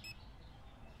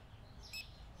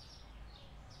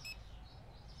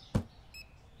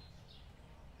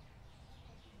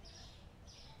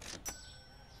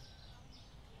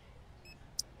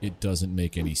 It doesn't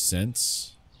make any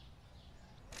sense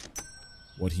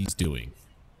what he's doing.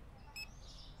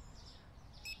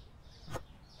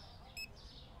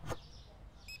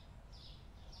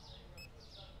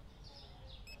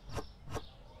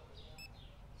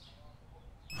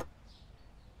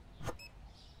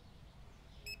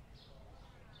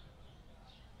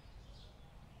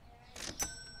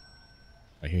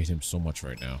 I hate him so much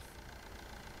right now.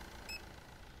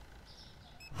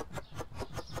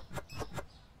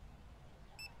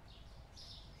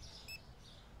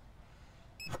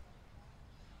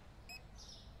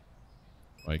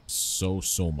 Like,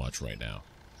 so much right now.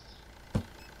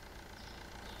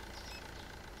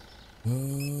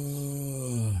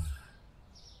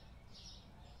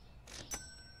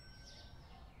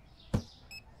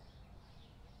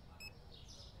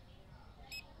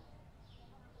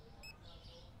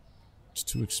 It's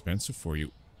too expensive for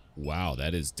you. Wow,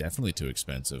 that is definitely too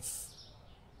expensive.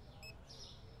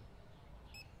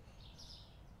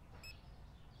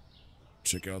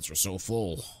 Checkouts are so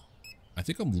full. I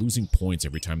think I'm losing points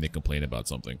every time they complain about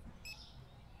something.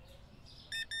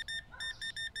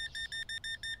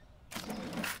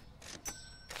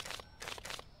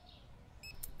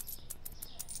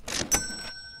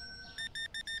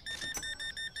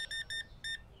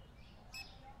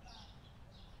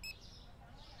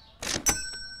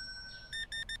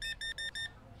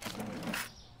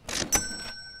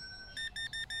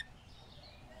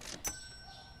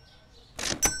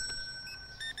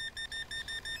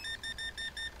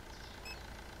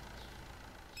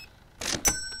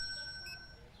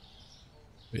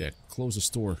 Yeah, close the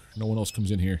store. No one else comes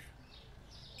in here.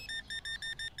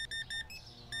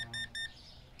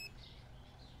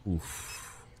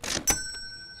 Oof.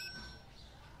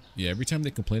 Yeah, every time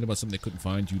they complain about something they couldn't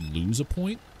find, you lose a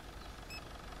point.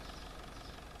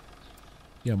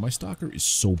 Yeah, my stalker is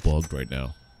so bugged right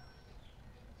now.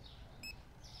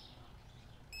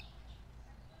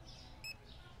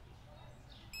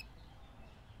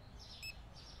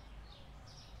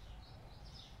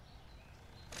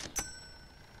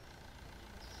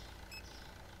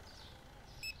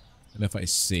 And if I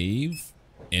save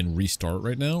and restart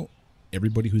right now,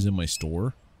 everybody who's in my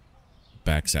store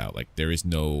backs out. Like, there is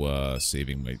no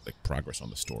saving my progress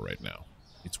on the store right now.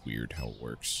 It's weird how it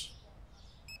works.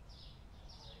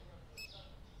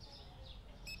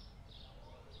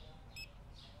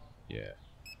 Yeah.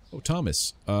 Oh,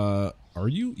 Thomas,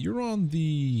 you're on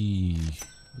the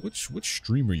which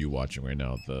stream are you watching right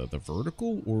now? The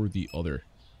vertical or the other?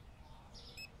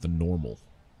 The normal.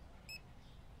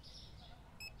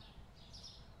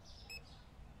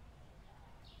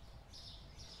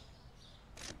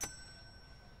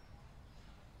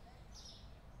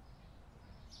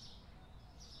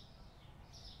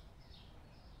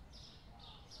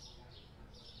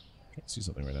 Can't see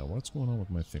something right now. What's going on with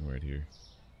my thing right here?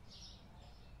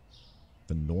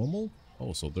 The normal?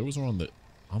 Oh, so those are on the...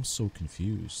 I'm so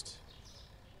confused.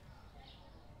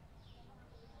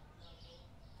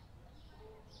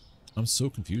 I'm so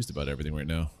confused about everything right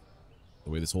now. The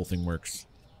way this whole thing works.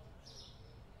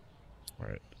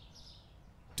 Alright.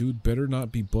 Dude, better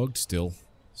not be bugged still.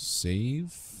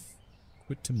 Save.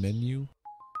 Quit to menu.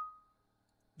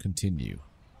 Continue.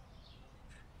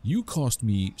 You cost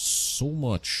me so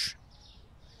much.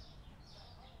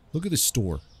 Look at this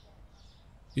store.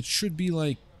 It should be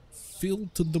like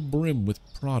filled to the brim with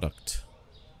product.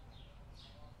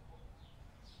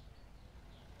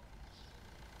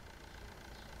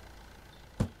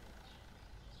 But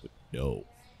no.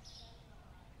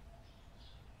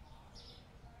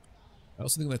 I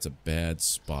also think that's a bad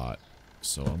spot,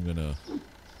 so I'm gonna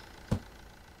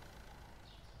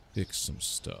fix some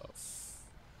stuff.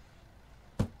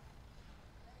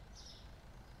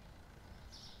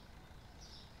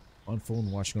 On phone,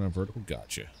 watching on vertical,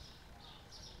 gotcha.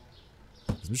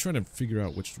 I'm just trying to figure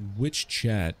out which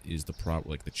chat is the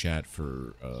like the chat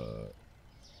for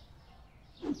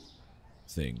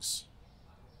things.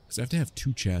 Because I have to have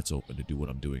two chats open to do what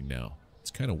I'm doing now.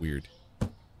 It's kind of weird.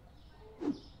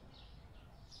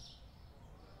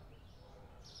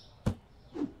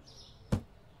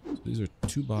 So these are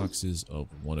 2 boxes of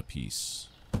 1 apiece.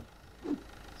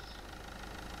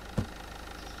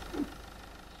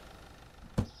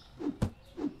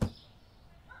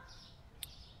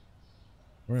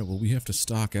 Alright, well, we have to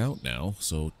stock out now.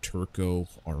 So, Turco,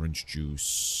 orange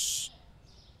juice.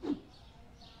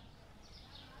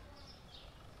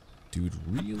 Dude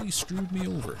really screwed me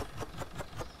over.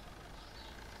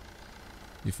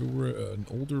 If it were an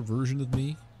older version of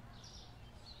me,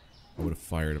 I would have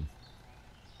fired him.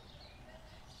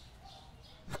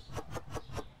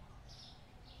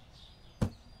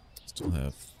 Still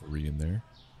have 3 in there.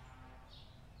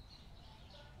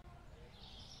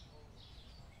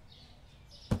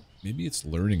 Maybe it's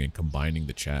learning and combining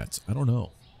the chats. I don't know.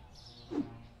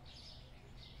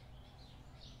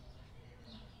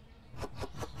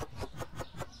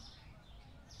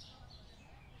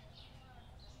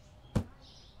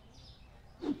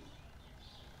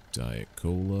 Diet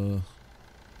Cola.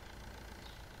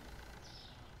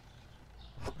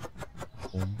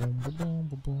 Boom, boom, boom, boom,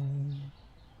 boom, boom.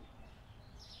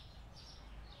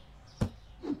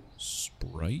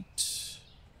 Sprite.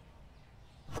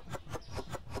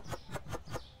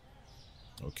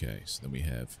 Okay, so then we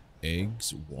have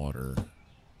eggs, water.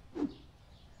 Are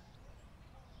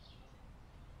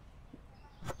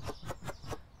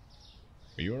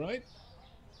you alright?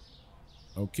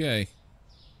 Okay.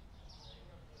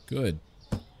 Good.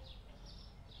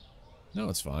 No,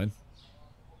 it's fine.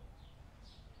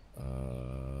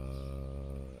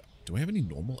 Do I have any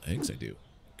normal eggs? I do.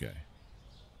 Okay.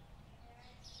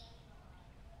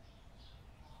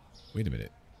 Wait a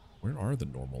minute. Where are the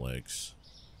normal eggs?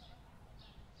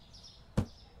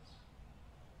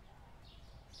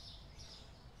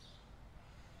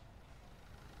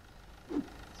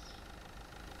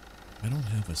 I don't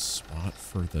have a spot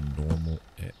for the normal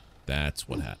egg. That's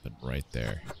what happened right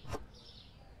there.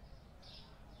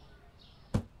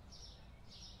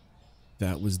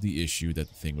 That was the issue that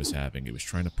the thing was having. It was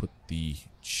trying to put the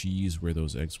cheese where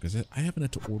those eggs... Because I haven't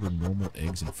had to order normal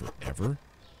eggs in forever.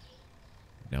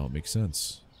 Now it makes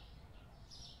sense.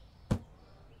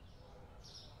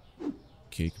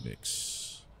 Cake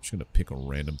mix. I'm just going to pick a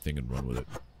random thing and run with it.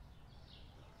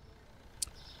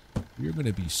 We're going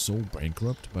to be so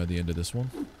bankrupt by the end of this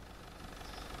one.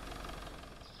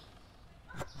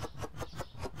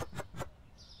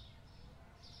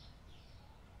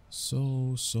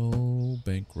 So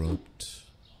bankrupt.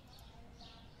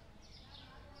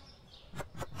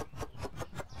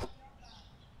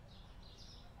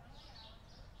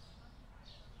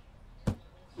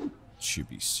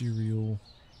 Chibi cereal.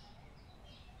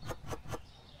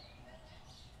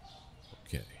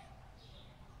 Okay.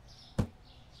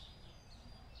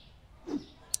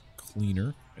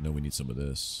 Cleaner. I know we need some of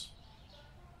this.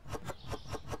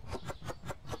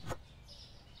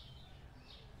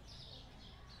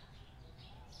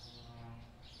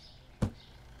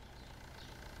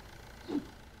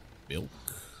 Milk.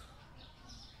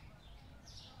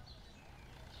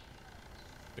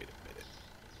 Wait a minute.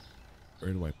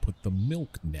 Where do I put the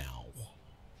milk now?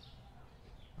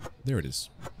 There it is.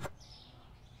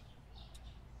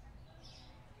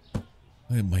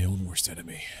 I am my own worst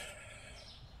enemy.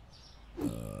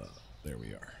 There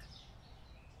we are.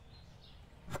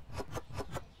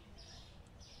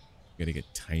 Gotta get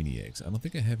tiny eggs. I don't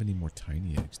think I have any more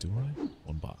tiny eggs, do I?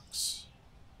 1 box.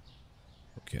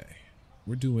 Okay.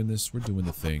 We're doing this. We're doing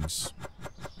the things.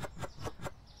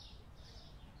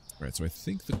 Alright, so I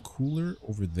think the cooler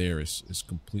over there is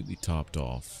completely topped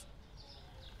off.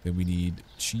 Then we need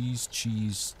cheese,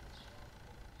 cheese.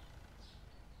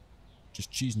 Just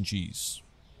cheese and cheese.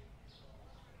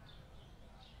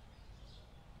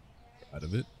 Out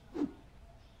of it.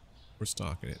 We're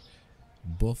stocking it.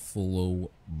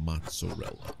 Buffalo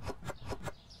mozzarella.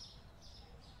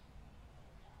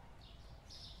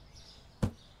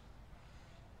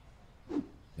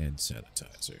 And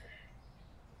sanitizer.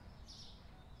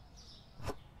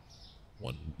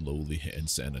 1 lowly hand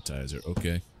sanitizer.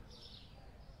 Okay.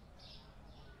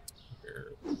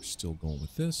 We're still going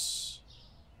with this.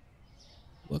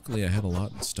 Luckily, I had a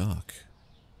lot in stock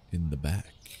in the back.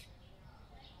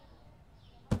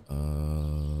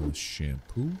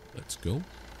 Shampoo. Let's go.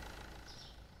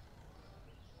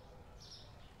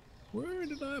 Where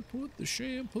did I put the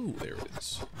shampoo? There it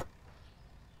is.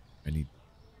 I need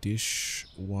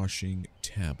dishwashing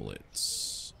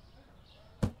tablets.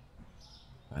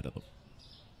 Out of them.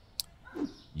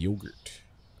 Yogurt.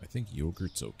 I think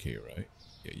yogurt's okay, right?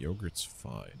 Yeah, yogurt's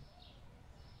fine.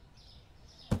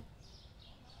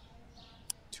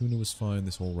 Tuna was fine.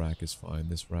 This whole rack is fine.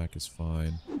 This rack is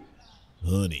fine.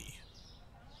 Honey.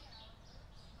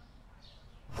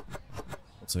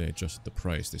 Let's say I adjusted the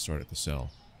price. They started to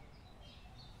sell.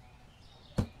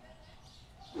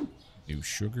 New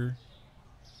sugar.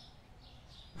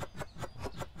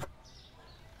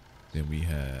 Then we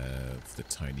have the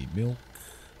tiny milk.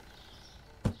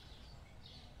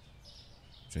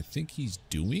 which I think he's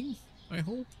doing, I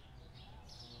hope.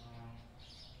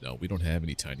 No, we don't have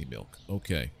any tiny milk.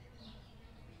 Okay.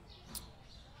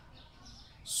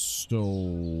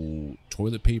 So,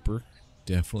 toilet paper.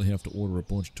 Definitely have to order a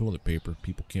bunch of toilet paper.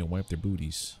 People can't wipe their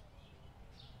booties.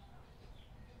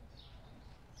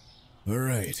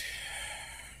 Alright.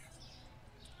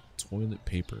 Toilet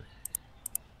paper.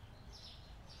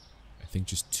 I think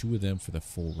just 2 of them for the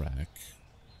full rack.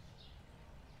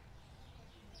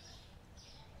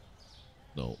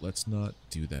 No, let's not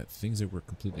do that. Things that we're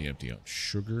completely empty on.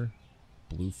 Sugar,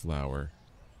 blue flour,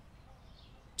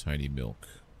 tiny milk.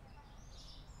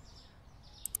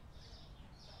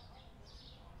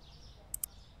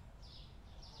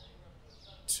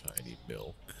 Tiny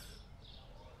milk.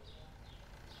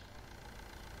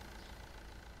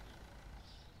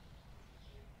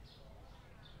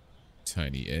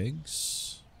 Tiny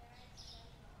eggs.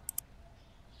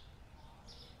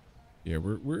 Yeah,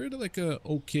 we're at like a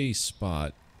okay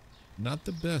spot. Not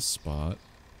the best spot.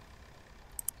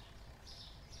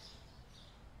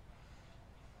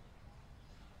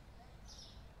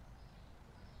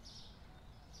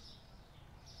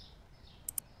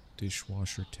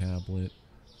 Dishwasher tablet.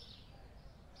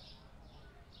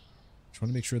 Trying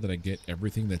to make sure that I get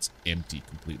everything that's empty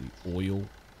completely. Oil.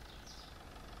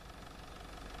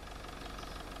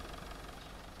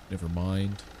 Never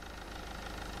mind.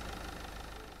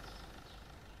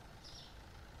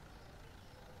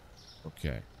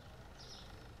 Okay.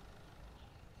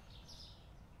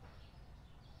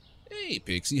 Hey,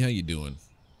 Pixie, how you doing?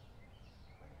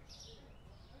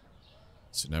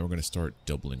 So now we're going to start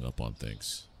doubling up on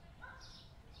things.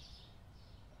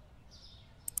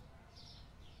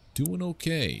 Doing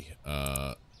okay.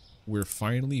 We're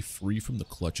finally free from the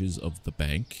clutches of the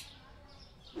bank.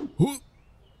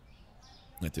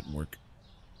 That didn't work.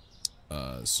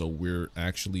 So we're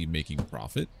actually making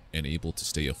profit and able to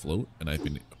stay afloat, and I've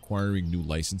been acquiring new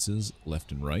licenses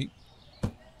left and right.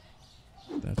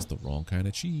 That's the wrong kind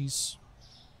of cheese.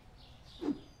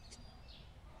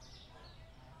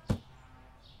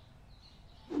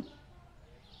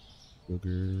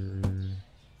 Sugar.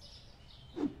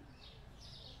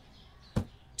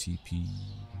 TP.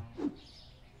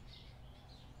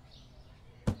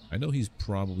 I know he's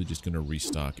probably just going to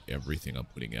restock everything I'm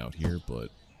putting out here, but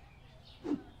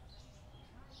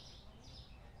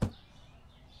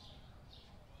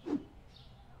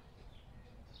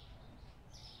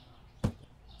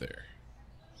there.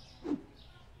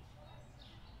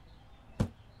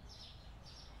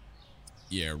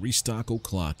 Yeah, restock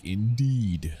o'clock.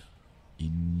 Indeed.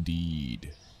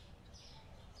 Indeed.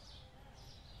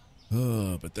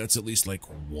 But that's at least like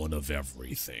one of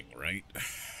everything, right?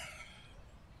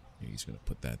 He's going to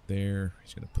put that there.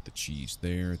 He's going to put the cheese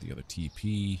there. The other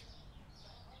TP.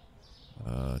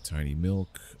 Tiny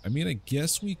milk. I mean, I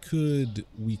guess we could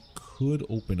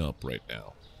open up right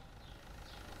now.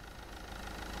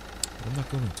 But I'm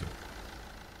not going to.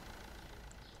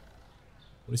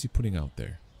 What is he putting out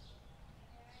there?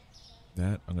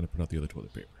 That, I'm going to put out the other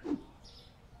toilet paper.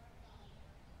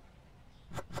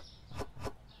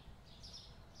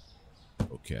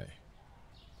 Okay.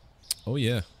 Oh,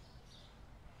 yeah.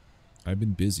 I've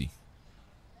been busy.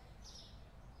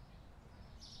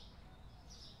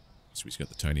 So he's got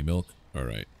the tiny milk.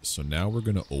 Alright, so now we're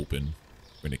going to open.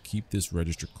 We're going to keep this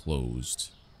register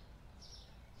closed.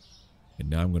 And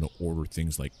now I'm going to order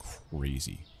things like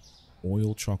crazy.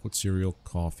 Oil, chocolate cereal,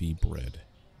 coffee, bread.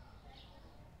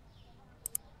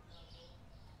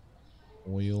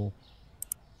 Oil,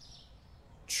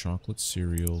 chocolate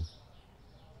cereal,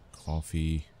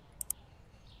 coffee,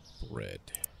 bread.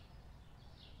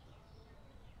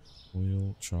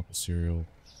 Oil, chocolate cereal,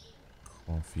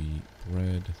 coffee,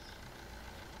 bread.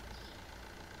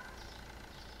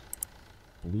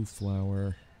 Blue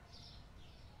flour.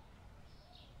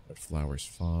 Red flour's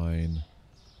fine.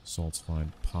 Salt's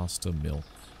fine. Pasta, milk.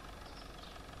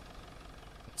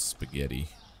 That's spaghetti.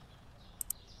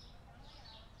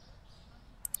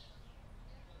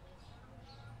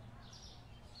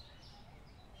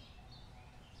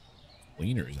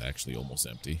 Cleaner is actually almost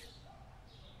empty.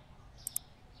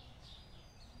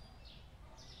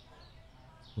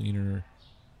 Cleaner.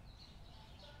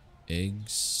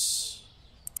 Eggs.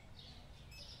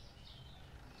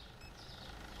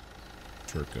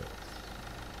 Turco.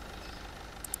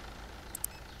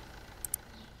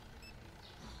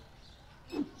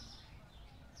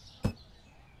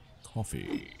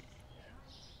 Coffee.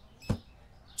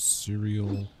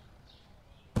 Cereal.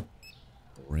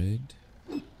 Bread.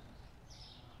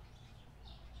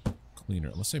 Cleaner.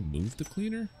 Unless I moved the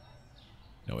cleaner?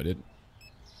 No, I didn't.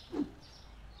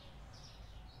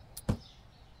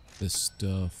 This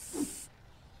stuff.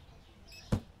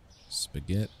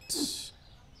 Spaghetti.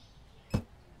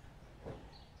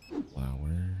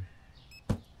 Flour.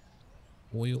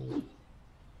 Oil.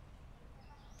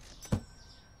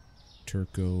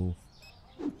 Turco.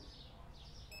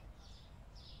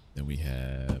 Then we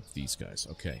have these guys.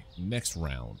 Okay, next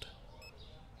round.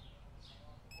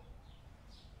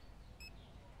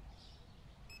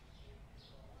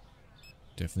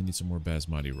 Definitely need some more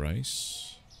basmati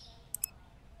rice.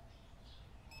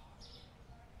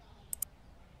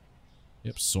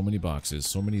 Yep, so many boxes.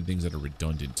 So many things that are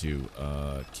redundant, too.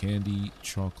 Candy,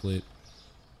 chocolate,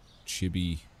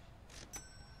 chibi,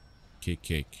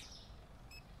 cake.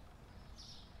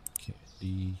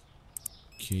 Candy,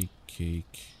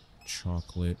 cake,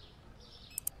 chocolate,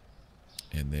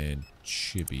 and then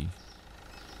chibi.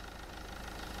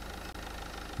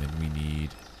 Then we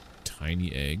need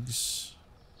tiny eggs,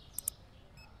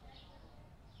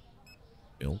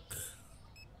 milk,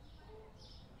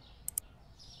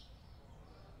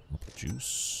 apple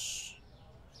juice,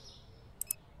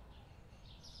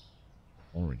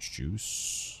 orange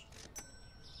juice,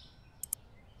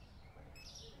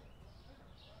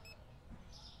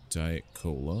 Diet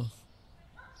Cola,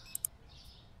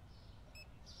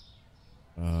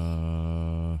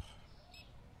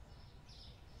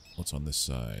 what's on this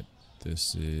side?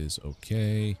 This is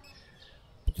okay.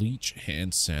 Bleach,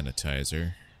 hand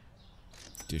sanitizer,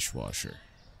 dishwasher.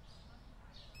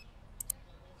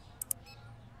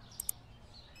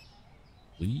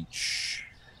 Bleach,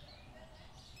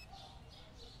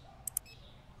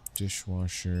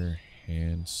 dishwasher,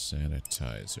 hand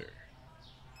sanitizer.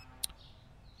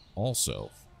 Also,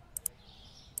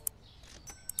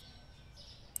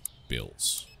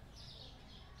 bills.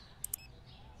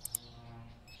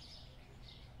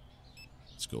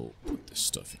 Let's go put this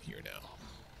stuff in here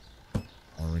now.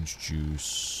 Orange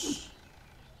juice,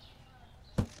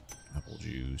 apple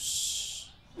juice,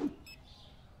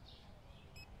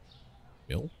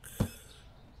 milk,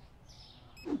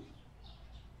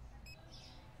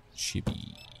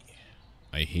 chibi.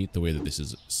 I hate the way that this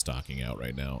is stocking out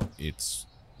right now.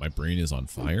 My brain is on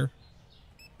fire.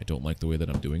 I don't like the way that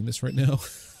I'm doing this right now.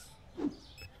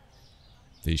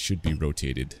 They should be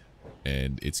rotated,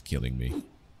 and it's killing me.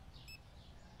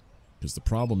 Because the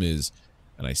problem is,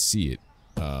 and I see it,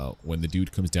 when the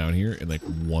dude comes down here and like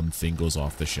one thing goes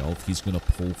off the shelf, he's going to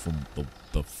pull from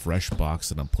the fresh box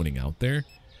that I'm putting out there.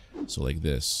 So like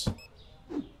this.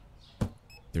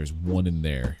 There's one in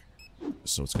there.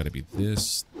 So it's got to be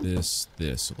this. So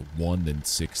the 1, then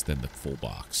 6, then the full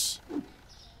box.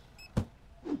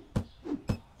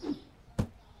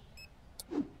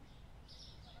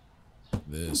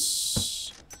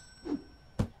 This.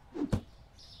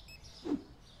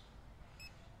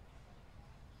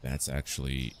 That's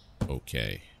actually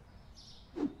okay.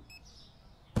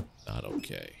 Not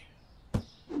okay.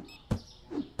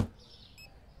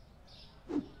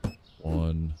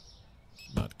 1.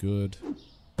 Not good.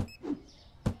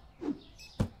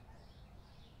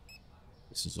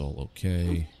 This is all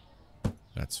okay.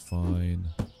 That's fine.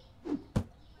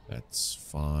 That's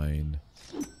fine.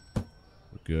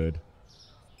 We're good.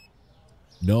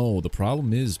 No, the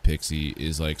problem is, Pixie,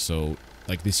 is like, so,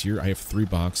 like this year I have 3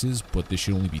 boxes, but this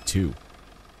should only be 2.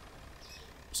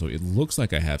 So it looks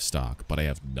like I have stock, but I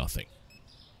have nothing.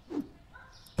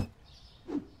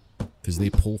 Because they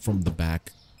pull from the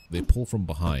back, they pull from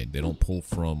behind, they don't pull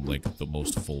from, like, the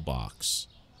most full box.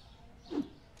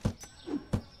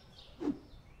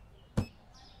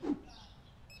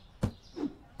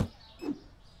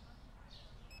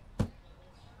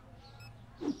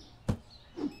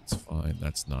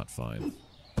 That's not fine.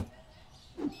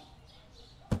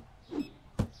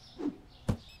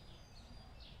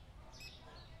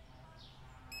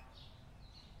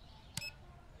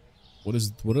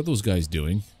 What are those guys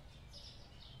doing?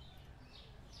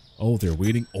 Oh, they're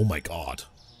waiting. Oh my god.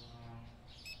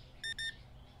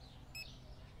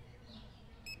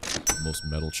 Most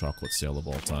metal chocolate sale of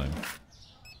all time.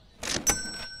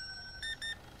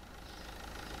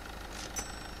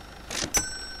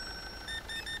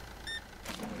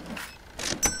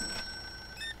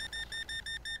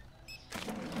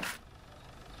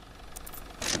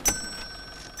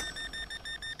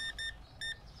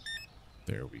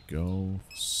 There we go.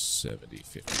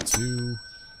 70.52.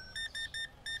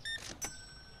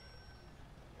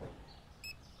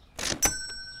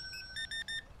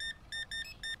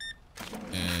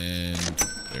 And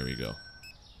there we go.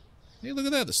 Hey, look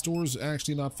at that. The store's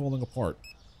actually not falling apart.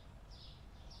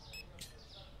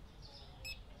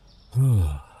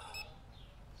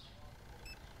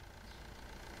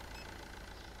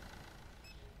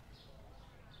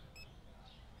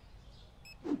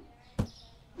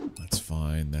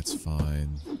 That's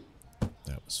fine.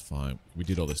 It's fine. We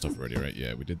did all this stuff already, right?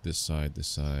 Yeah, we did this side, this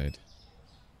side.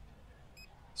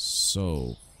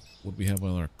 So, what do we have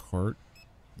on our cart?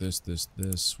 This, this,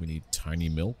 this. We need tiny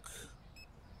milk.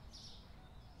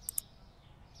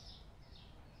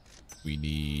 We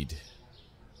need...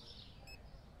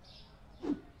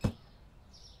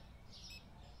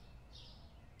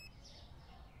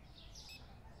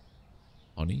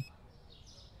 honey.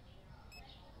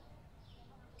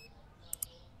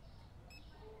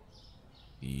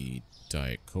 Need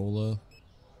Diet Cola.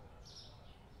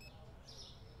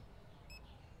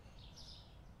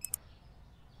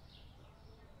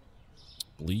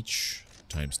 Bleach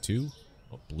times 2.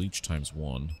 Oh, bleach times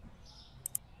 1.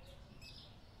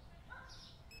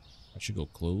 I should go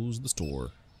close the store.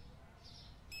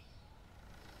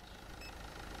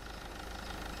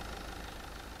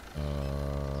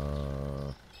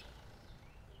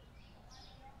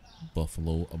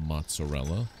 Buffalo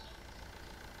mozzarella.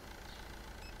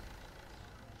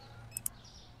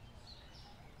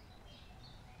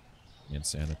 And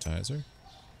sanitizer.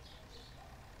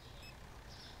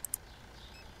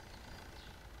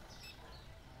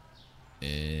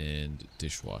 And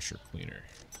dishwasher cleaner.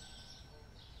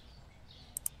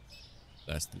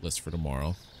 That's the list for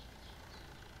tomorrow.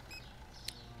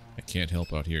 I can't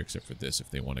help out here except for this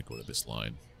if they want to go to this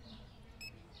line.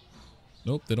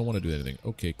 Nope, they don't want to do anything.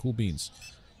 Okay, cool beans.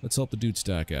 Let's help the dude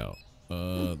stack out.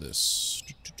 This.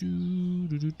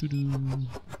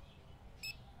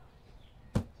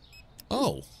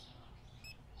 Oh!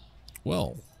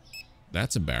 Well,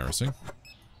 that's embarrassing.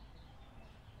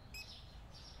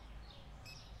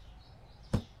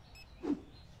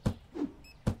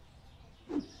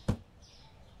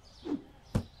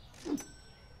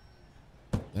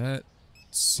 That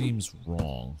seems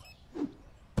wrong.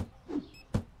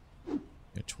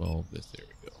 Yeah, 12, this, there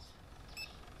we go.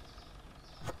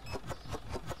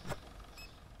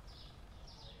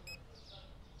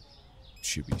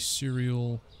 Should be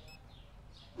cereal.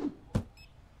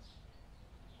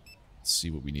 Let's see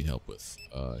what we need help with.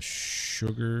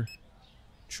 Sugar,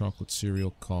 chocolate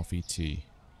cereal, coffee, tea.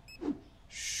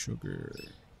 Sugar.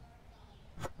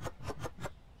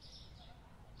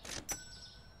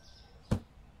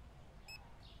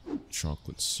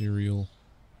 Chocolate cereal,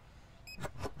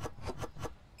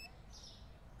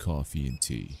 coffee and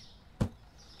tea.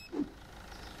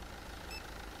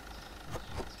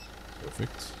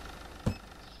 Perfect.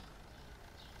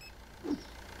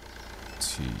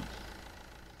 Tea.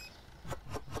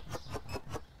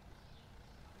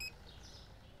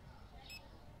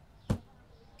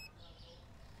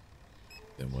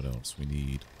 Then what else? We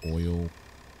need oil,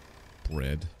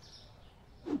 bread.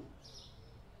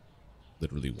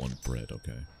 Literally one bread,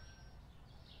 okay.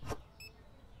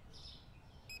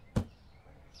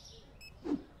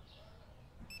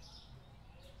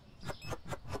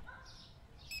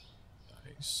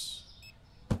 Nice.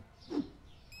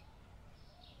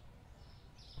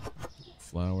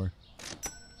 Flour.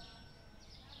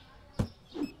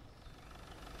 There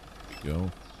we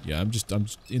go. Yeah, I'm just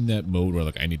in that mode where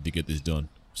like I need to get this done.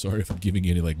 Sorry if I'm giving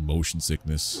you any like motion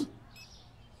sickness.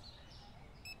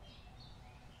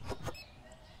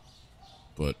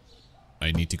 But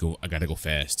I need to go. I gotta go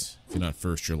fast. If you're not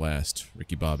first, you're last.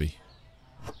 Ricky Bobby.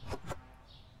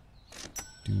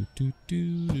 Do do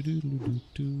do do do do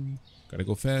do. Gotta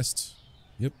go fast.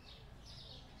 Yep.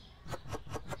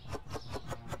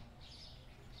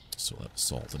 Still have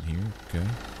salt in here. Okay.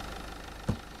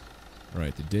 All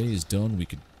right. The day is done. We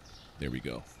could. There we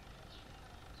go.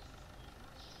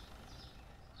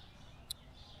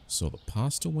 So the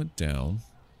pasta went down.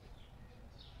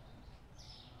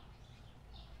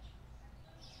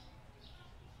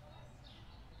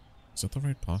 Is that the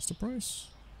right pasta price?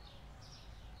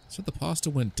 It said the pasta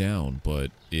went down,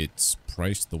 but it's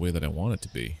priced the way that I want it to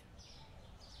be.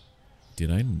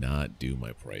 Did I not do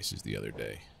my prices the other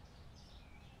day?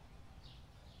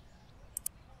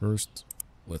 First,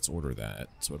 let's order that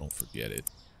so I don't forget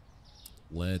it.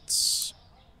 Let's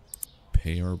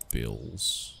pay our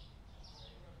bills.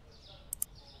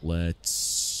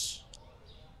 Let's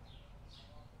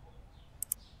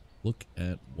look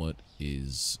at what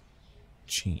is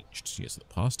changed. Yes, the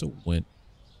pasta went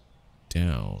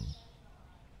down.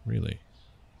 Really?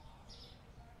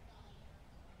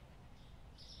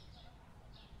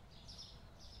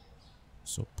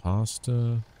 So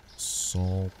pasta,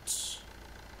 salt,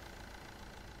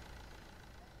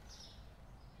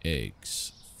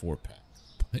 eggs, 4-pack.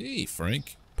 Hey,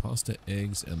 Frank. Pasta,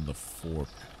 eggs, and the 4-pack.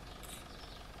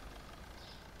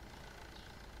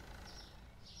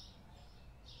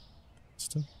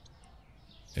 Pasta.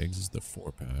 Eggs is the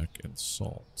 4-pack and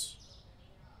salt.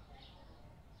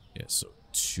 Yeah, so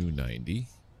 $2.90.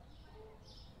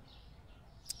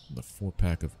 The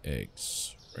 4-pack of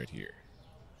eggs right here.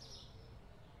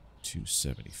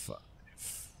 $2.75.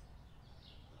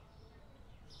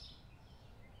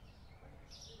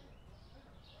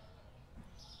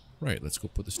 Right, let's go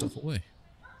put the stuff away.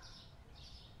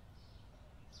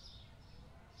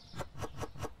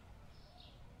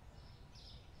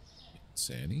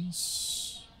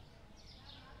 Sannies.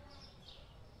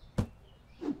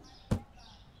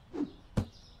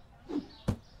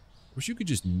 Wish you could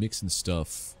just mix and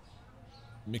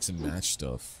match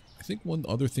stuff. I think one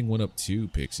other thing went up too,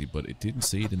 Pixie, but it didn't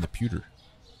say it in the pewter.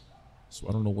 So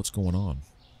I don't know what's going on.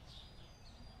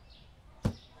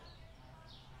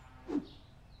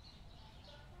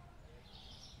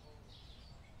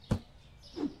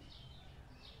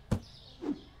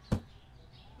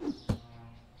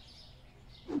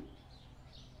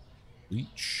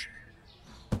 Bleach.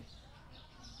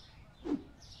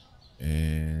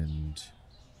 And...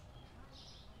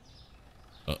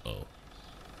 uh-oh.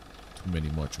 Too many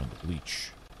much on the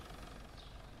bleach.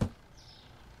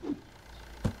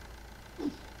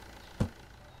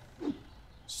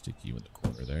 Stick you in the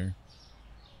corner there.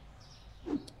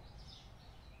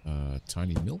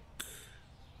 Tiny milk.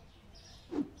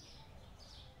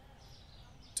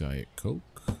 Diet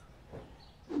Coke.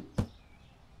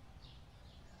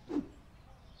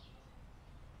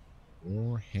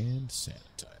 Or hand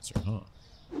sanitizer, huh?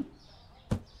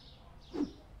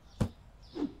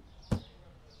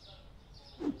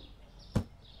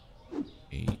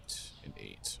 Eight and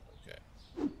 8. Okay.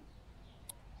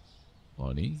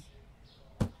 Honey.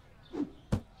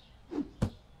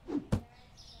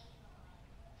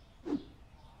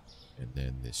 And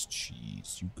then this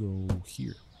cheese. You go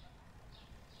here.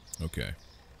 Okay.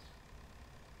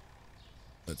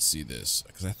 Let's see this.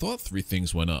 Because I thought 3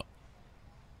 things went up.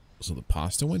 So the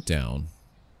pasta went down.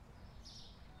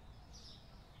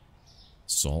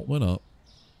 Salt went up.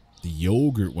 The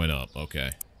yogurt went up.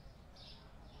 Okay.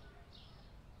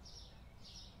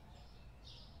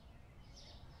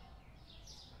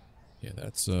 Yeah,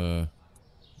 that's a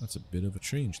bit of a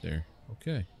change there.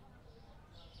 Okay.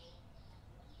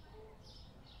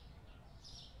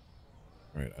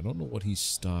 Alright, I don't know what he's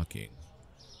stocking,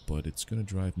 but it's gonna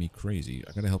drive me crazy.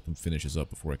 I gotta help him finish his up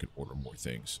before I can order more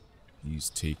things. He's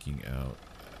taking out...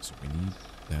 so we need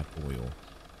that oil.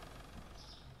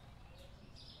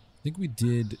 I think we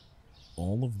did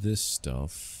all of this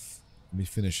stuff. Let me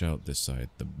finish out this side.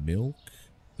 The milk,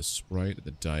 the Sprite,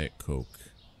 the Diet Coke.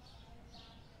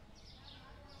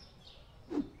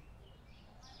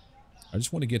 I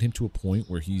just want to get him to a point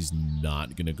where he's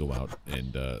not going to go out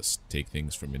and take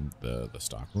things from in the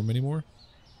stock room anymore.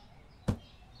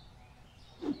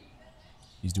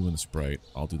 He's doing the Sprite.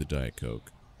 I'll do the Diet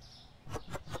Coke.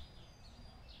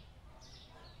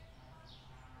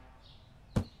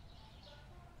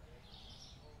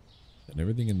 And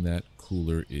everything in that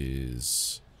cooler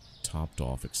is topped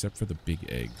off except for the big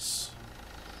eggs.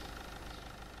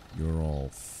 You're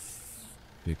all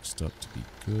fixed up to be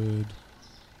good.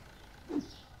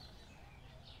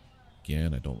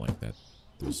 Again, I don't like that.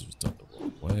 This was done the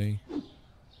wrong way.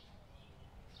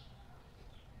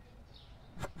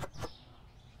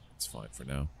 It's fine for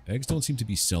now. Eggs don't seem to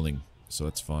be selling, so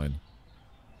that's fine.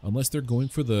 Unless they're going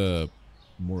for the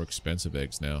more expensive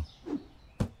eggs now.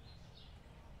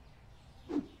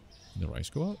 Can the rice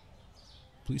go out?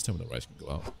 Please tell me the rice can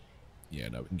go out. Yeah,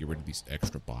 now we can get rid of these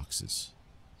extra boxes.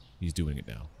 He's doing it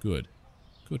now. Good.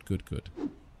 Good, good, good.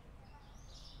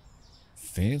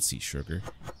 Fancy sugar.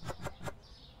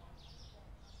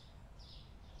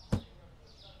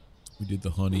 We did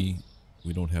the honey.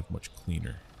 We don't have much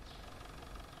cleaner.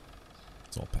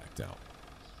 It's all packed out.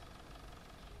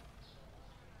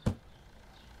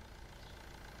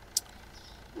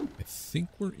 I think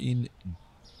we're in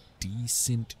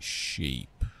decent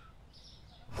shape.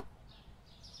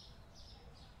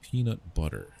 Peanut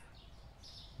butter,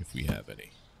 if we have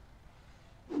any.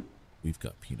 We've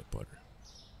got peanut butter.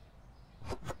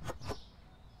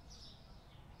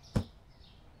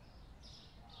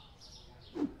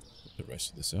 Put the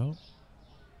rest of this out.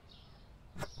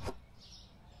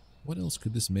 What else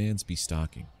could this man's be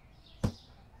stocking?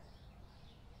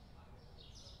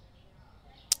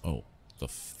 Oh, the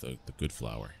good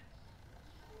flour.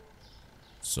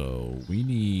 So we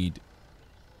need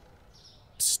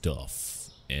stuff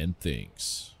and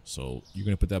things. So you're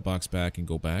gonna put that box back and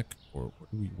go back, or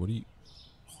what do you?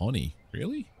 Honey,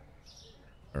 really?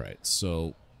 All right.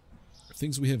 So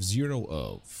things we have 0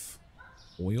 of: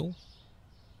 oil,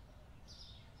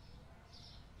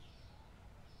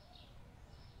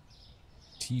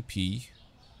 TP, .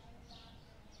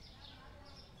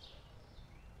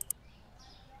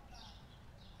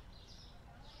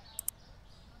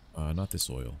 not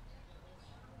this oil.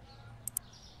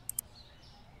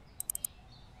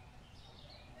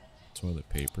 Toilet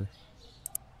paper.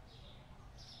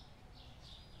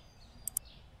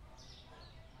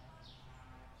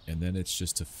 And then it's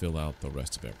just to fill out the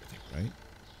rest of everything, right?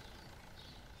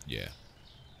 Yeah.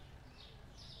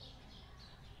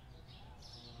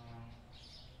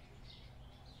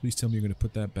 Please tell me you're going to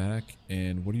put that back.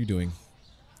 And what are you doing?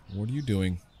 What are you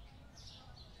doing?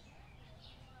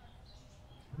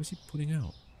 What is he putting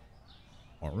out?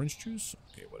 Orange juice?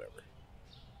 Okay, whatever.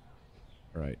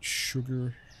 Alright,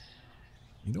 sugar.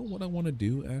 You know what I want to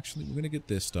do, actually? We're going to get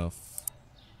this stuff.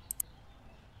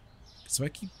 So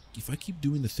if I keep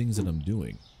doing the things that I'm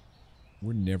doing,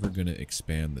 we're never going to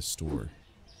expand the store.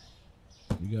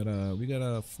 We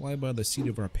gotta fly by the seat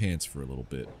of our pants for a little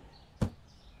bit.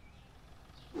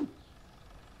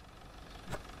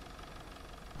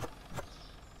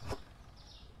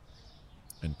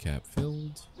 And cap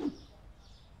filled.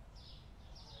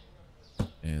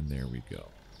 And there we go.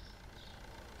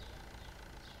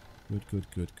 Good, good,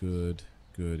 good, good.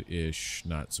 Good-ish.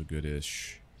 Not so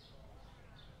good-ish.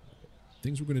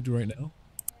 Things we're going to do right now.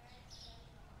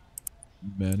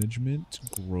 Management,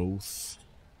 growth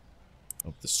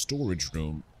of the storage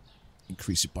room.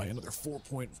 Increase it by another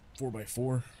 4.4 by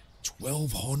 4.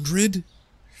 1,200?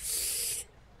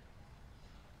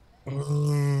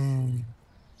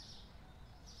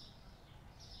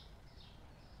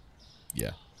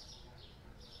 Yeah.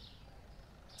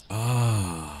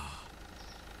 Ah.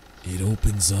 It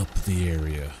opens up the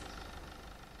area.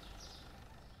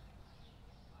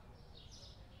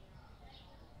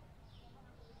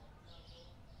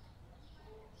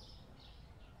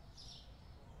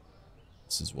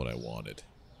 This is what I wanted.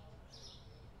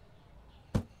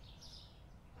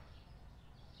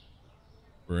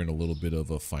 We're in a little bit of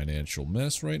a financial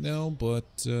mess right now, but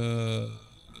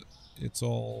it's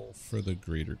all for the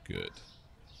greater good.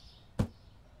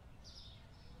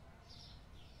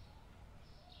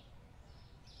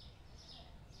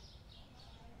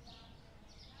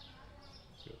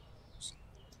 Goes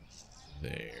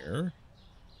there.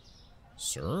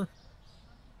 Sir?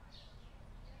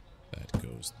 That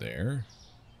goes there.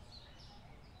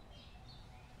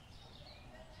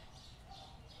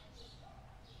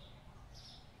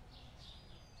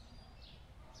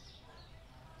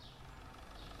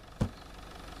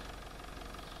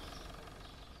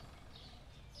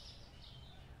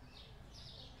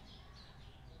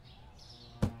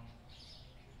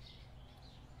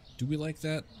 Do we like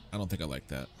that? I don't think I like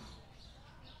that.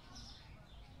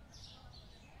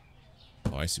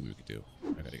 Oh, I see what we could do.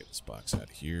 I gotta get this box out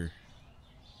of here.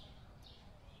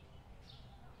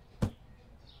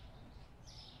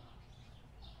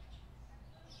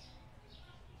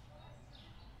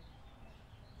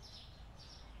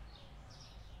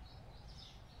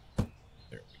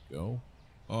 There we go.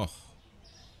 Oh,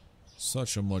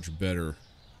 such a much better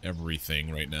everything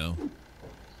right now.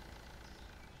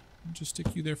 I'll just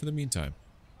stick you there for the meantime.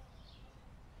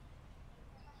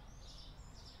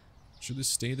 Should this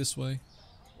stay this way?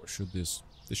 Or should this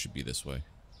should be this way.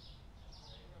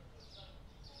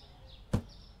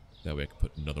 That way I can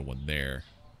put another one there.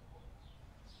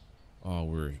 Oh,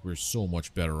 we're so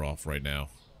much better off right now.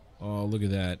 Oh, look at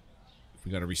that. If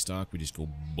we gotta restock, we just go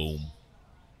boom.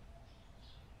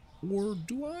 Or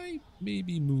do I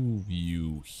maybe move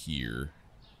you here?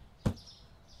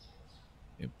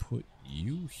 And put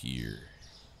you here.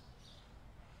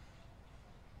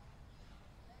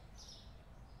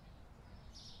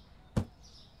 I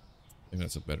think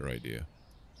that's a better idea.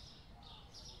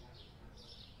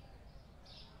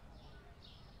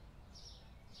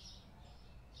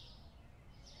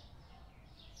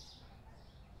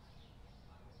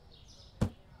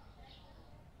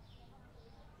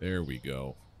 There we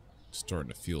go.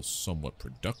 Starting to feel somewhat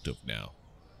productive now.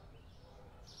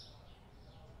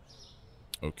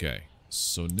 Okay,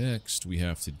 so next we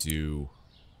have to do...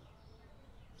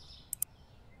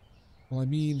 Well, I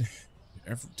mean,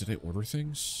 did I order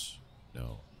things?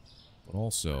 No. But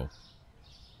also,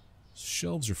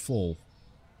 shelves are full.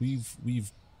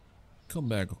 We've come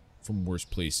back from worse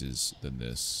places than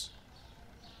this.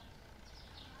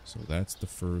 So that's the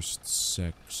first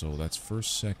so that's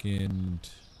first, second,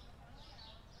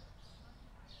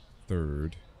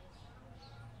 third.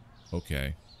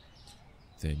 Okay.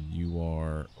 Then you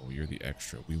are... Oh, you're the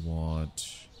extra. We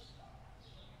want...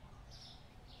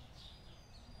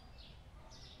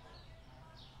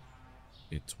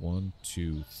 It's 1,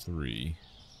 2, 3.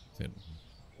 Then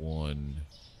 1,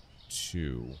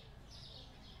 2.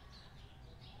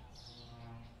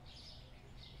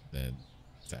 Then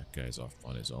that guy's off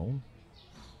on his own.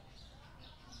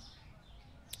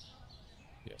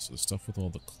 Yeah, so the stuff with all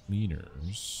the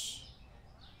cleaners,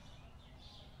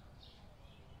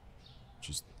 which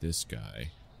is this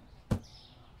guy,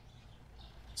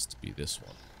 has to be this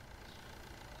one.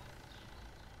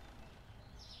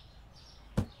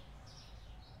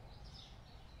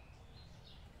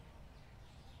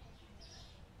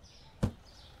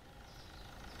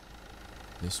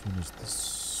 This one is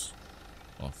this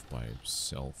off by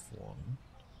himself one.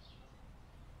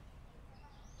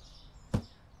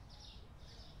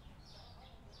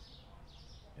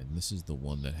 And this is the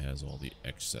one that has all the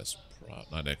excess,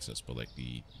 not excess, but like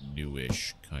the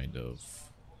newish kind of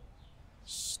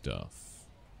stuff.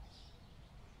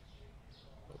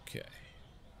 Okay.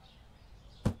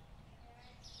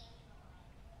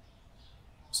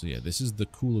 So yeah, this is the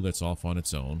cooler that's off on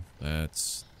its own.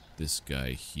 That's this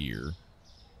guy here.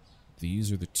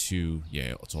 These are the two.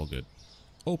 Yeah, it's all good.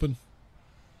 Open.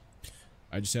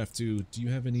 I just have to... Do you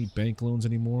have any bank loans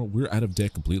anymore? We're out of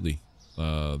debt completely.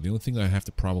 The only thing I have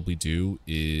to probably do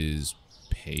is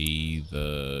pay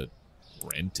the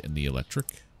rent and the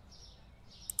electric.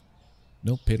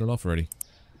 Nope, paid it off already.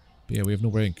 But yeah, we have no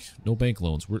bank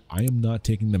loans. I am not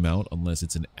taking them out unless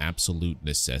it's an absolute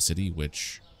necessity,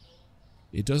 which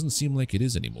it doesn't seem like it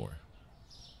is anymore.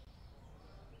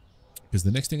 Because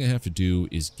the next thing I have to do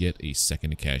is get a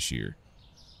second cashier.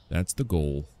 That's the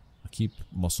goal. I keep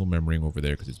muscle memorying over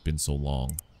there because it's been so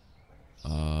long.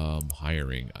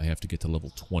 Hiring. I have to get to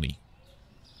level 20.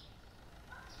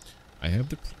 I have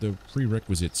the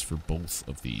prerequisites for both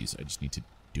of these. I just need to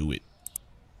do it.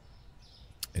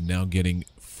 And now getting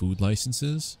food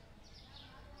licenses.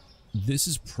 This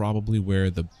is probably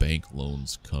where the bank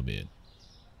loans come in.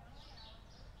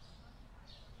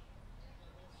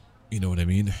 You know what I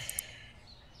mean?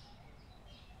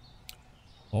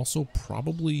 Also,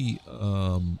 probably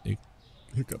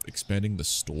expanding the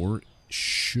store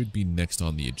should be next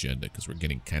on the agenda because we're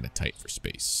getting kind of tight for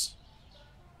space.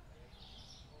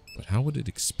 But how would it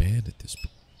expand at this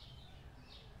point?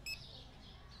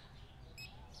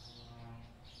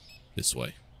 This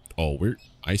way. Oh,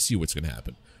 I see what's going to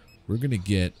happen. We're going to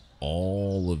get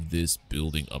all of this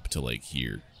building up to like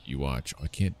here. You watch. I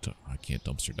can't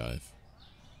dumpster dive.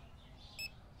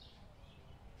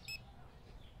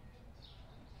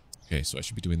 Okay, so I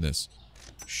should be doing this.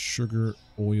 Sugar,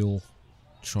 oil,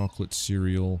 chocolate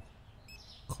cereal,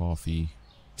 coffee,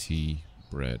 tea,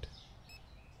 bread.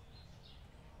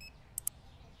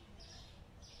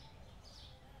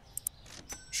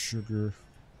 Sugar,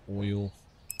 oil,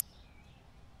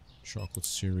 chocolate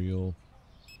cereal,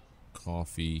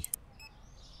 coffee,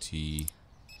 tea,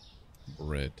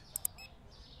 bread.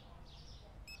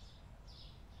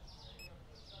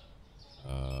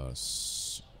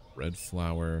 Red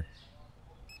flour,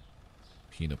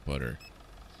 peanut butter.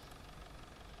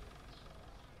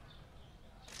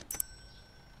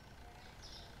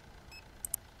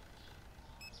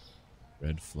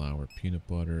 Red flour, peanut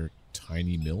butter,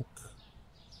 tiny milk.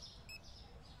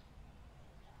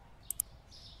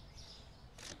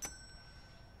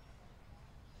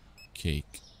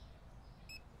 Cake.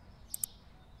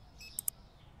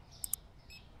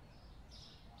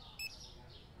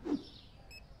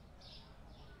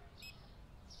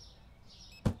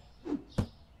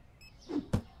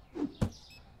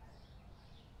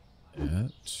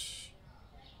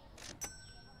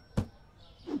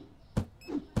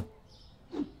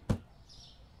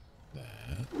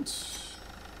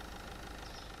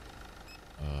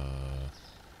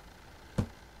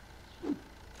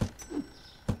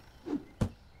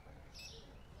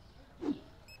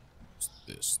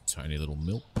 This tiny little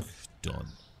milk, done.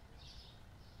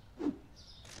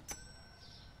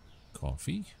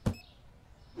 Coffee.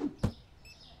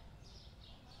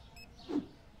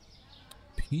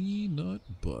 Peanut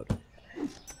butter.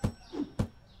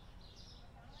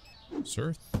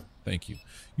 Sir, thank you.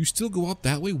 You still go out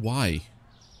that way? Why?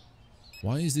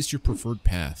 Why is this your preferred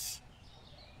path?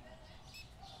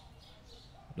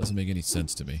 It doesn't make any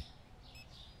sense to me.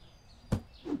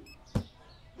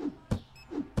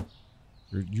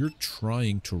 You're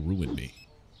trying to ruin me.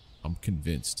 I'm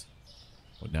convinced.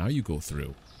 Well, now you go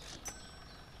through.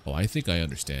 Oh, I think I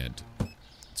understand.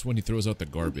 It's when he throws out the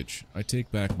garbage. I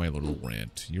take back my little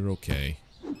rant. You're okay.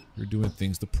 You're doing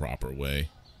things the proper way.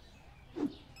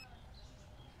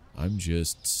 I'm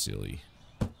just silly.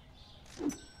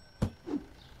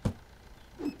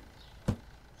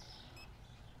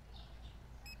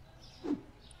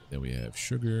 Then we have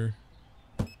sugar.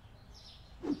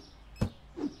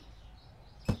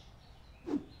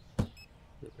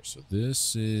 So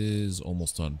this is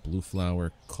almost on blue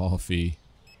flour, coffee,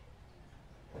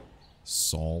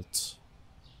 salt,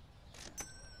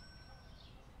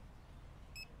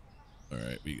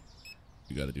 Alright, we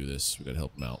gotta do this. We gotta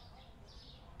help him out.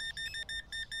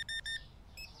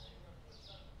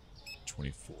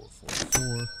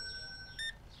 2444.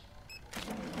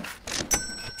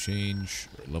 Change.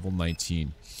 Level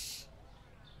 19.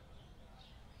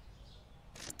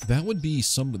 That would be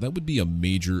a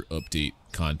major update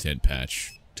content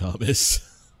patch, Thomas.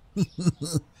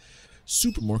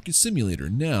 Supermarket Simulator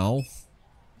now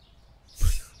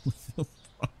with a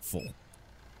rifle.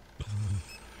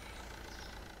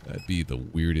 That'd be the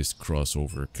weirdest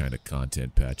crossover kind of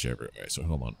content patch ever. Alright, so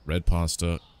hold on. Red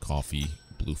pasta, coffee,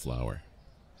 blue flour.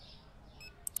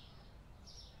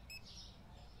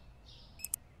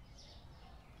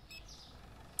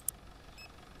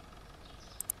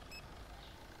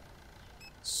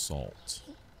 Salt.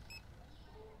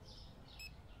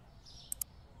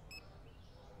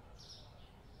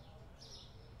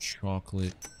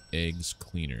 Chocolate, eggs,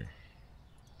 cleaner.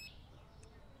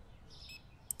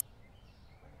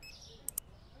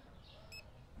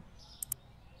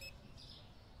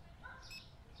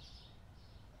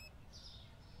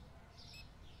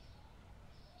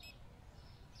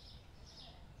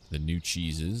 The new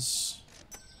cheeses.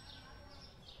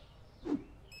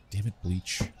 Damn it,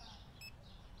 bleach.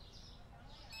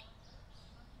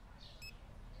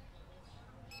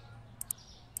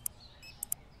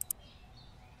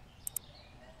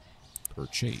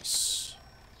 Purchase.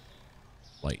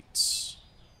 Lights.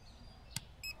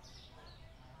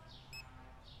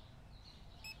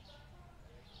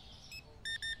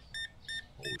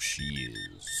 Oh, she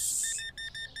is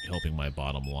helping my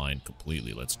bottom line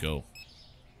completely. Let's go.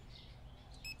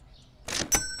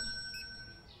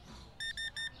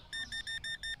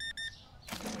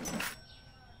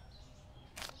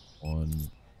 $174.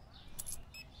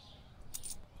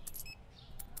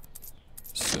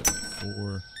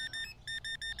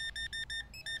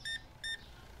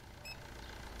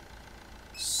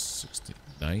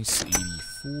 Nice,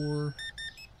 84.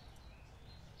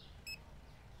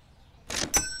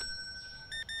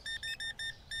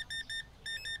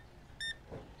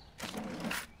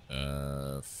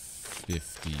 Uh,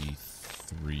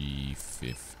 53,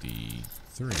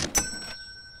 53.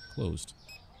 Closed.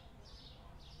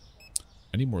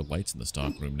 I need more lights in the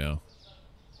stock room now.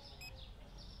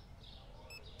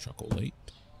 Chocolate.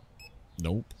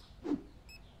 Nope.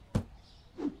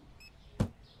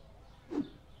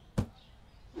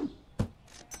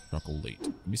 Chocolate.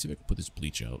 Let me see if I can put this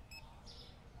bleach out.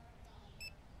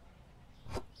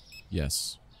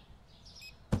 Yes.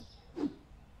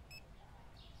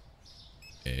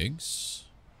 Eggs.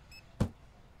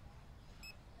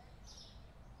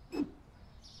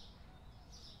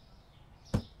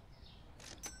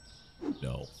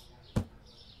 No.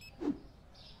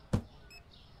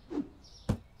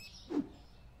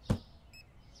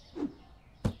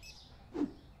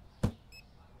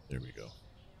 There we go.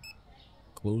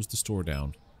 Close the store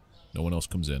down. No one else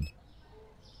comes in.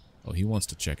 Oh, he wants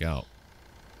to check out.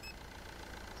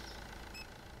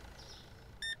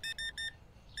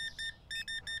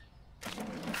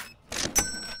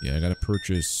 Yeah, I gotta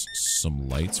purchase some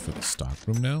lights for the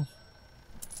stockroom now.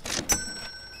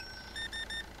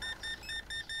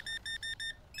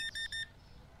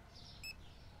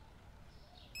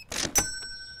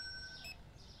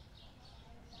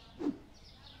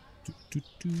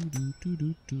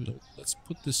 Let's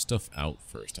put this stuff out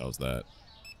first. How's that?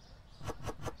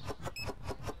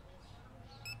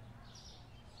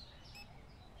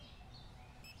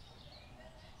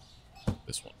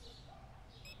 This one.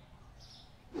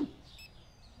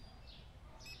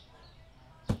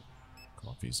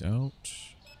 Coffee's out.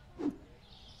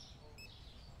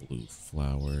 Blue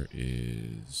flour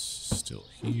is still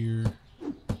here.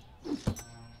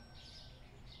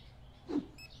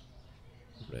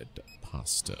 Red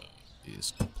pasta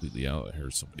is completely out. I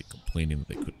heard somebody complaining that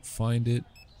they couldn't find it.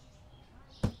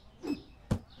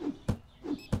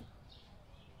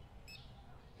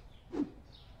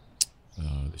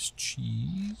 This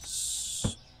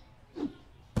cheese.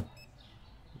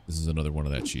 This is another one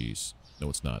of that cheese. No,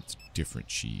 it's not. It's a different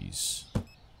cheese.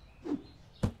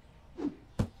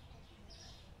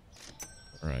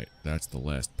 Alright, that's the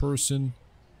last person.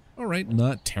 Alright,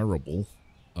 not terrible.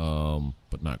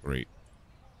 But not great.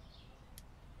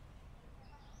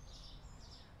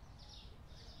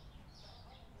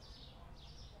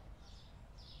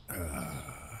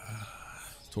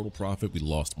 Total profit, we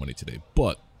lost money today,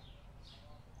 but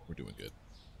we're doing good.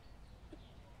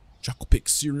 Choco Pick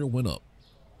cereal went up.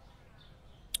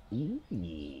 Ooh,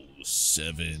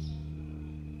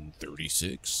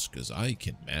 736, because I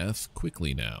can math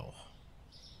quickly now.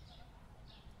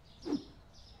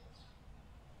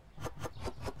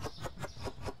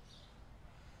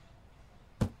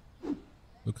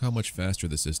 Look how much faster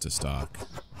this is to stock.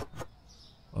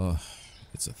 Oh,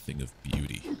 it's a thing of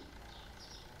beauty.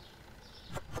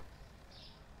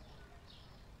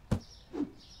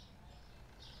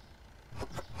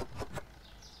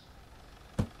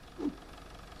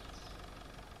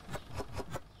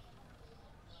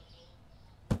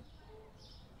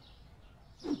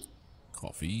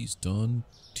 Coffee's done.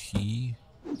 Tea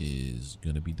is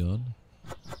gonna be done.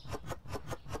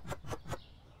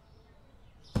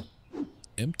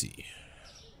 Empty.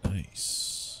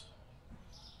 Nice.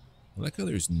 I like how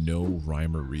there's no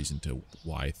rhyme or reason to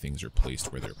why things are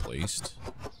placed where they're placed.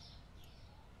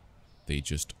 They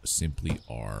just simply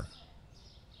are.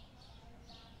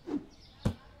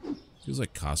 Feels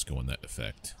like Costco in that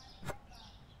effect.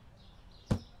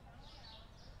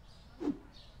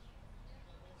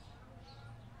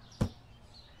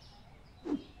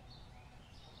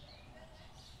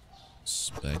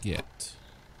 Spaghetti.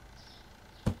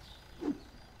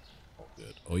 All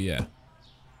good. Oh yeah.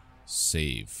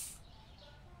 Save.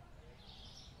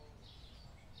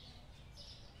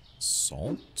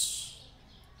 Salt.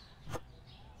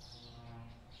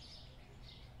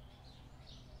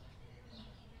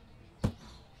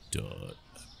 Done.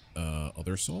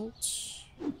 Other salts.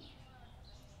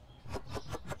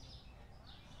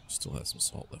 Still has some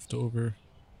salt left over.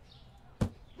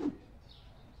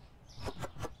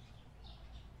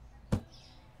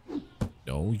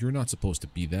 No, you're not supposed to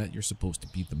be that. You're supposed to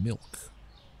be the milk.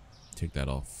 Take that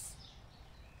off.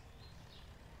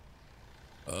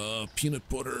 Peanut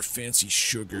butter, fancy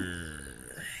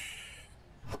sugar.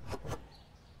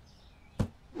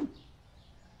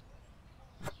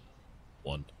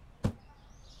 One.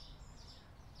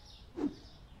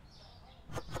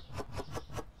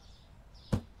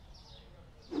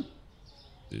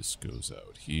 This goes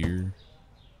out here.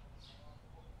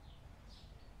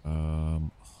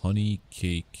 Honey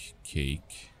cake.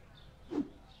 Cake.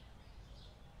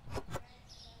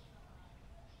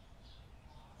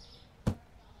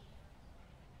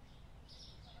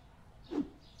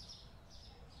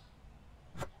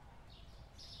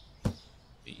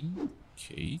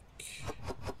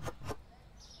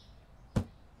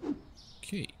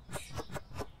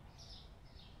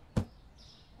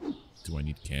 Do I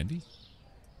need candy?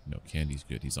 No, candy's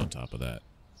good. He's on top of that.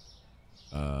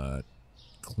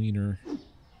 Cleaner.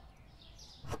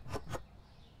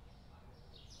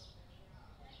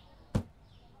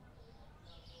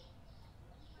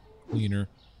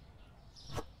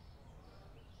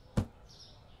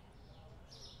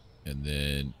 And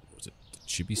then, what was it the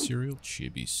chibi cereal?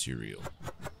 Chibi cereal.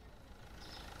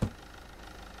 Okay,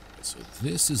 so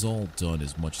this is all done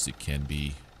as much as it can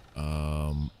be.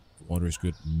 Water is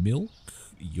good. Milk,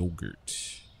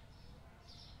 yogurt.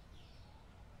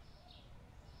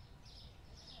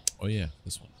 Oh yeah,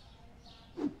 this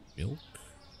one. Milk.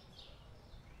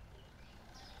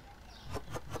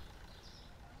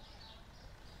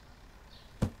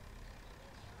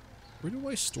 Where do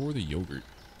I store the yogurt?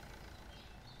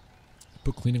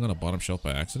 Put cleaning on a bottom shelf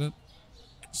by accident?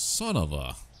 Son of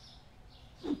a...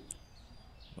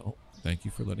 Well, thank you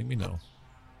for letting me know.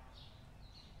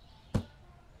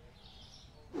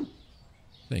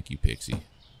 Thank you, Pixie.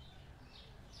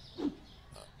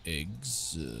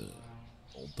 Eggs,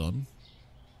 all done.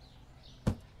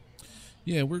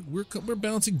 Yeah, we're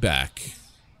bouncing back.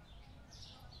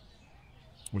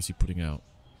 What is he putting out?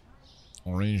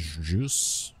 Orange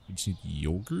juice. We just need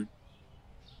yogurt,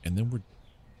 and then we're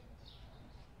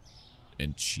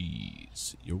and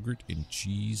cheese, yogurt and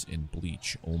cheese and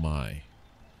bleach. Oh my!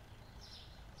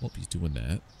 Well, he's doing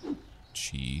that.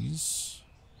 Cheese.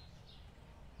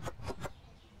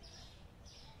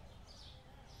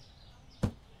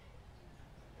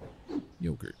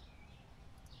 Yogurt.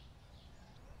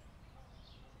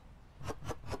 I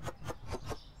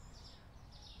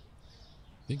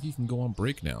think you can go on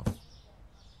break now.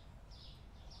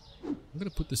 I'm going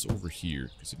to put this over here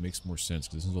because it makes more sense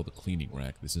because this is all the cleaning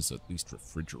rack. This is at least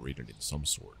refrigerated in some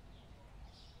sort.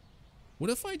 What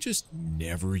if I just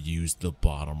never use the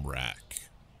bottom rack?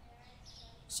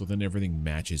 So then everything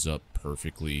matches up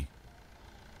perfectly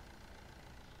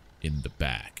in the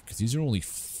back. Because these are only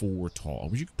 4 tall. I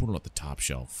wish you could put it on the top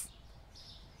shelf.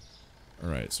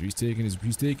 Alright, so he's taking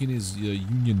his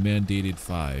union mandated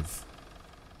 5.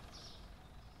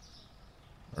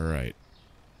 Alright.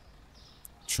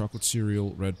 Chocolate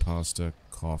cereal, red pasta,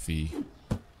 coffee,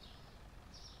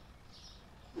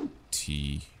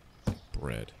 tea,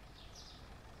 bread.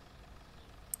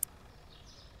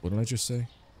 What did I just say?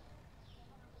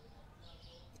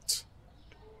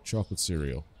 Chocolate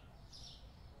cereal.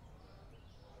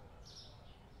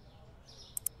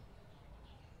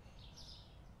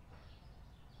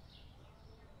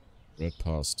 Red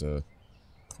pasta,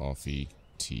 coffee,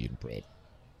 tea, and bread.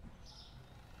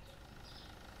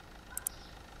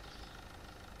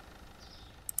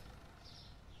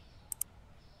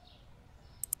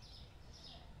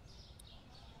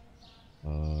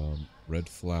 Red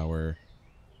flour,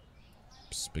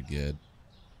 spaghetti.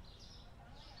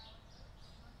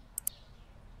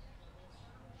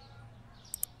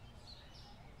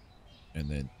 And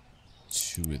then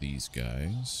 2 of these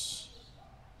guys.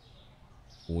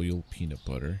 Oil, peanut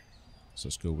butter. So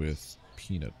let's go with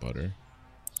peanut butter.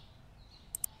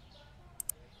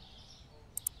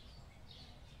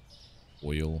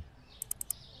 Oil.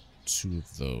 2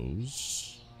 of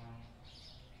those.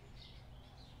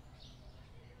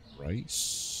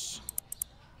 Rice.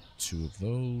 2 of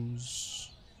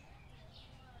those.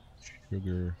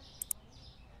 Sugar.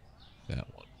 That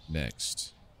one.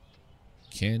 Next.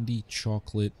 Candy,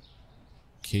 chocolate,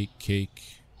 cake,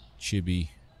 chibi.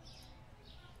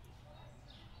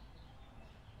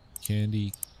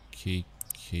 Candy, cake,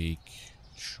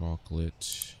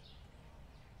 chocolate,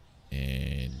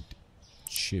 and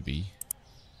chibi.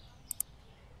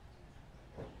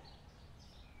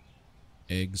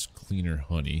 Eggs, cleaner,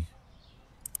 honey.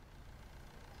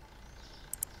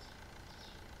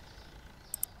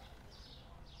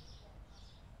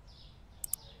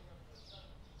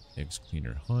 Eggs,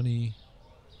 cleaner, honey.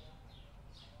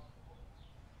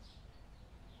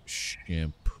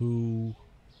 Shampoo.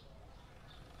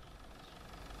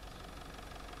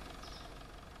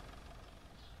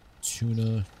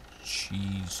 Tuna,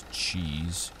 cheese.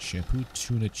 Shampoo,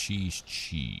 tuna, cheese.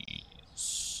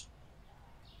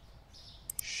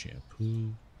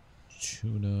 Shampoo,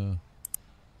 tuna,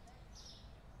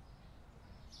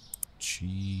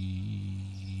 cheese.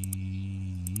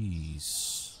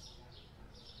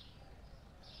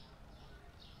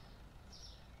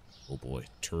 Oh boy,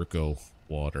 Turco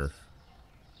water.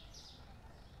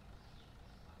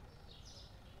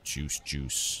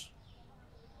 Juice.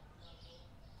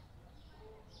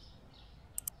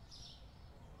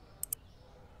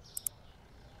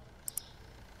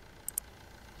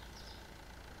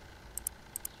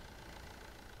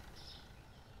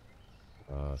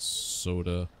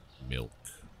 Soda, milk.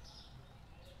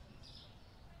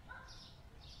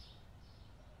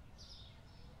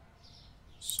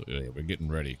 So yeah, we're getting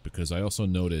ready because I also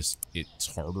noticed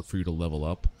it's harder for you to level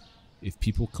up if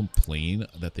people complain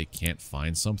that they can't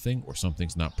find something or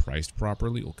something's not priced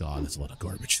properly. Oh god, that's a lot of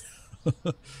garbage.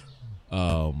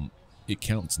 It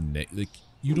counts like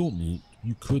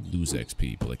you could lose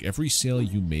XP, but like every sale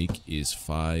you make is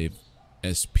 5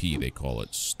 SP, they call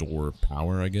it, store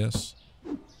power, I guess.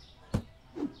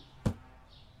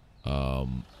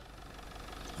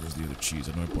 Where's the other cheese?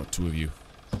 I know I bought 2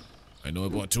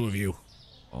 of you.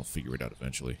 I'll figure it out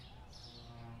eventually.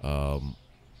 But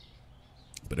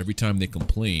every time they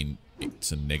complain,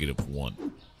 it's a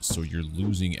 -1. So you're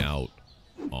losing out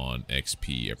on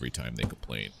XP every time they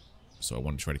complain. So I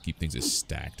want to try to keep things as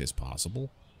stacked as possible.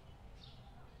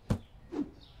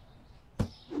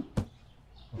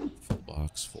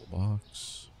 Full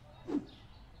box.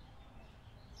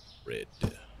 Red.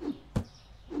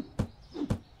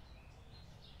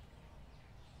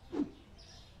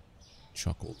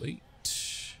 Chocolate.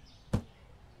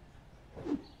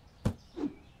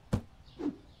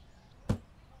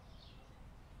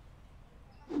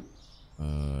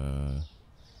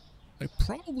 I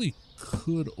probably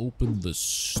could open the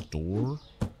store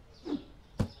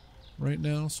right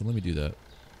now, so let me do that.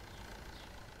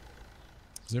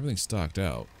 Because everything's stocked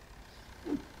out.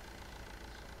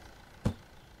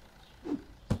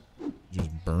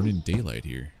 Just burning daylight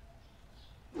here.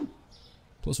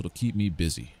 Plus it'll keep me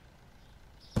busy.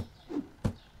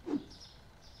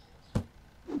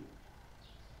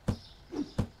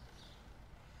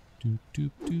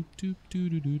 Doop.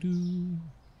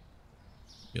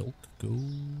 Milk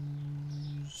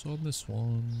goes on this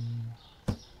one.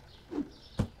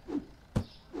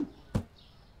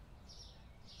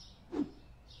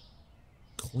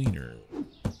 Cleaner.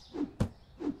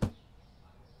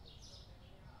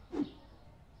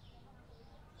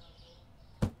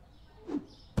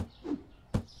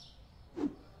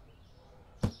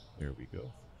 There we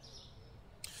go.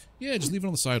 Yeah, just leave it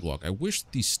on the sidewalk. I wish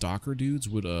these stalker dudes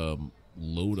would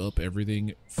load up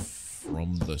everything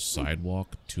from the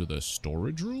sidewalk to the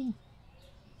storage room.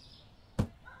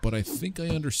 But I think I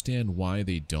understand why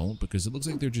they don't, because it looks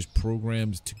like they're just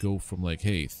programmed to go from like,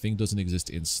 hey, thing doesn't exist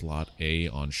in slot A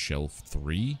on shelf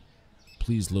 3.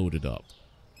 Please load it up.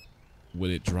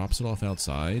 When it drops it off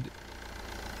outside,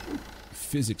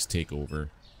 physics take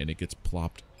over and it gets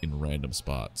plopped in random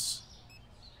spots.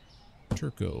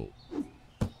 Turco.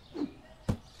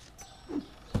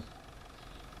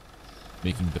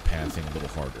 making the pathing a little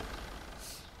harder.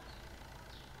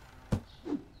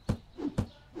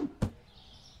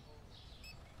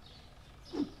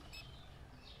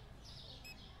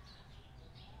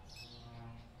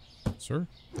 Sir,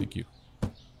 thank you.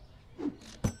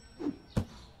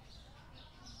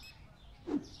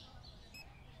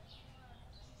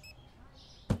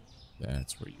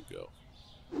 That's where you go.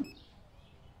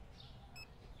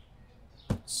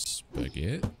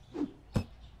 Spaghetti.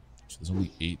 So there's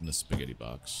only 8 in the spaghetti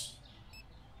box.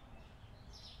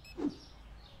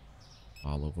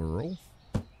 Olive oil.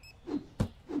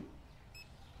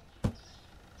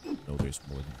 No, there's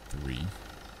more than 3.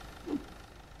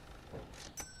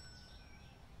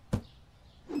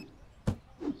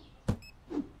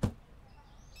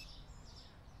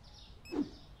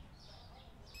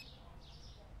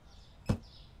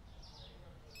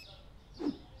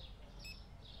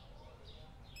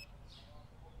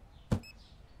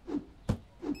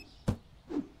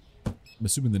 I'm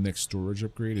assuming the next storage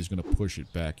upgrade is going to push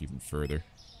it back even further.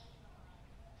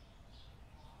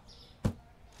 I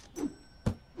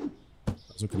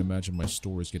also can imagine my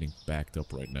store is getting backed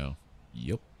up right now.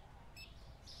 Yep.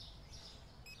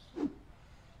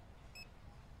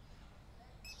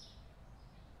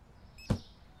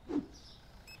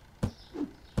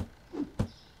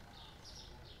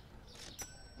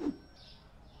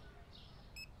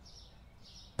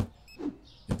 I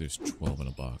think there's 12 in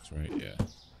a box, right? Yeah.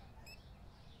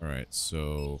 Alright,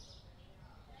 so...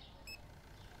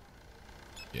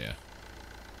 yeah.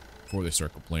 Before they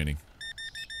start complaining.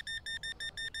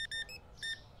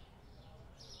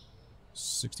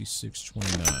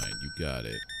 66.29, you got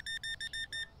it.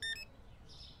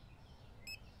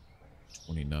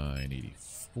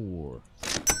 29.84.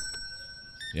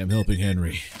 Yeah, I'm helping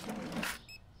Henry.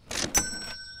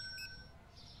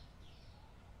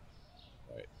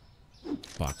 Alright.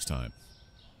 Box time.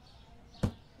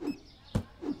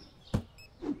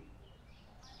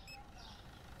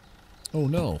 Oh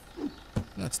no,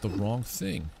 that's the wrong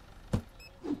thing.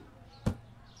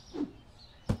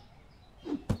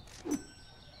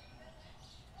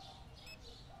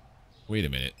 Wait a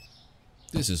minute.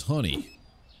 This is honey.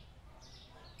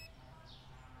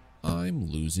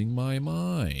 I'm losing my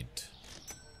mind.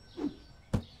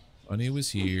 Honey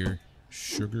was here.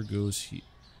 Sugar goes here.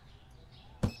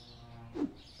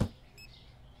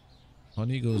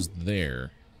 Honey goes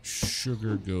there.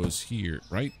 Sugar goes here.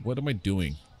 Right? What am I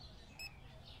doing?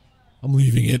 I'm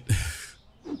leaving it.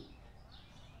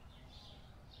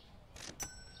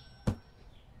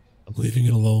 I'm leaving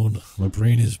it alone. My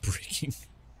brain is breaking.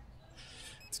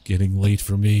 It's getting late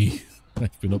for me.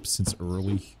 I've been up since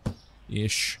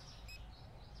early-ish.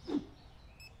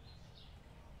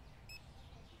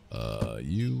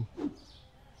 You.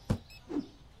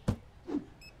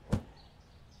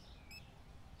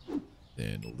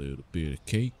 Then a little bit of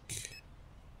cake.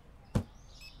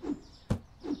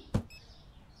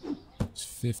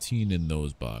 15 in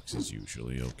those boxes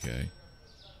usually, okay.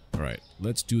 Alright,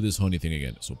 let's do this honey thing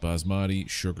again. So basmati,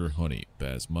 sugar, honey.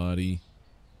 Basmati,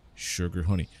 sugar,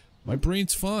 honey. My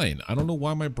brain's fine. I don't know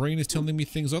why my brain is telling me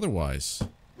things otherwise.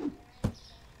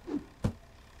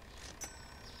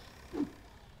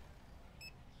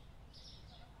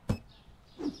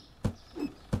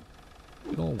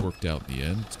 It all worked out in the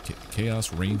end.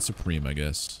 Chaos reigned supreme, I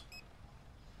guess.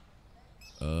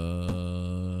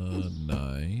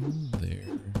 9 there.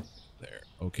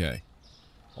 Okay.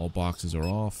 All boxes are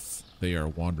off. They are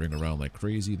wandering around like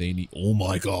crazy. They need... oh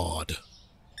my god!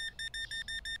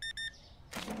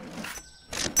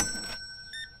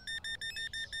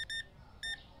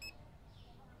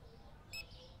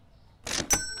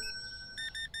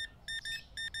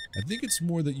 I think it's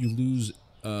more that you lose...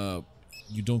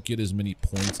 you don't get as many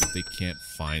points if they can't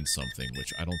find something,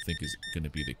 which I don't think is going to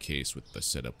be the case with the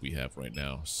setup we have right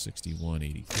now.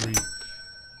 61.83.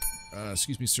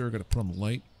 Excuse me, sir. Got to put on the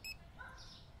light.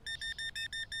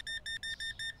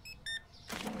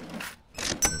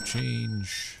 No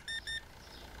change.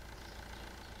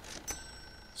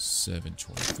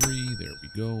 7.23. There we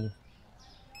go.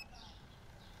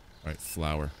 Alright,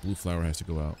 flour. Blue flour has to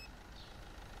go out.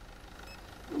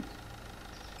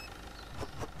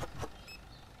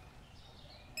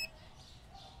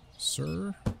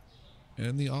 Sir,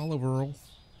 and the olive oil.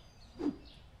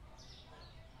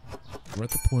 We're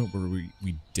at the point where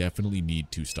we definitely need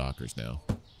 2 stockers now,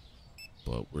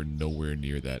 but we're nowhere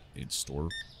near that in store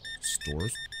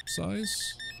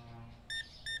size.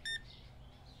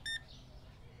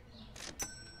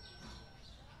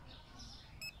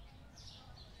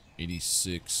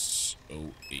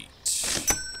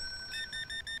 $86.08.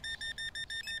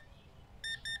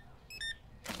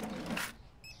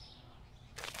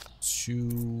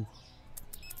 82.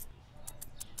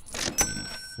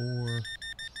 84.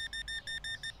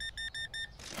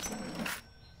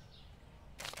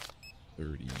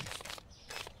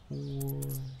 34.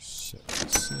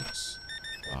 76.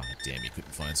 Ah, damn, you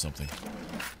couldn't find something.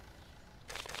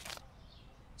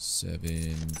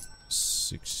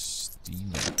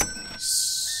 769.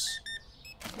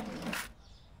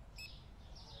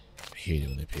 I hate it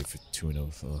when they pay for tuna.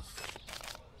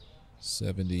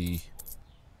 70.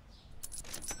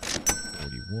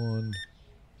 41.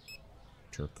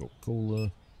 Turco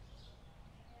Cola.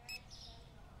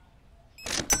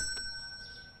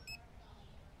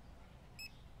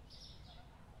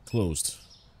 Closed.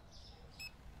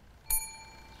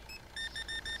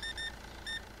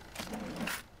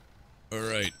 All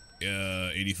right,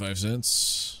 85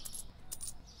 cents.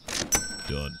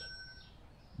 Done.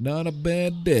 Not a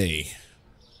bad day.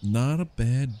 Not a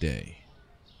bad day.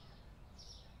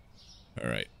 All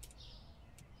right.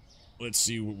 Let's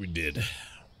see what we did.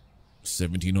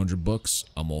 1,700 bucks.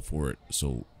 I'm all for it.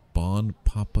 So, Bon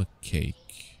Papa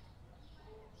Cake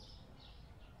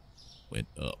went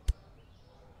up.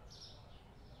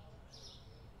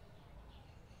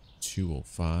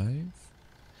 205.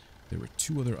 There were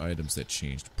two other items that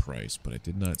changed price, but I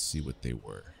did not see what they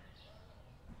were.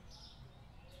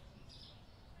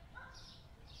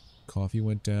 Coffee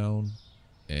went down,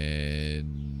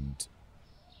 and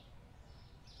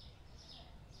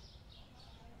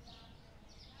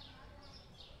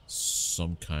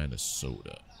some kind of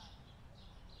soda.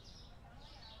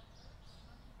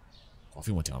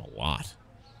 Coffee went down a lot.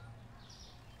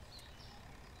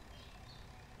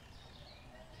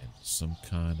 And some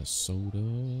kind of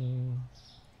soda.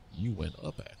 You went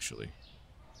up, actually.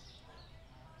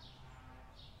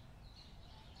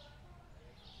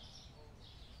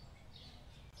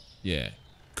 Yeah.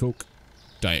 Coke.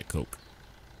 Diet Coke.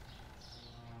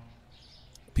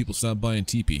 People stopped buying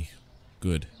teepee.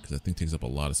 Good, because that thing takes up a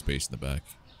lot of space in the back.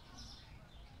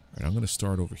 Alright, I'm going to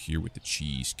start over here with the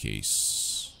cheese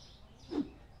case.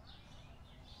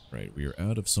 Right, we are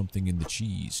out of something in the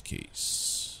cheese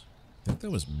case. I think that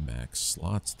was max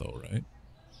slots, though, right?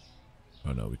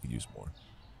 Oh, no, we could use more.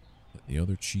 And the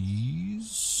other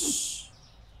cheese.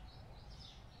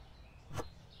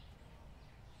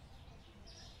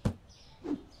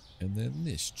 And then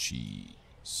this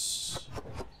cheese.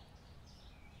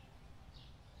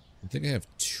 I think I have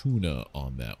tuna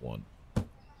on that one.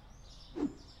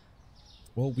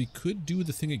 Well, we could do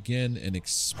the thing again and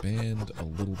expand a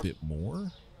little bit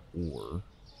more. Or,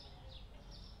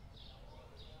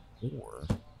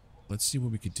 let's see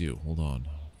what we could do. Hold on.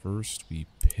 First, we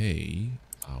pay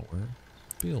our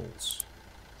bills.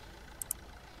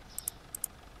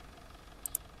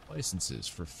 Licenses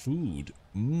for food.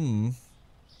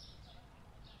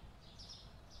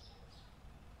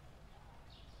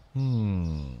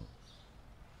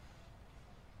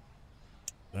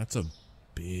 That's a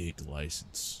big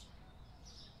license.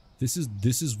 This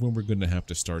is when we're going to have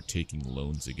to start taking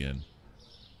loans again.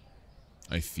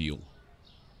 I feel.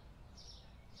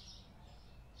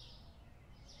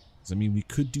 'Cause, I mean, we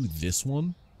could do this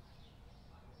one.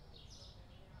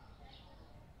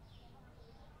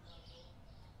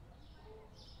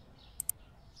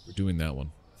 We're doing that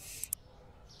one.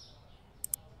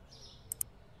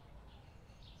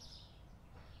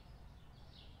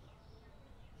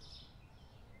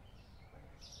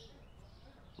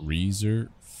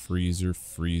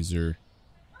 Freezer.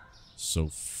 So,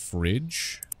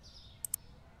 fridge.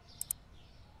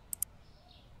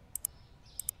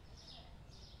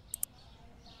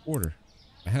 Order.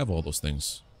 I have all those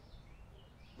things.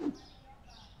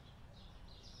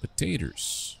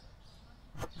 Potatoes.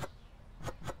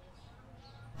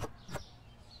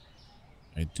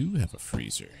 I do have a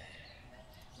freezer.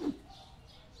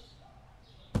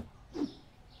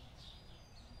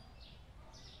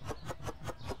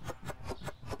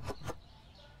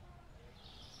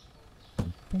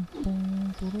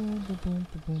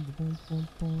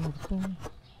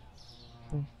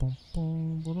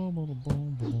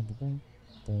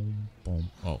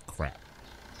 Oh, crap.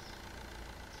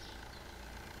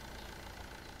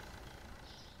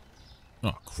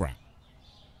 Oh, crap.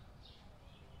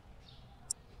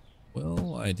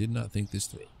 Well, I did not think this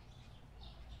through.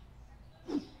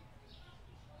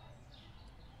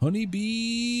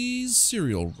 Honeybee's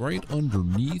cereal right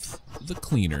underneath the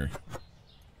cleaner.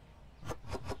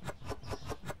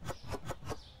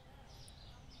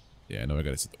 Yeah, I know I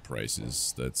gotta set the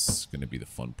prices. That's gonna be the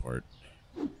fun part.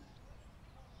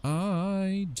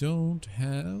 I don't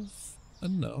have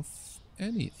enough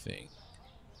anything.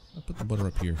 I'll put the butter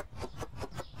up here.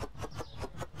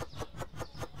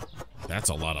 That's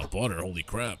a lot of butter, holy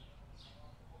crap.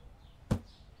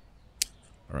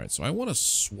 Alright, so I want to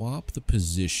swap the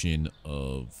position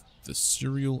of the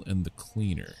cereal and the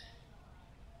cleaner.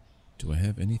 Do I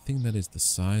have anything that is the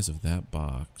size of that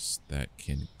box that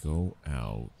can go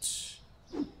out?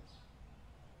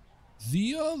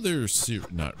 The other cereal...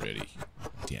 Not ready.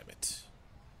 Damn it.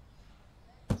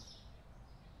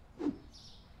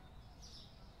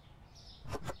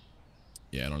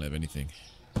 Yeah, I don't have anything.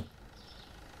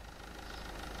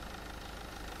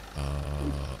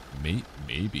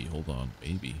 Maybe. Hold on.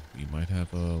 Maybe. We might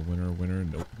have a winner.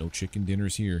 Nope, no chicken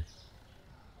dinners here.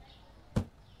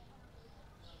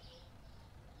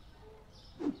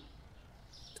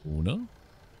 Tuna?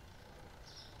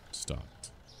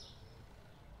 Stocked.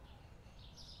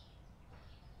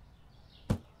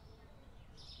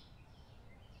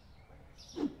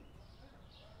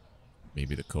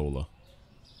 Maybe the cola.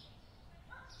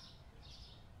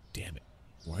 Damn it.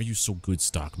 Why are you so good,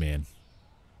 Stockman?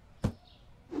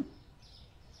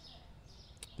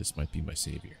 This might be my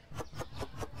savior.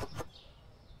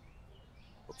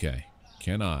 Okay.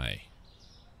 Can I?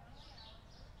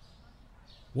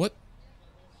 What?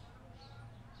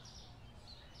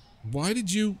 Why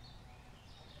did you...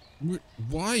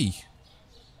 Why?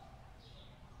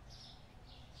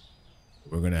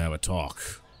 We're gonna have a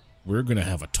talk. We're gonna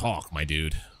have a talk, my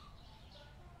dude.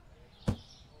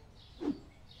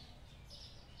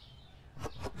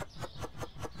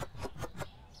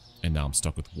 And now I'm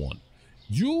stuck with one.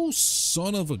 You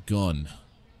son of a gun.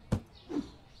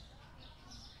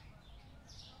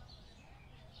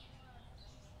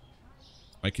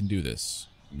 I can do this.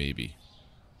 Maybe.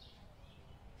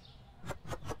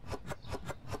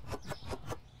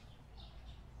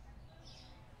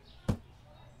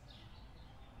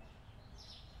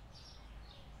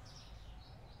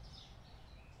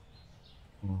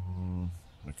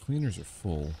 My cleaners are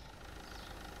full.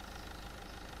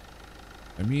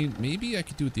 I mean, maybe I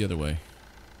could do it the other way.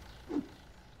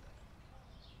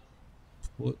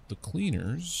 Put the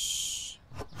cleaners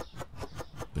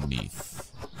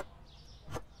beneath.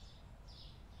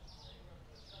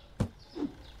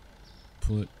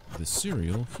 Put the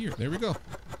cereal here. There we go.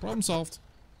 Problem solved.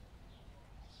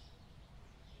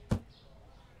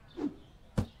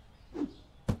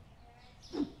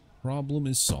 Problem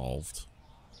is solved.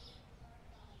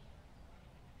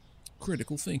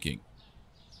 Critical thinking.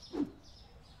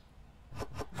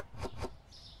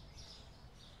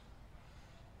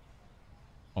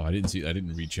 Oh, I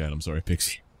didn't read chat. I'm sorry,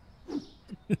 Pixie.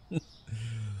 At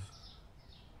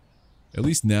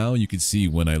least now you can see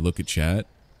when I look at chat,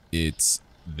 it's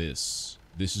this.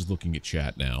 This is looking at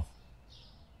chat now.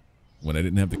 When I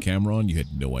didn't have the camera on, you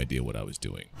had no idea what I was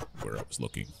doing, where I was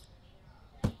looking.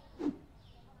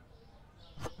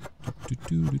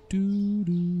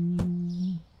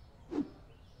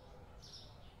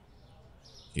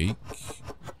 Cake.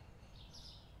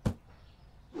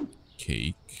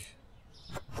 Cake.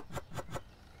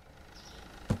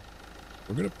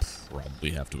 We're gonna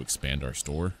probably have to expand our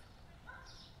store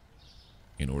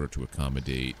in order to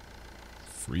accommodate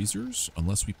freezers,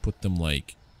 unless we put them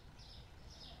like,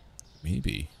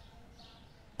 maybe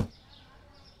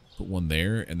put one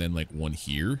there and then like one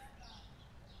here.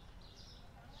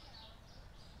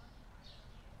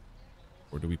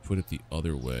 Or do we put it the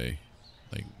other way,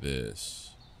 like this?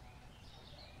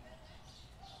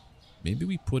 Maybe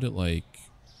we put it like...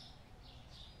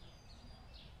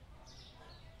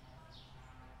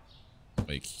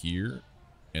 here,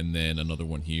 and then another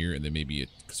one here, and then maybe it...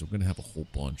 Because we're going to have a whole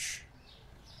bunch.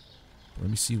 But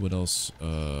let me see what else...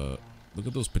 look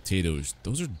at those potatoes.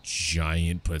 Those are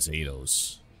giant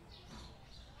potatoes.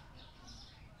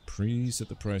 Please set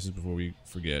the prices before we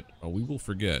forget. Oh, we will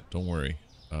forget. Don't worry.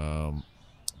 The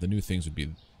new things would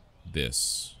be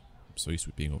this. I'm so used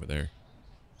to it being over there.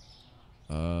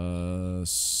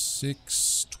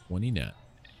 629.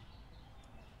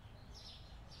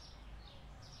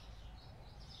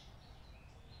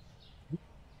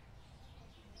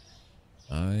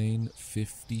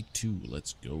 $9.52.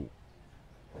 Let's go.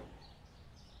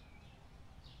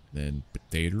 Then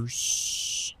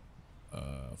potatoes.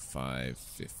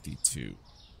 $5.52.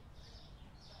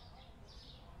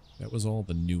 That was all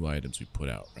the new items we put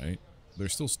out, right?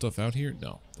 There's still stuff out here?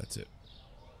 No, that's it.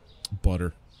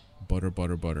 Butter. Butter.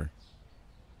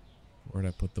 Where'd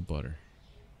I put the butter?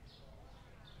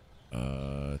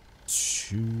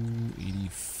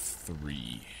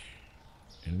 $2.83.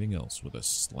 Anything else with a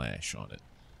slash on it?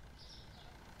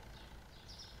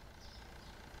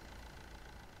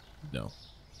 No.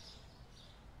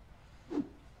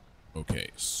 Okay,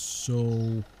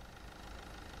 so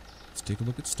let's take a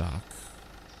look at stock.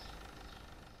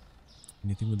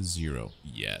 Anything with a 0?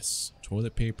 Yes.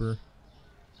 Toilet paper.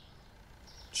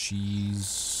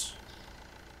 cheese,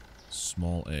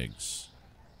 small eggs.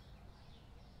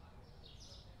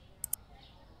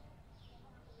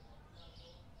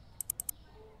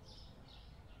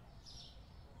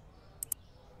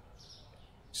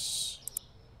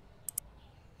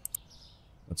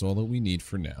 That's all that we need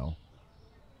for now.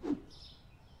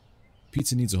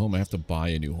 Pizza needs a home. I have to buy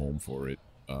a new home for it.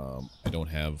 I don't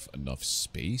have enough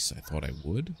space. I thought I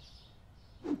would.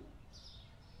 I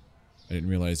didn't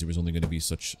realize there was only going to be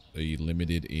such a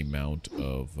limited amount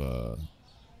of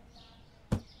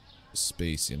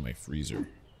space in my freezer.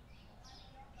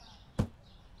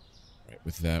 Alright,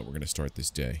 with that, we're going to start this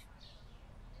day.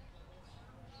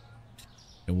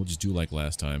 And we'll just do like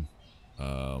last time.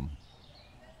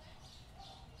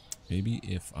 Maybe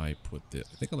if I put this...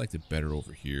 I think I liked it better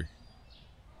over here.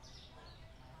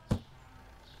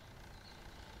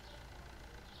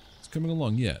 It's coming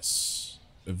along, yes.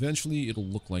 Eventually, it'll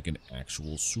look like an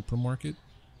actual supermarket.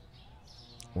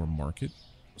 Or market.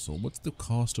 So what's the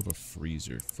cost of a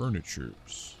freezer?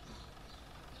 Furnitures.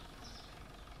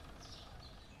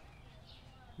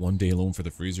 1 day loan for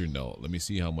the freezer? No. Let me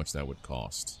see how much that would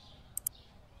cost.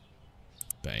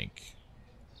 Bank.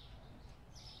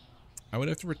 I would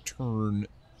have to return...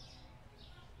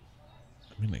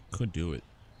 I mean, I could do it.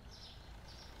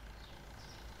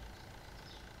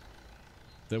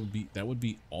 That would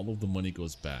be all of the money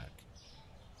goes back.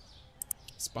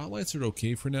 Spotlights are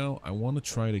okay for now. I want to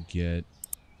try to get...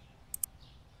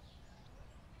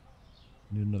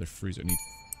 I need another freezer. I need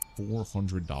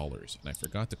 $400. And I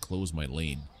forgot to close my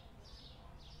lane.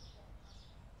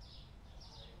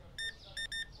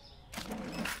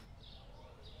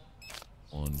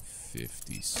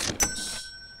 $156.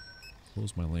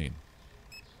 Close my lane.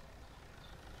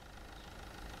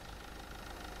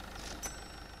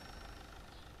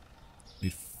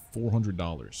 Need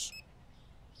 $400.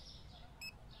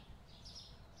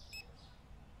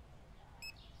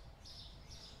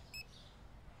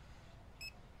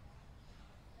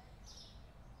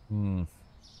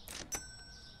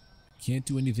 Can't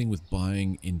do anything with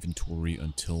buying inventory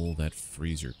until that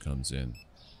freezer comes in.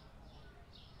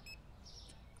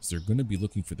 Because they're going to be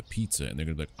looking for the pizza, and they're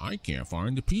going to be like, I can't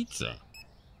find the pizza.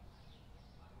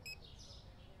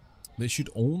 They should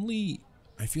only...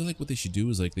 I feel like what they should do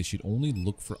is like they should only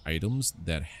look for items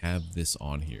that have this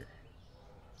on here.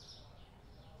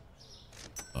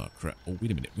 Crap. Oh,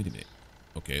 wait a minute.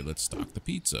 Okay, let's stock the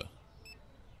pizza.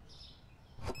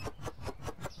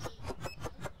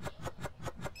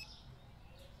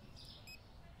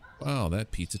 Wow,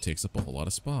 that pizza takes up a whole lot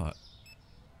of spot.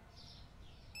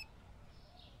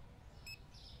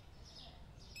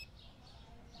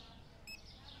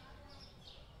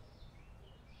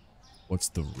 What's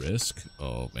the risk?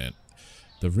 Oh, man.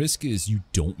 The risk is you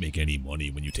don't make any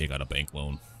money when you take out a bank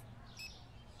loan.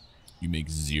 You make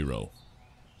zero.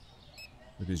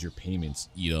 Because your payments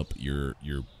eat up your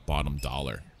bottom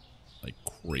dollar. Like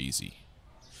crazy.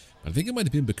 I think it might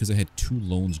have been because I had 2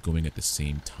 loans going at the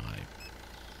same time.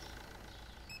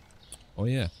 Oh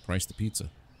yeah, price the pizza.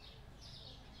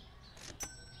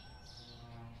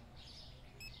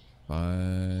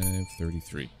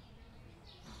 $5.33.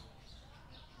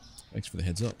 Thanks for the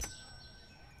heads up,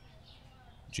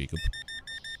 Jacob.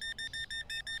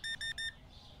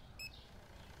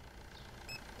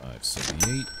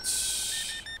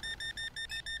 $5.78.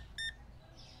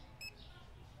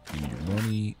 Give me your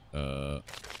money.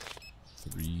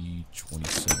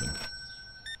 $3.27.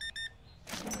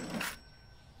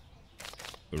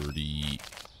 38.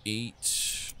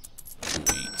 8.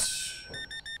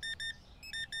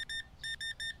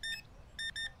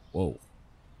 Whoa.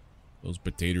 Those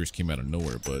potatoes came out of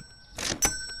nowhere, but...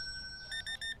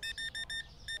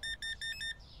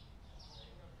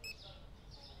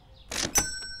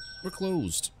 We're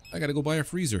closed. I gotta go buy a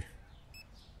freezer.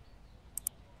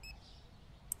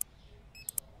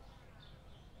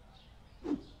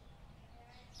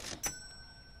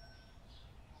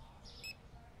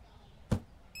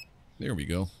 There we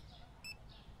go.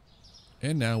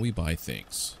 And now we buy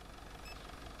things.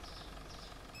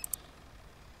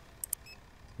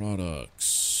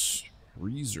 Products.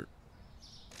 Freezer.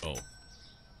 Oh.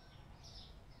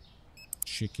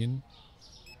 Chicken.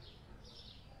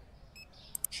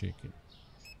 Chicken.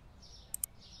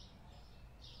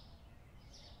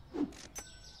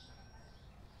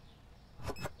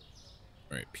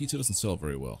 Alright, pizza doesn't sell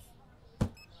very well.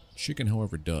 Chicken,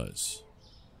 however, does.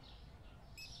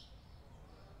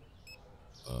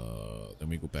 Then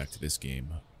we go back to this game.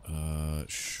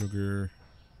 Sugar,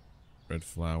 red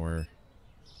flour.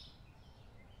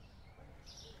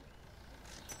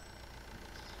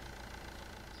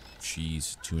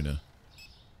 Cheese, tuna.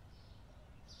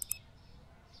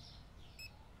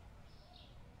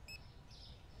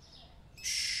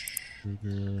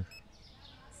 Sugar,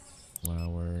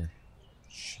 flour,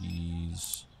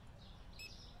 cheese,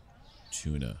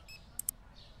 tuna.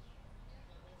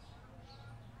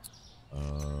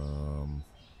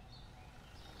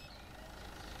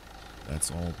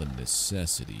 That's all the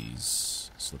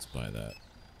necessities. So let's buy that.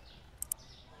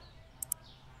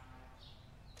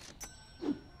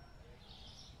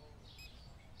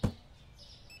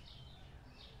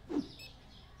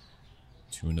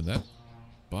 Tuna. That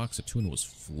box of tuna was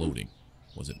floating,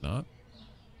 was it not?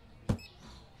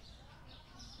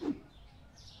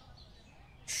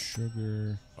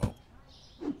 Sugar. Oh.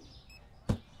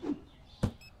 He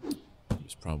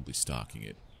was probably stocking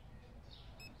it.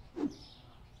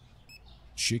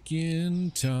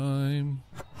 Chicken time.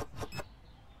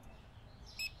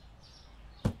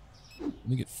 Let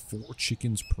me get 4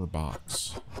 chickens per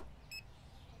box.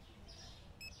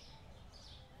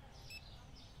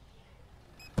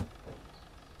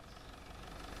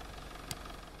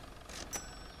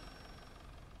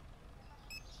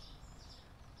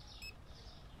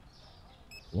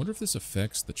 I wonder if this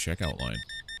affects the checkout line.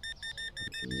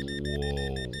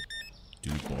 Whoa.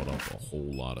 Dude bought up a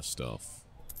whole lot of stuff.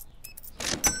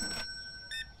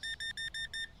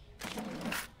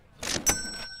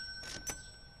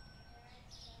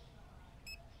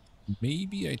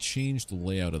 Maybe I changed the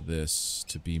layout of this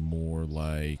to be more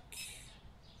like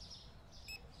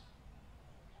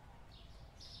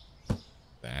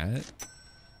that.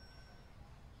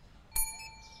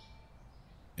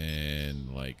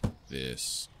 And like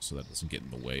this, so that doesn't get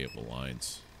in the way of the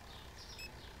lines.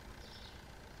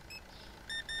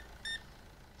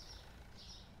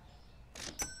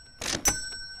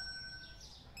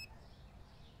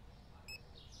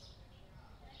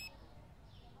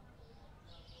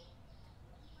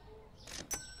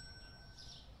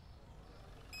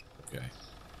 Okay.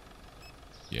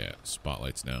 Yeah,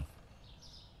 spotlights now.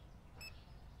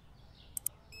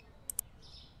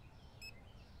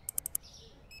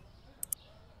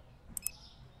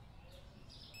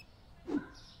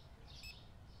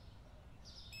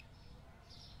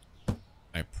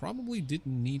 I probably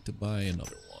didn't need to buy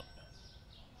another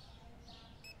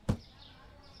one.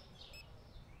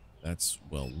 That's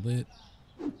well lit.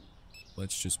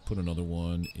 Let's just put another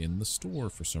one in the store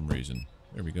for some reason.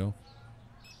 There we go.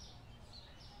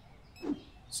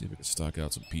 See if I can stock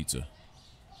out some pizza.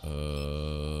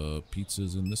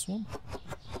 Pizza's in this one.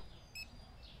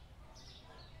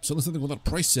 Selling something without a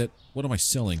price set. What am I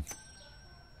selling?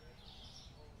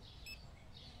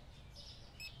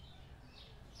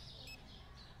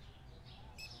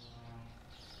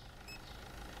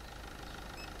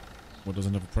 What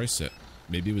doesn't have a price set?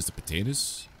 Maybe it was the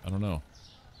potatoes? I don't know.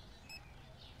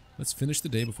 Let's finish the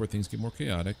day before things get more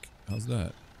chaotic. How's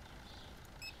that?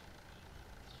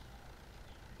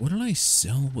 What did I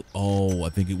sell with? Oh, I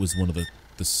think it was one of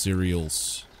the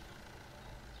cereals.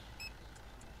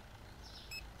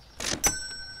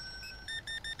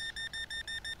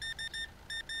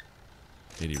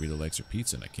 Katie really likes her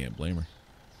pizza, and I can't blame her.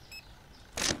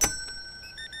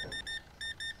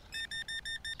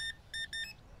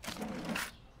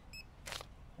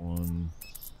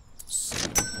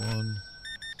 $1.71.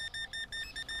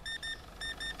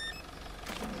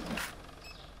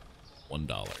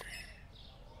 $1.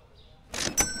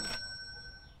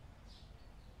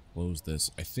 Close this.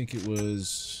 I think it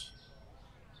was...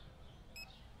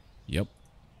 Yep.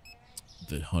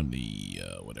 The honey,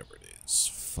 whatever it is.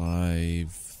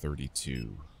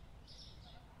 532.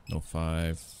 No,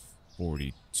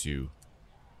 542.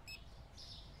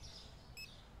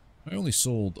 I only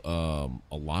sold a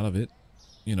lot of it,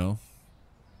 you know.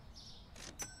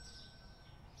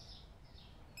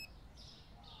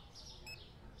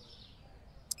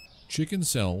 Chicken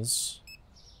sells.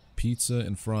 Pizza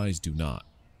and fries do not.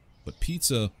 But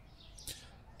pizza,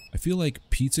 I feel like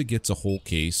pizza gets a whole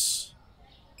case.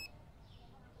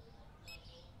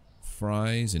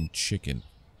 Fries and chicken.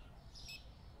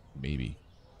 Maybe.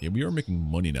 Yeah, we are making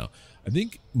money now. I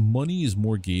think money is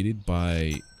more gated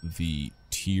by the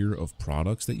tier of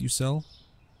products that you sell.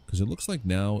 Because it looks like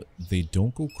now they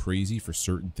don't go crazy for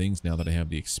certain things now that I have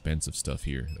the expensive stuff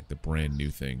here. Like the brand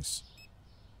new things.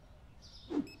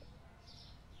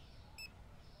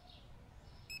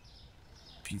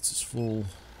 Pizza's full.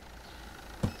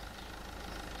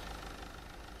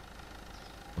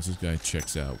 Once this guy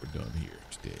checks out, we're done here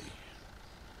today.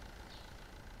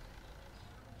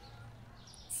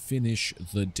 Finish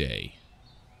the day.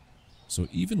 So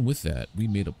even with that, we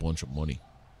made a bunch of money.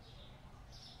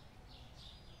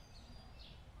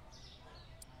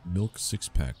 Milk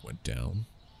 6-pack went down.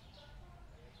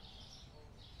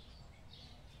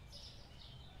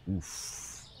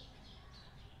 Oof.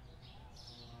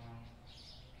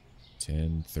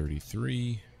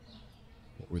 1033.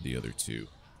 What were the other two?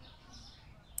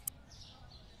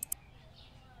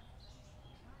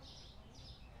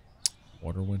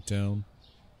 Water went down.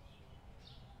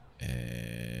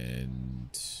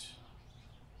 And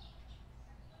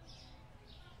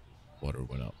water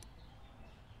went up.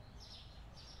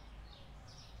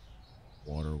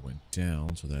 Water went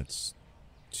down, so that's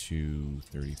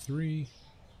 233.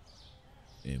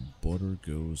 And butter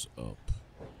goes up.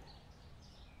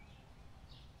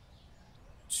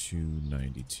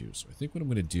 292. So I think what I'm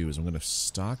going to do is I'm going to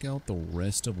stock out the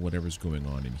rest of whatever's going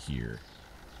on in here.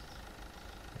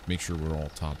 Make sure we're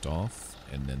all topped off,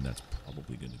 and then that's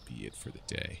probably going to be it for the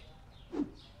day.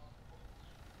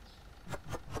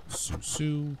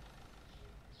 Sue.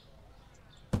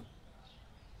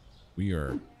 We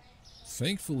are,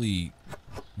 thankfully,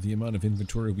 the amount of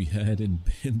inventory we had in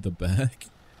the back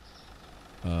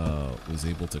was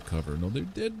able to cover. No, they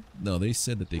did. No, they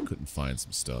said that they couldn't find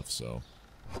some stuff, so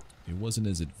it wasn't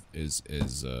as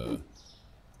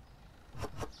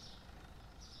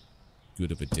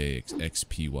good of a day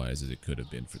XP wise as it could have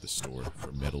been for the store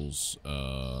for metals.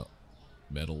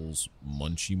 Metals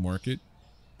Munchie Market.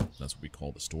 That's what we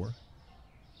call the store.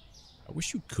 I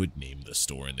wish you could name the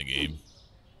store in the game.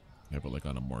 Have it like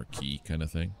on a marquee kind of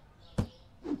thing.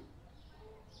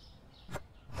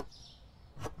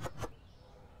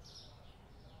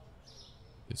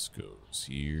 This goes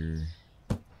here.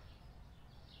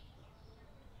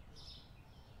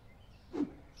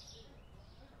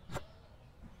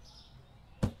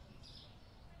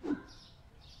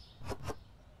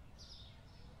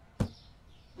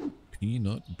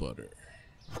 Peanut butter.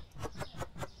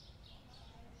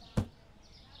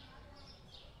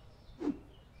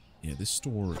 Yeah, this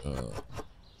store,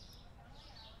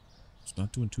 it's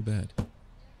not doing too bad.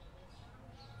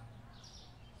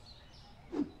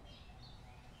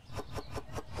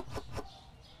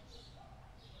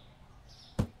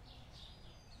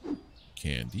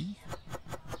 Candy.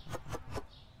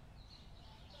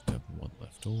 Have one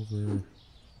left over.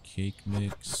 Cake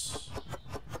mix.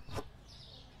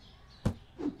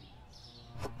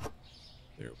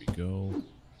 There we go.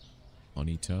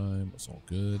 Honey time. That's all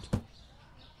good.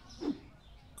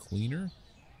 Cleaner.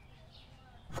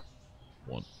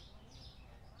 One.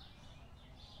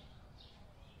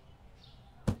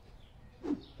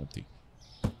 Empty.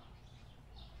 I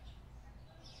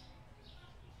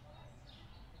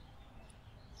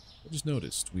just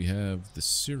noticed we have the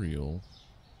cereal.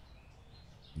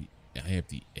 I have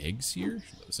the eggs here.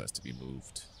 This has to be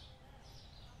moved.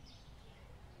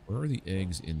 Where are the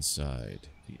eggs inside?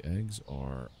 The eggs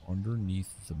are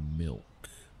underneath the milk.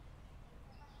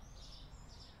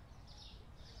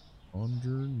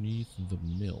 Underneath the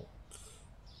milk.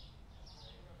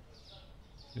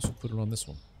 Guess we'll put it on this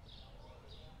one.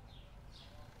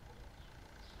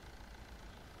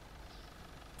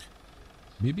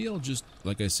 Maybe I'll just,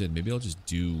 like I said, maybe I'll just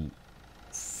do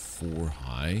 4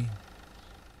 high.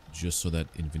 Just so that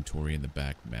inventory in the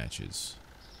back matches.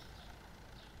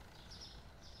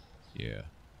 Yeah.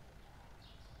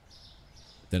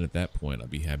 Then at that point, I'll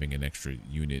be having an extra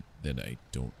unit that I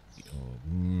don't...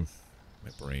 Oh,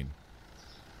 my brain.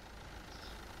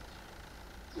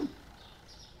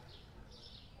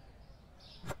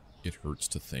 It hurts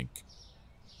to think.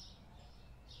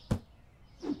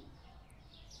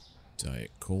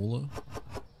 Diet Cola.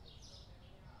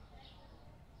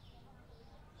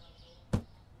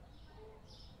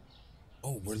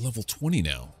 Oh, we're level 20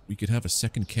 now. We could have a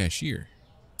second cashier.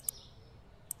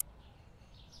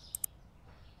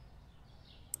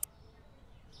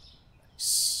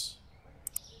 Nice.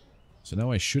 So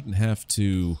now I shouldn't have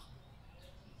to...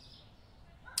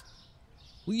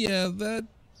 Well, yeah, that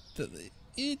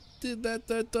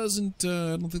doesn't.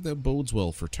 I don't think that bodes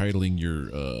well for titling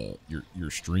your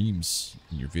streams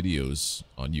and your videos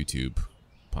on YouTube,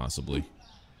 possibly.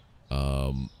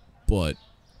 But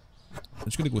I'm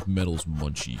just gonna go with Metals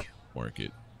Munchie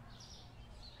Market.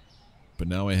 But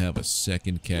now I have a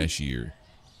second cashier.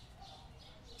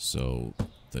 So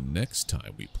the next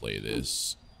time we play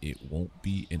this, it won't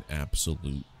be an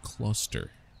absolute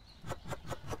cluster.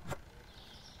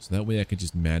 So that way I can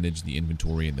just manage the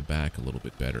inventory in the back a little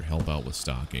bit better, help out with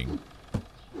stocking.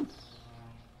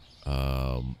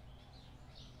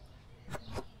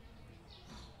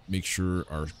 Make sure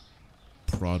our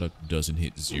product doesn't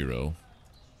hit 0.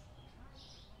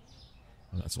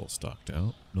 Well, that's all stocked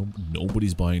out.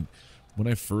 Nobody's buying. When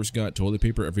I first got toilet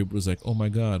paper, everybody was like, "Oh my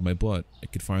god, my butt!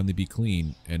 It could finally be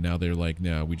clean." And now they're like,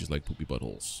 "Nah, we just like poopy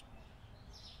buttholes.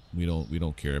 We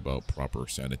don't care about proper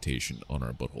sanitation on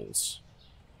our buttholes."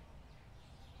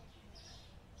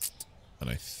 And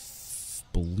I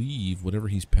believe believe whatever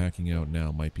he's packing out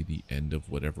now might be the end of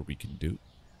whatever we can do.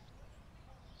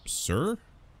 Sir?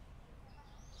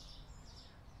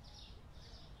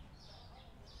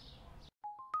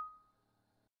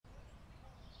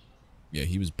 Yeah,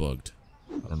 he was bugged.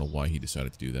 I don't know why he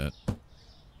decided to do that.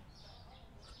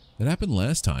 That happened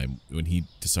last time when he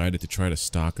decided to try to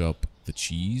stock up the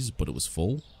cheese, but it was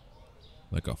full.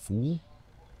 Like a fool.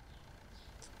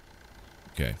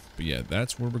 Okay, but yeah,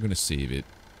 that's where we're going to save it.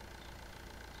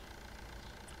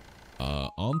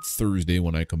 On Thursday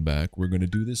when I come back, we're going to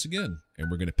do this again. And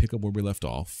we're going to pick up where we left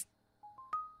off.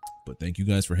 But thank you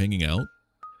guys for hanging out.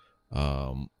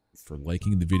 For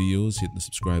liking the videos, hitting the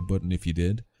subscribe button if you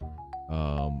did.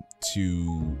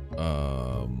 To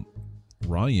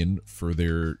Ryan for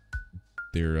their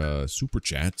super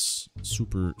chats.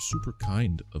 Super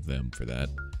kind of them for that.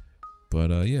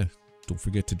 But yeah, don't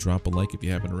forget to drop a like if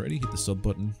you haven't already. Hit the sub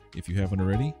button if you haven't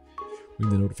already. Ring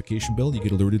the notification bell. You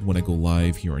get alerted when I go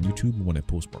live here on YouTube and when I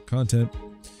post more content.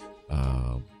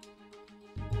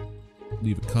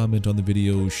 Leave a comment on the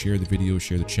video, share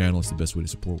the channel. It's the best way to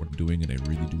support what I'm doing, and I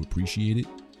really do appreciate it.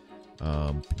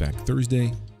 Be back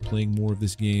Thursday playing more of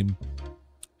this game.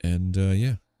 And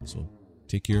yeah, so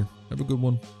take care. Have a good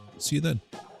one. See you then.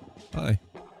 Bye.